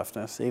physical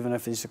toughness. Even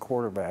if he's a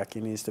quarterback,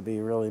 he needs to be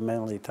really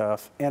mentally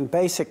tough. And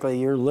basically,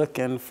 you're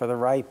looking for the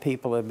right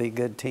people to be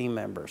good team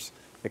members.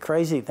 The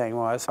crazy thing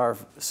was, our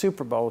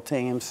Super Bowl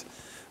teams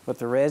with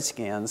the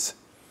Redskins,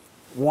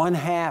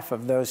 1/2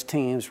 of those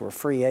teams were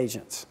free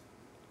agents,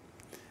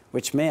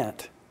 which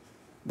meant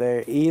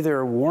they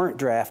either weren't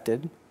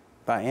drafted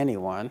by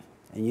anyone,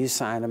 and you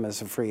signed them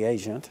as a free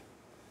agent,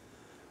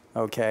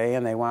 okay,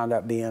 and they wound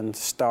up being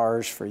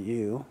stars for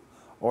you,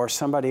 or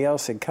somebody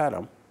else had cut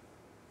them,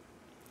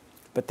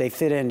 but they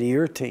fit into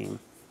your team.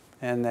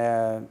 And,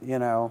 you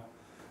know,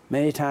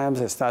 many times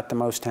it's not the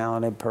most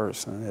talented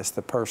person, it's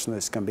the person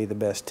that's going to be the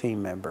best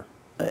team member.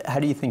 How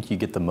do you think you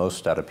get the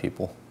most out of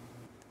people?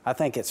 I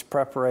think it's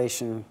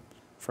preparation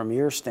from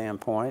your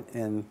standpoint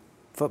in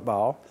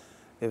football.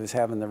 It was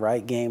having the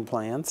right game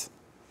plans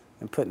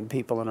and putting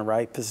people in the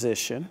right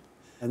position,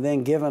 and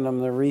then giving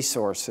them the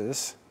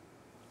resources,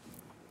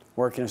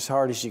 working as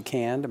hard as you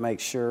can to make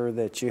sure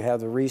that you have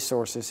the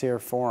resources here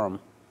for them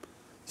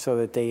so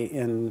that they,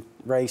 in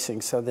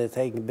racing, so that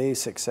they can be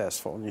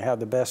successful. And you have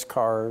the best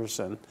cars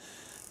and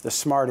the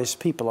smartest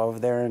people over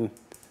there in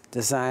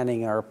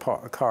designing our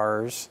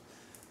cars,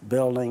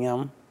 building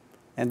them.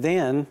 And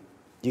then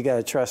you got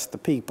to trust the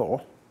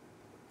people,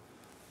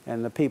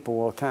 and the people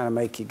will kind of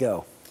make you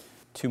go.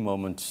 Two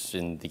moments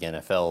in the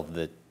NFL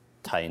that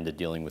tie into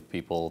dealing with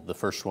people. The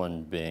first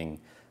one being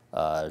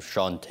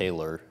Sean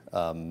Taylor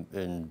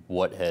in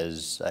what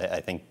has, I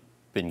think,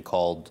 been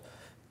called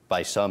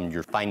by some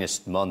your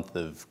finest month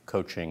of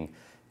coaching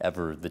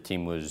ever. The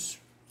team was,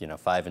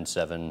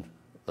 5-7,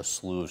 a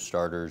slew of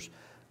starters,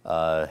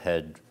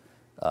 had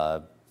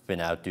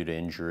been out due to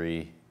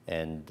injury,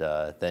 and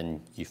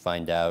then you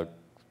find out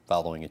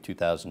following a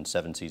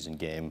 2007 season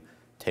game,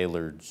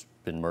 Taylor's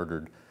been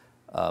murdered.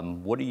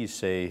 What do you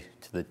say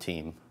to the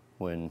team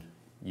when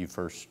you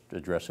first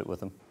address it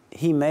with him?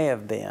 He may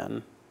have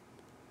been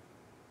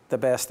the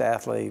best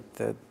athlete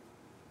that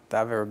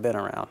I've ever been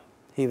around.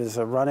 He was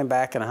a running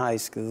back in high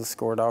school,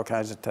 scored all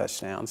kinds of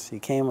touchdowns. He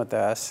came with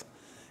us.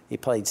 He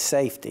played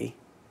safety.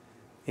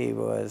 He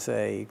was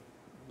a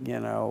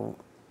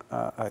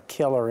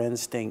killer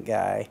instinct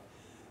guy,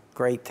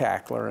 great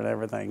tackler and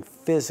everything,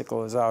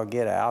 physical as all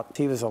get out.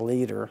 He was a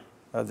leader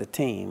of the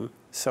team,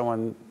 so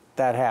when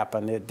that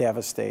happened, it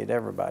devastated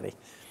everybody.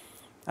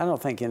 I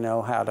don't think you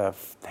know how to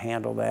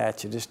handle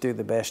that. You just do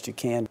the best you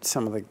can.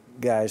 Some of the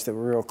guys that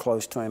were real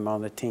close to him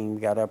on the team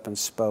got up and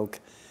spoke.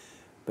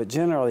 But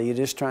generally, you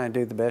just try and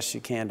do the best you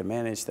can to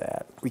manage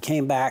that. We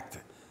came back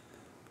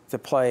to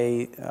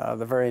play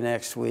the very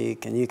next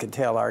week, and you could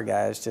tell our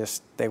guys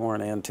just, they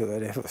weren't into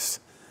it.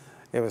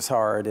 It was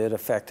hard. It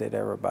affected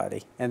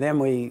everybody. And then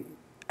we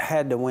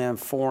had to win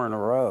 4 in a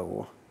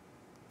row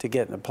to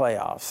get in the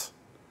playoffs.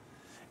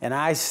 And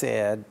I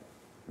said,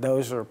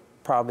 those are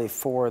probably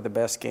 4 of the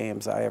best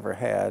games I ever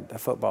had a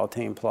football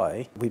team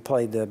play. We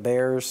played the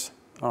Bears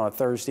on a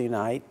Thursday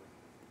night,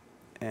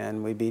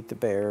 and we beat the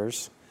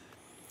Bears.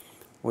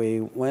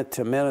 We went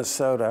to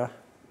Minnesota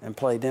and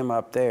played them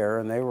up there,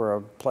 and they were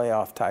a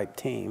playoff-type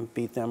team,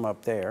 beat them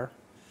up there.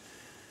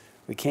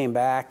 We came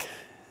back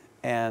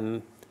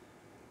and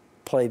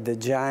played the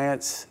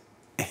Giants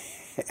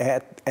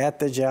at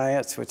the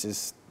Giants, which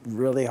is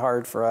really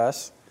hard for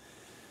us,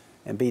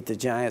 and beat the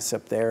Giants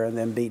up there, and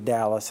then beat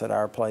Dallas at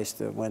our place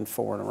to win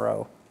 4 in a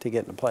row to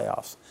get in the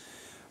playoffs.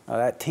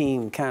 That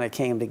team kind of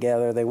came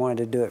together. They wanted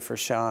to do it for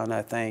Sean,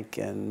 I think,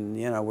 and,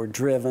 we're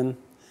driven,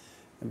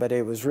 but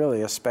it was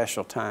really a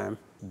special time.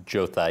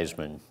 Joe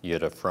Theismann, you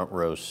had a front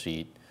row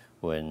seat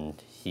when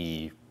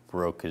he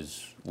broke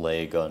his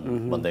leg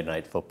on Monday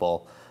Night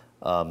Football.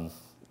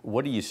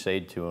 What do you say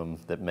to him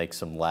that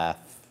makes him laugh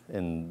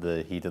in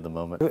the heat of the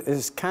moment? It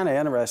was kind of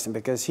interesting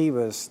because he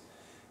was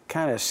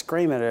kind of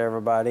screaming at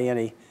everybody,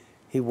 and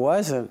he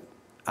wasn't,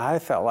 I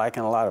felt like,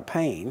 in a lot of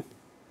pain,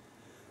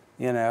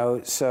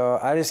 so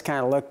I just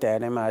kind of looked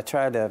at him. I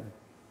tried to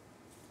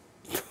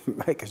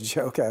make a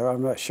joke.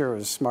 I'm not sure it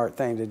was a smart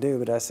thing to do,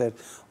 but I said,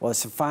 well,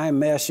 it's a fine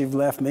mess you've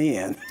left me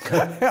in.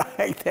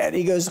 Like that.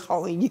 He goes,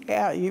 oh,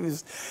 yeah. He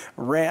was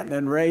ranting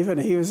and raving.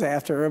 He was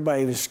after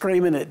everybody. He was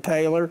screaming at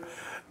Taylor.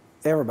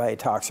 Everybody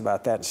talks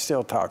about that and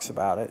still talks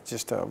about it.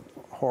 Just a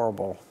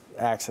horrible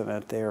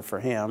accident there for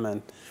him.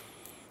 And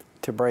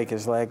to break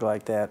his leg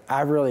like that,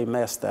 I really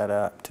messed that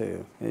up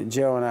too.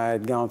 Joe and I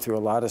had gone through a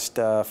lot of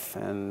stuff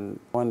and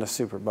won the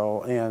Super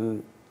Bowl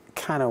and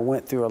kind of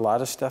went through a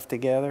lot of stuff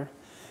together.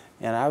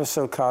 And I was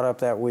so caught up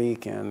that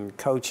week in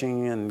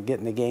coaching and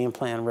getting the game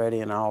plan ready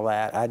and all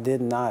that, I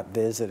did not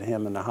visit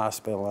him in the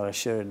hospital, and I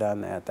should have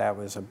done that. That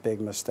was a big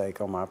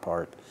mistake on my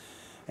part.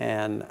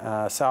 And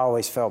so I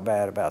always felt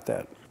bad about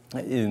that.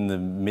 In the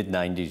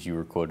mid-'90s, you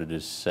were quoted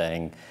as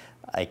saying,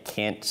 I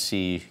can't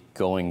see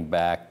going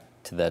back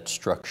to that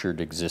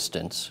structured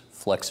existence.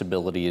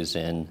 Flexibility is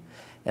in,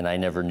 and I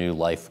never knew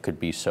life could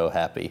be so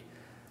happy.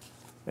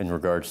 In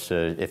regards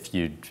to if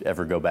you'd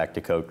ever go back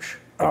to coach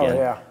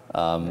again.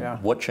 Oh, yeah.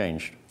 What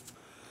changed?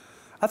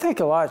 I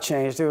think a lot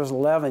changed. It was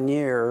 11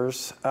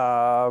 years.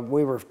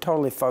 We were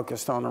totally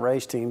focused on the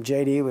race team.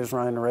 JD was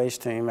running the race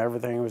team.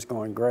 Everything was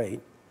going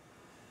great.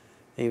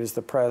 He was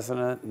the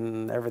president,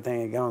 and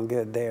everything had gone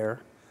good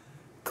there.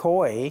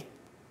 Coy,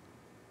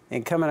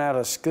 and coming out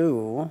of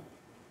school,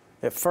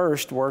 at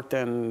first worked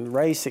in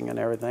racing and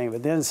everything,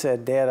 but then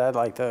said, Dad, I'd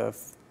like to,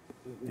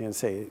 he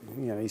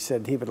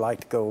said he would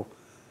like to go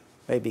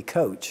maybe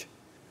coach.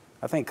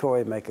 I think Coy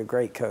would make a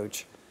great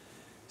coach.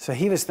 So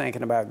he was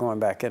thinking about going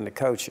back into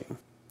coaching.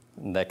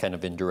 And that kind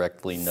of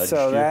indirectly nudged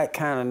So you? that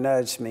kind of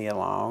nudged me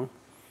along.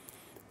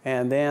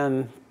 And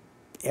then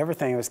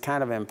everything was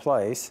kind of in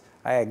place.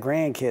 I had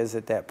grandkids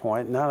at that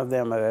point. None of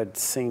them had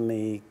seen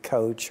me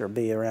coach or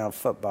be around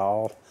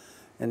football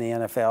in the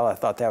NFL. I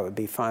thought that would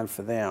be fun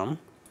for them.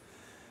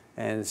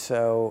 And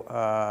so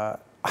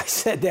I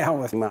sat down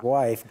with my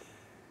wife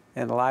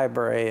in the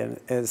library,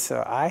 and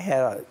so I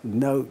had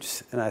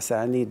notes, and I said,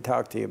 I need to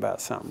talk to you about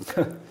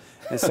something.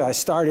 And so I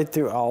started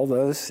through all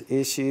those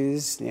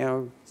issues.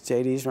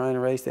 JD's running a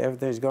race,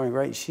 everything's going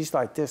great. She's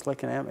like this,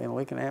 looking at me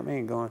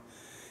and going,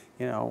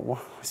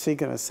 what's he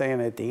going to say?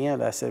 And at the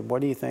end, I said, what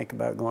do you think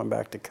about going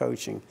back to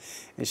coaching?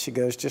 And she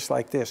goes just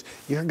like this,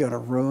 you're going to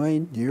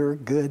ruin your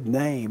good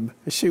name.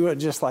 She went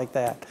just like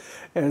that.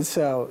 And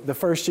so the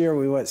first year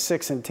we went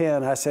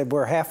 6-10, I said,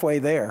 we're halfway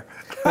there.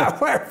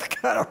 We're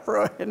going to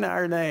ruin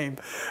our name.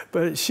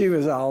 But she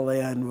was all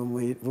in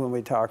when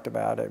we talked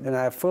about it. And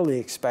I fully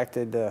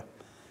expected to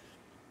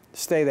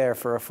stay there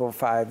for a full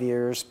 5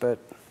 years. But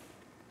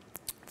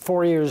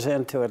 4 years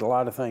into it, a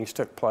lot of things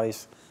took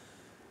place.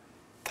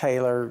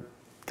 Taylor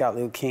got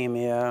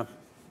leukemia.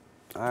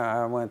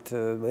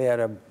 We had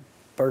a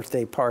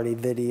birthday party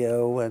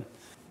video, and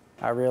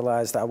I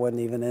realized I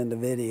wasn't even into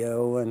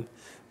video, and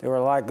there were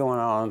a lot going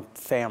on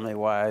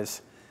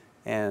family-wise.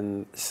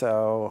 And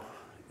so,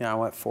 I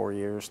went 4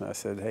 years, and I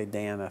said, hey,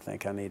 Dan, I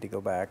think I need to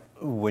go back.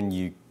 When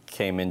you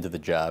came into the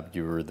job,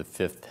 you were the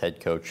 5th head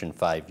coach in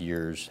 5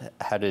 years.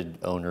 How did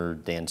owner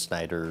Dan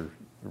Snyder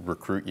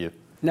recruit you?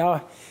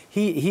 No,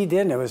 he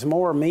didn't. It was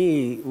more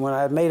me. When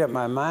I made up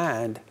my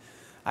mind,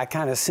 I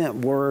kind of sent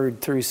word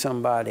through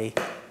somebody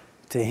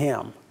to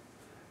him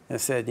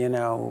and said,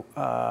 there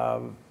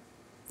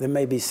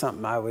may be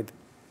something I would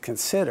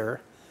consider.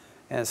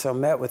 And so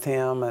met with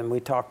him, and we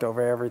talked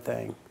over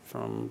everything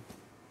from,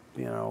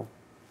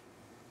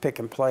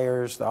 picking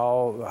players to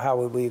how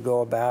would we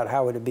go about,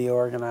 how would it be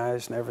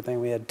organized and everything.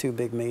 We had 2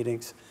 big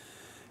meetings.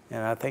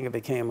 And I think it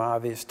became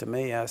obvious to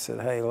me. I said,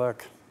 hey,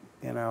 look,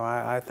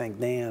 I think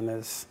Dan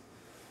is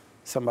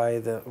somebody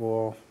that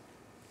will,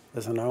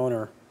 as an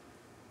owner,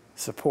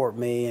 support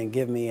me and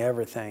give me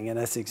everything. And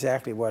that's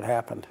exactly what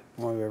happened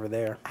when we were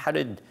there. How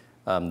did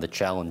the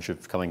challenge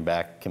of coming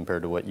back compare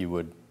to what you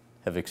would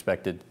have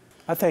expected?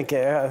 I think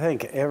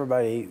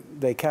everybody,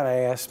 they kind of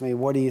asked me,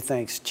 what do you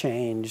think's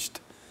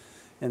changed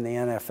in the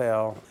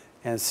NFL?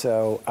 And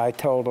so I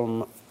told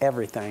them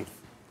everything.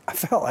 I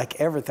felt like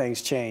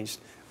everything's changed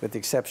with the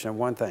exception of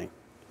one thing,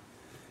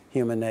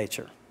 human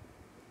nature.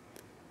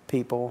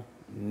 People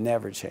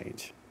never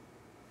change.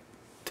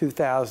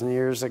 2,000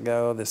 years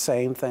ago, the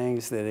same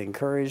things that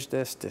encouraged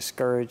us,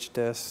 discouraged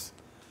us,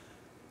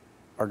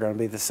 are going to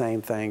be the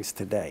same things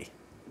today.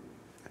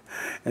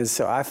 And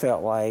so I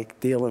felt like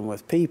dealing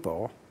with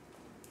people,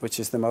 which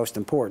is the most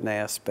important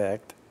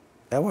aspect,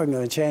 that wasn't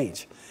going to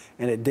change.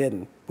 And it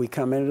didn't. We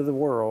come into the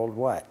world,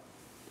 what?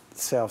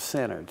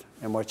 Self-centered.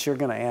 And what you're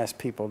going to ask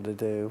people to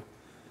do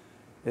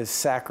is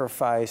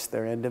sacrifice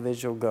their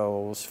individual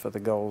goals for the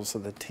goals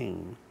of the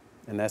team.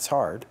 And that's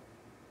hard.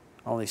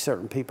 Only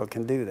certain people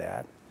can do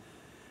that.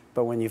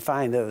 But when you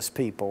find those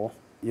people,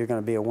 you're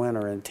going to be a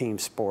winner in team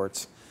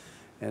sports.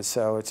 And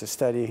so it's a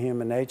study of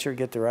human nature.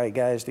 Get the right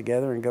guys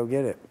together and go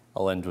get it.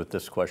 I'll end with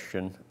this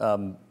question.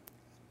 How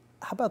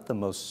about the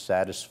most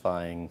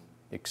satisfying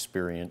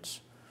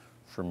experience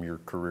from your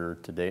career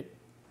to date?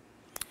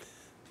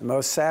 The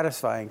most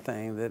satisfying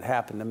thing that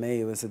happened to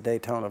me was the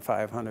Daytona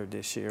 500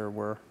 this year,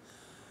 where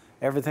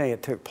everything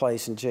that took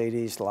place in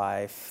JD's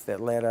life that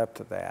led up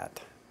to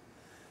that.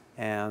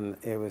 And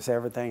it was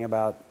everything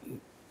about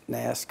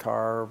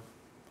NASCAR,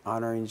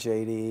 honoring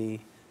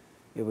JD.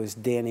 It was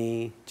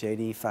Denny,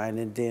 JD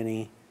finding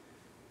Denny,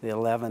 the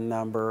 11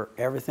 number,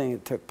 everything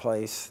that took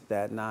place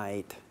that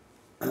night.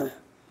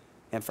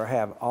 And for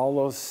have all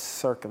those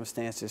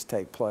circumstances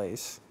take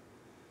place,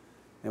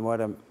 and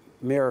what a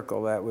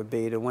miracle that would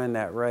be to win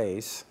that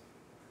race.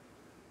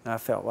 And I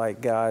felt like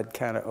God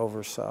kind of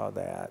oversaw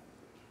that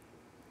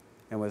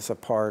and was a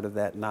part of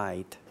that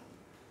night.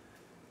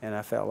 And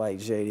I felt like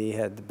JD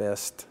had the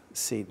best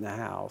seat in the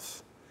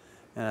house.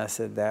 And I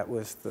said that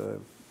was the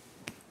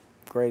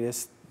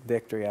greatest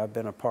victory I've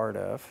been a part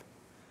of.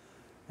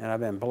 And I've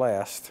been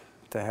blessed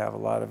to have a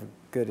lot of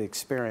good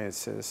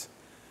experiences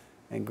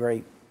and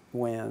great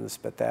wins,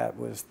 but that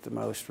was the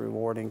most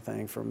rewarding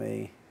thing for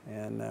me.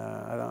 And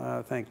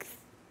I think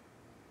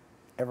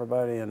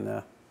everybody in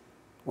the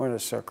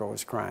winner's circle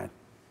was crying.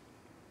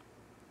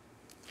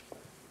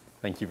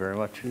 Thank you very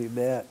much. You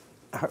bet.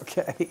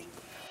 Okay.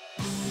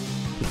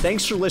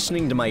 Thanks for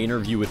listening to my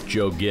interview with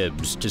Joe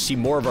Gibbs. To see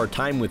more of our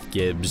time with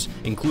Gibbs,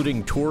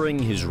 including touring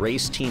his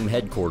race team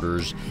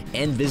headquarters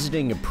and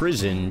visiting a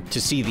prison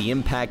to see the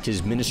impact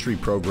his ministry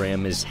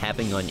program is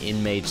having on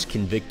inmates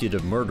convicted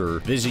of murder,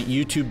 visit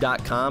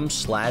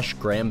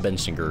youtube.com/Graham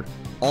Bensinger.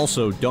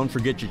 Also, don't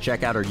forget to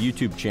check out our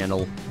YouTube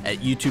channel at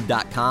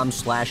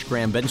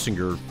youtube.com/Graham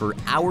Bensinger for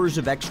hours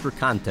of extra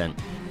content.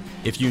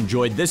 If you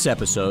enjoyed this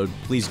episode,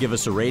 please give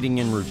us a rating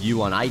and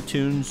review on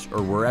iTunes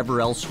or wherever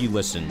else you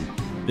listen.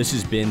 This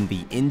has been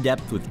the In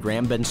Depth with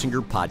Graham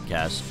Bensinger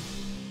podcast.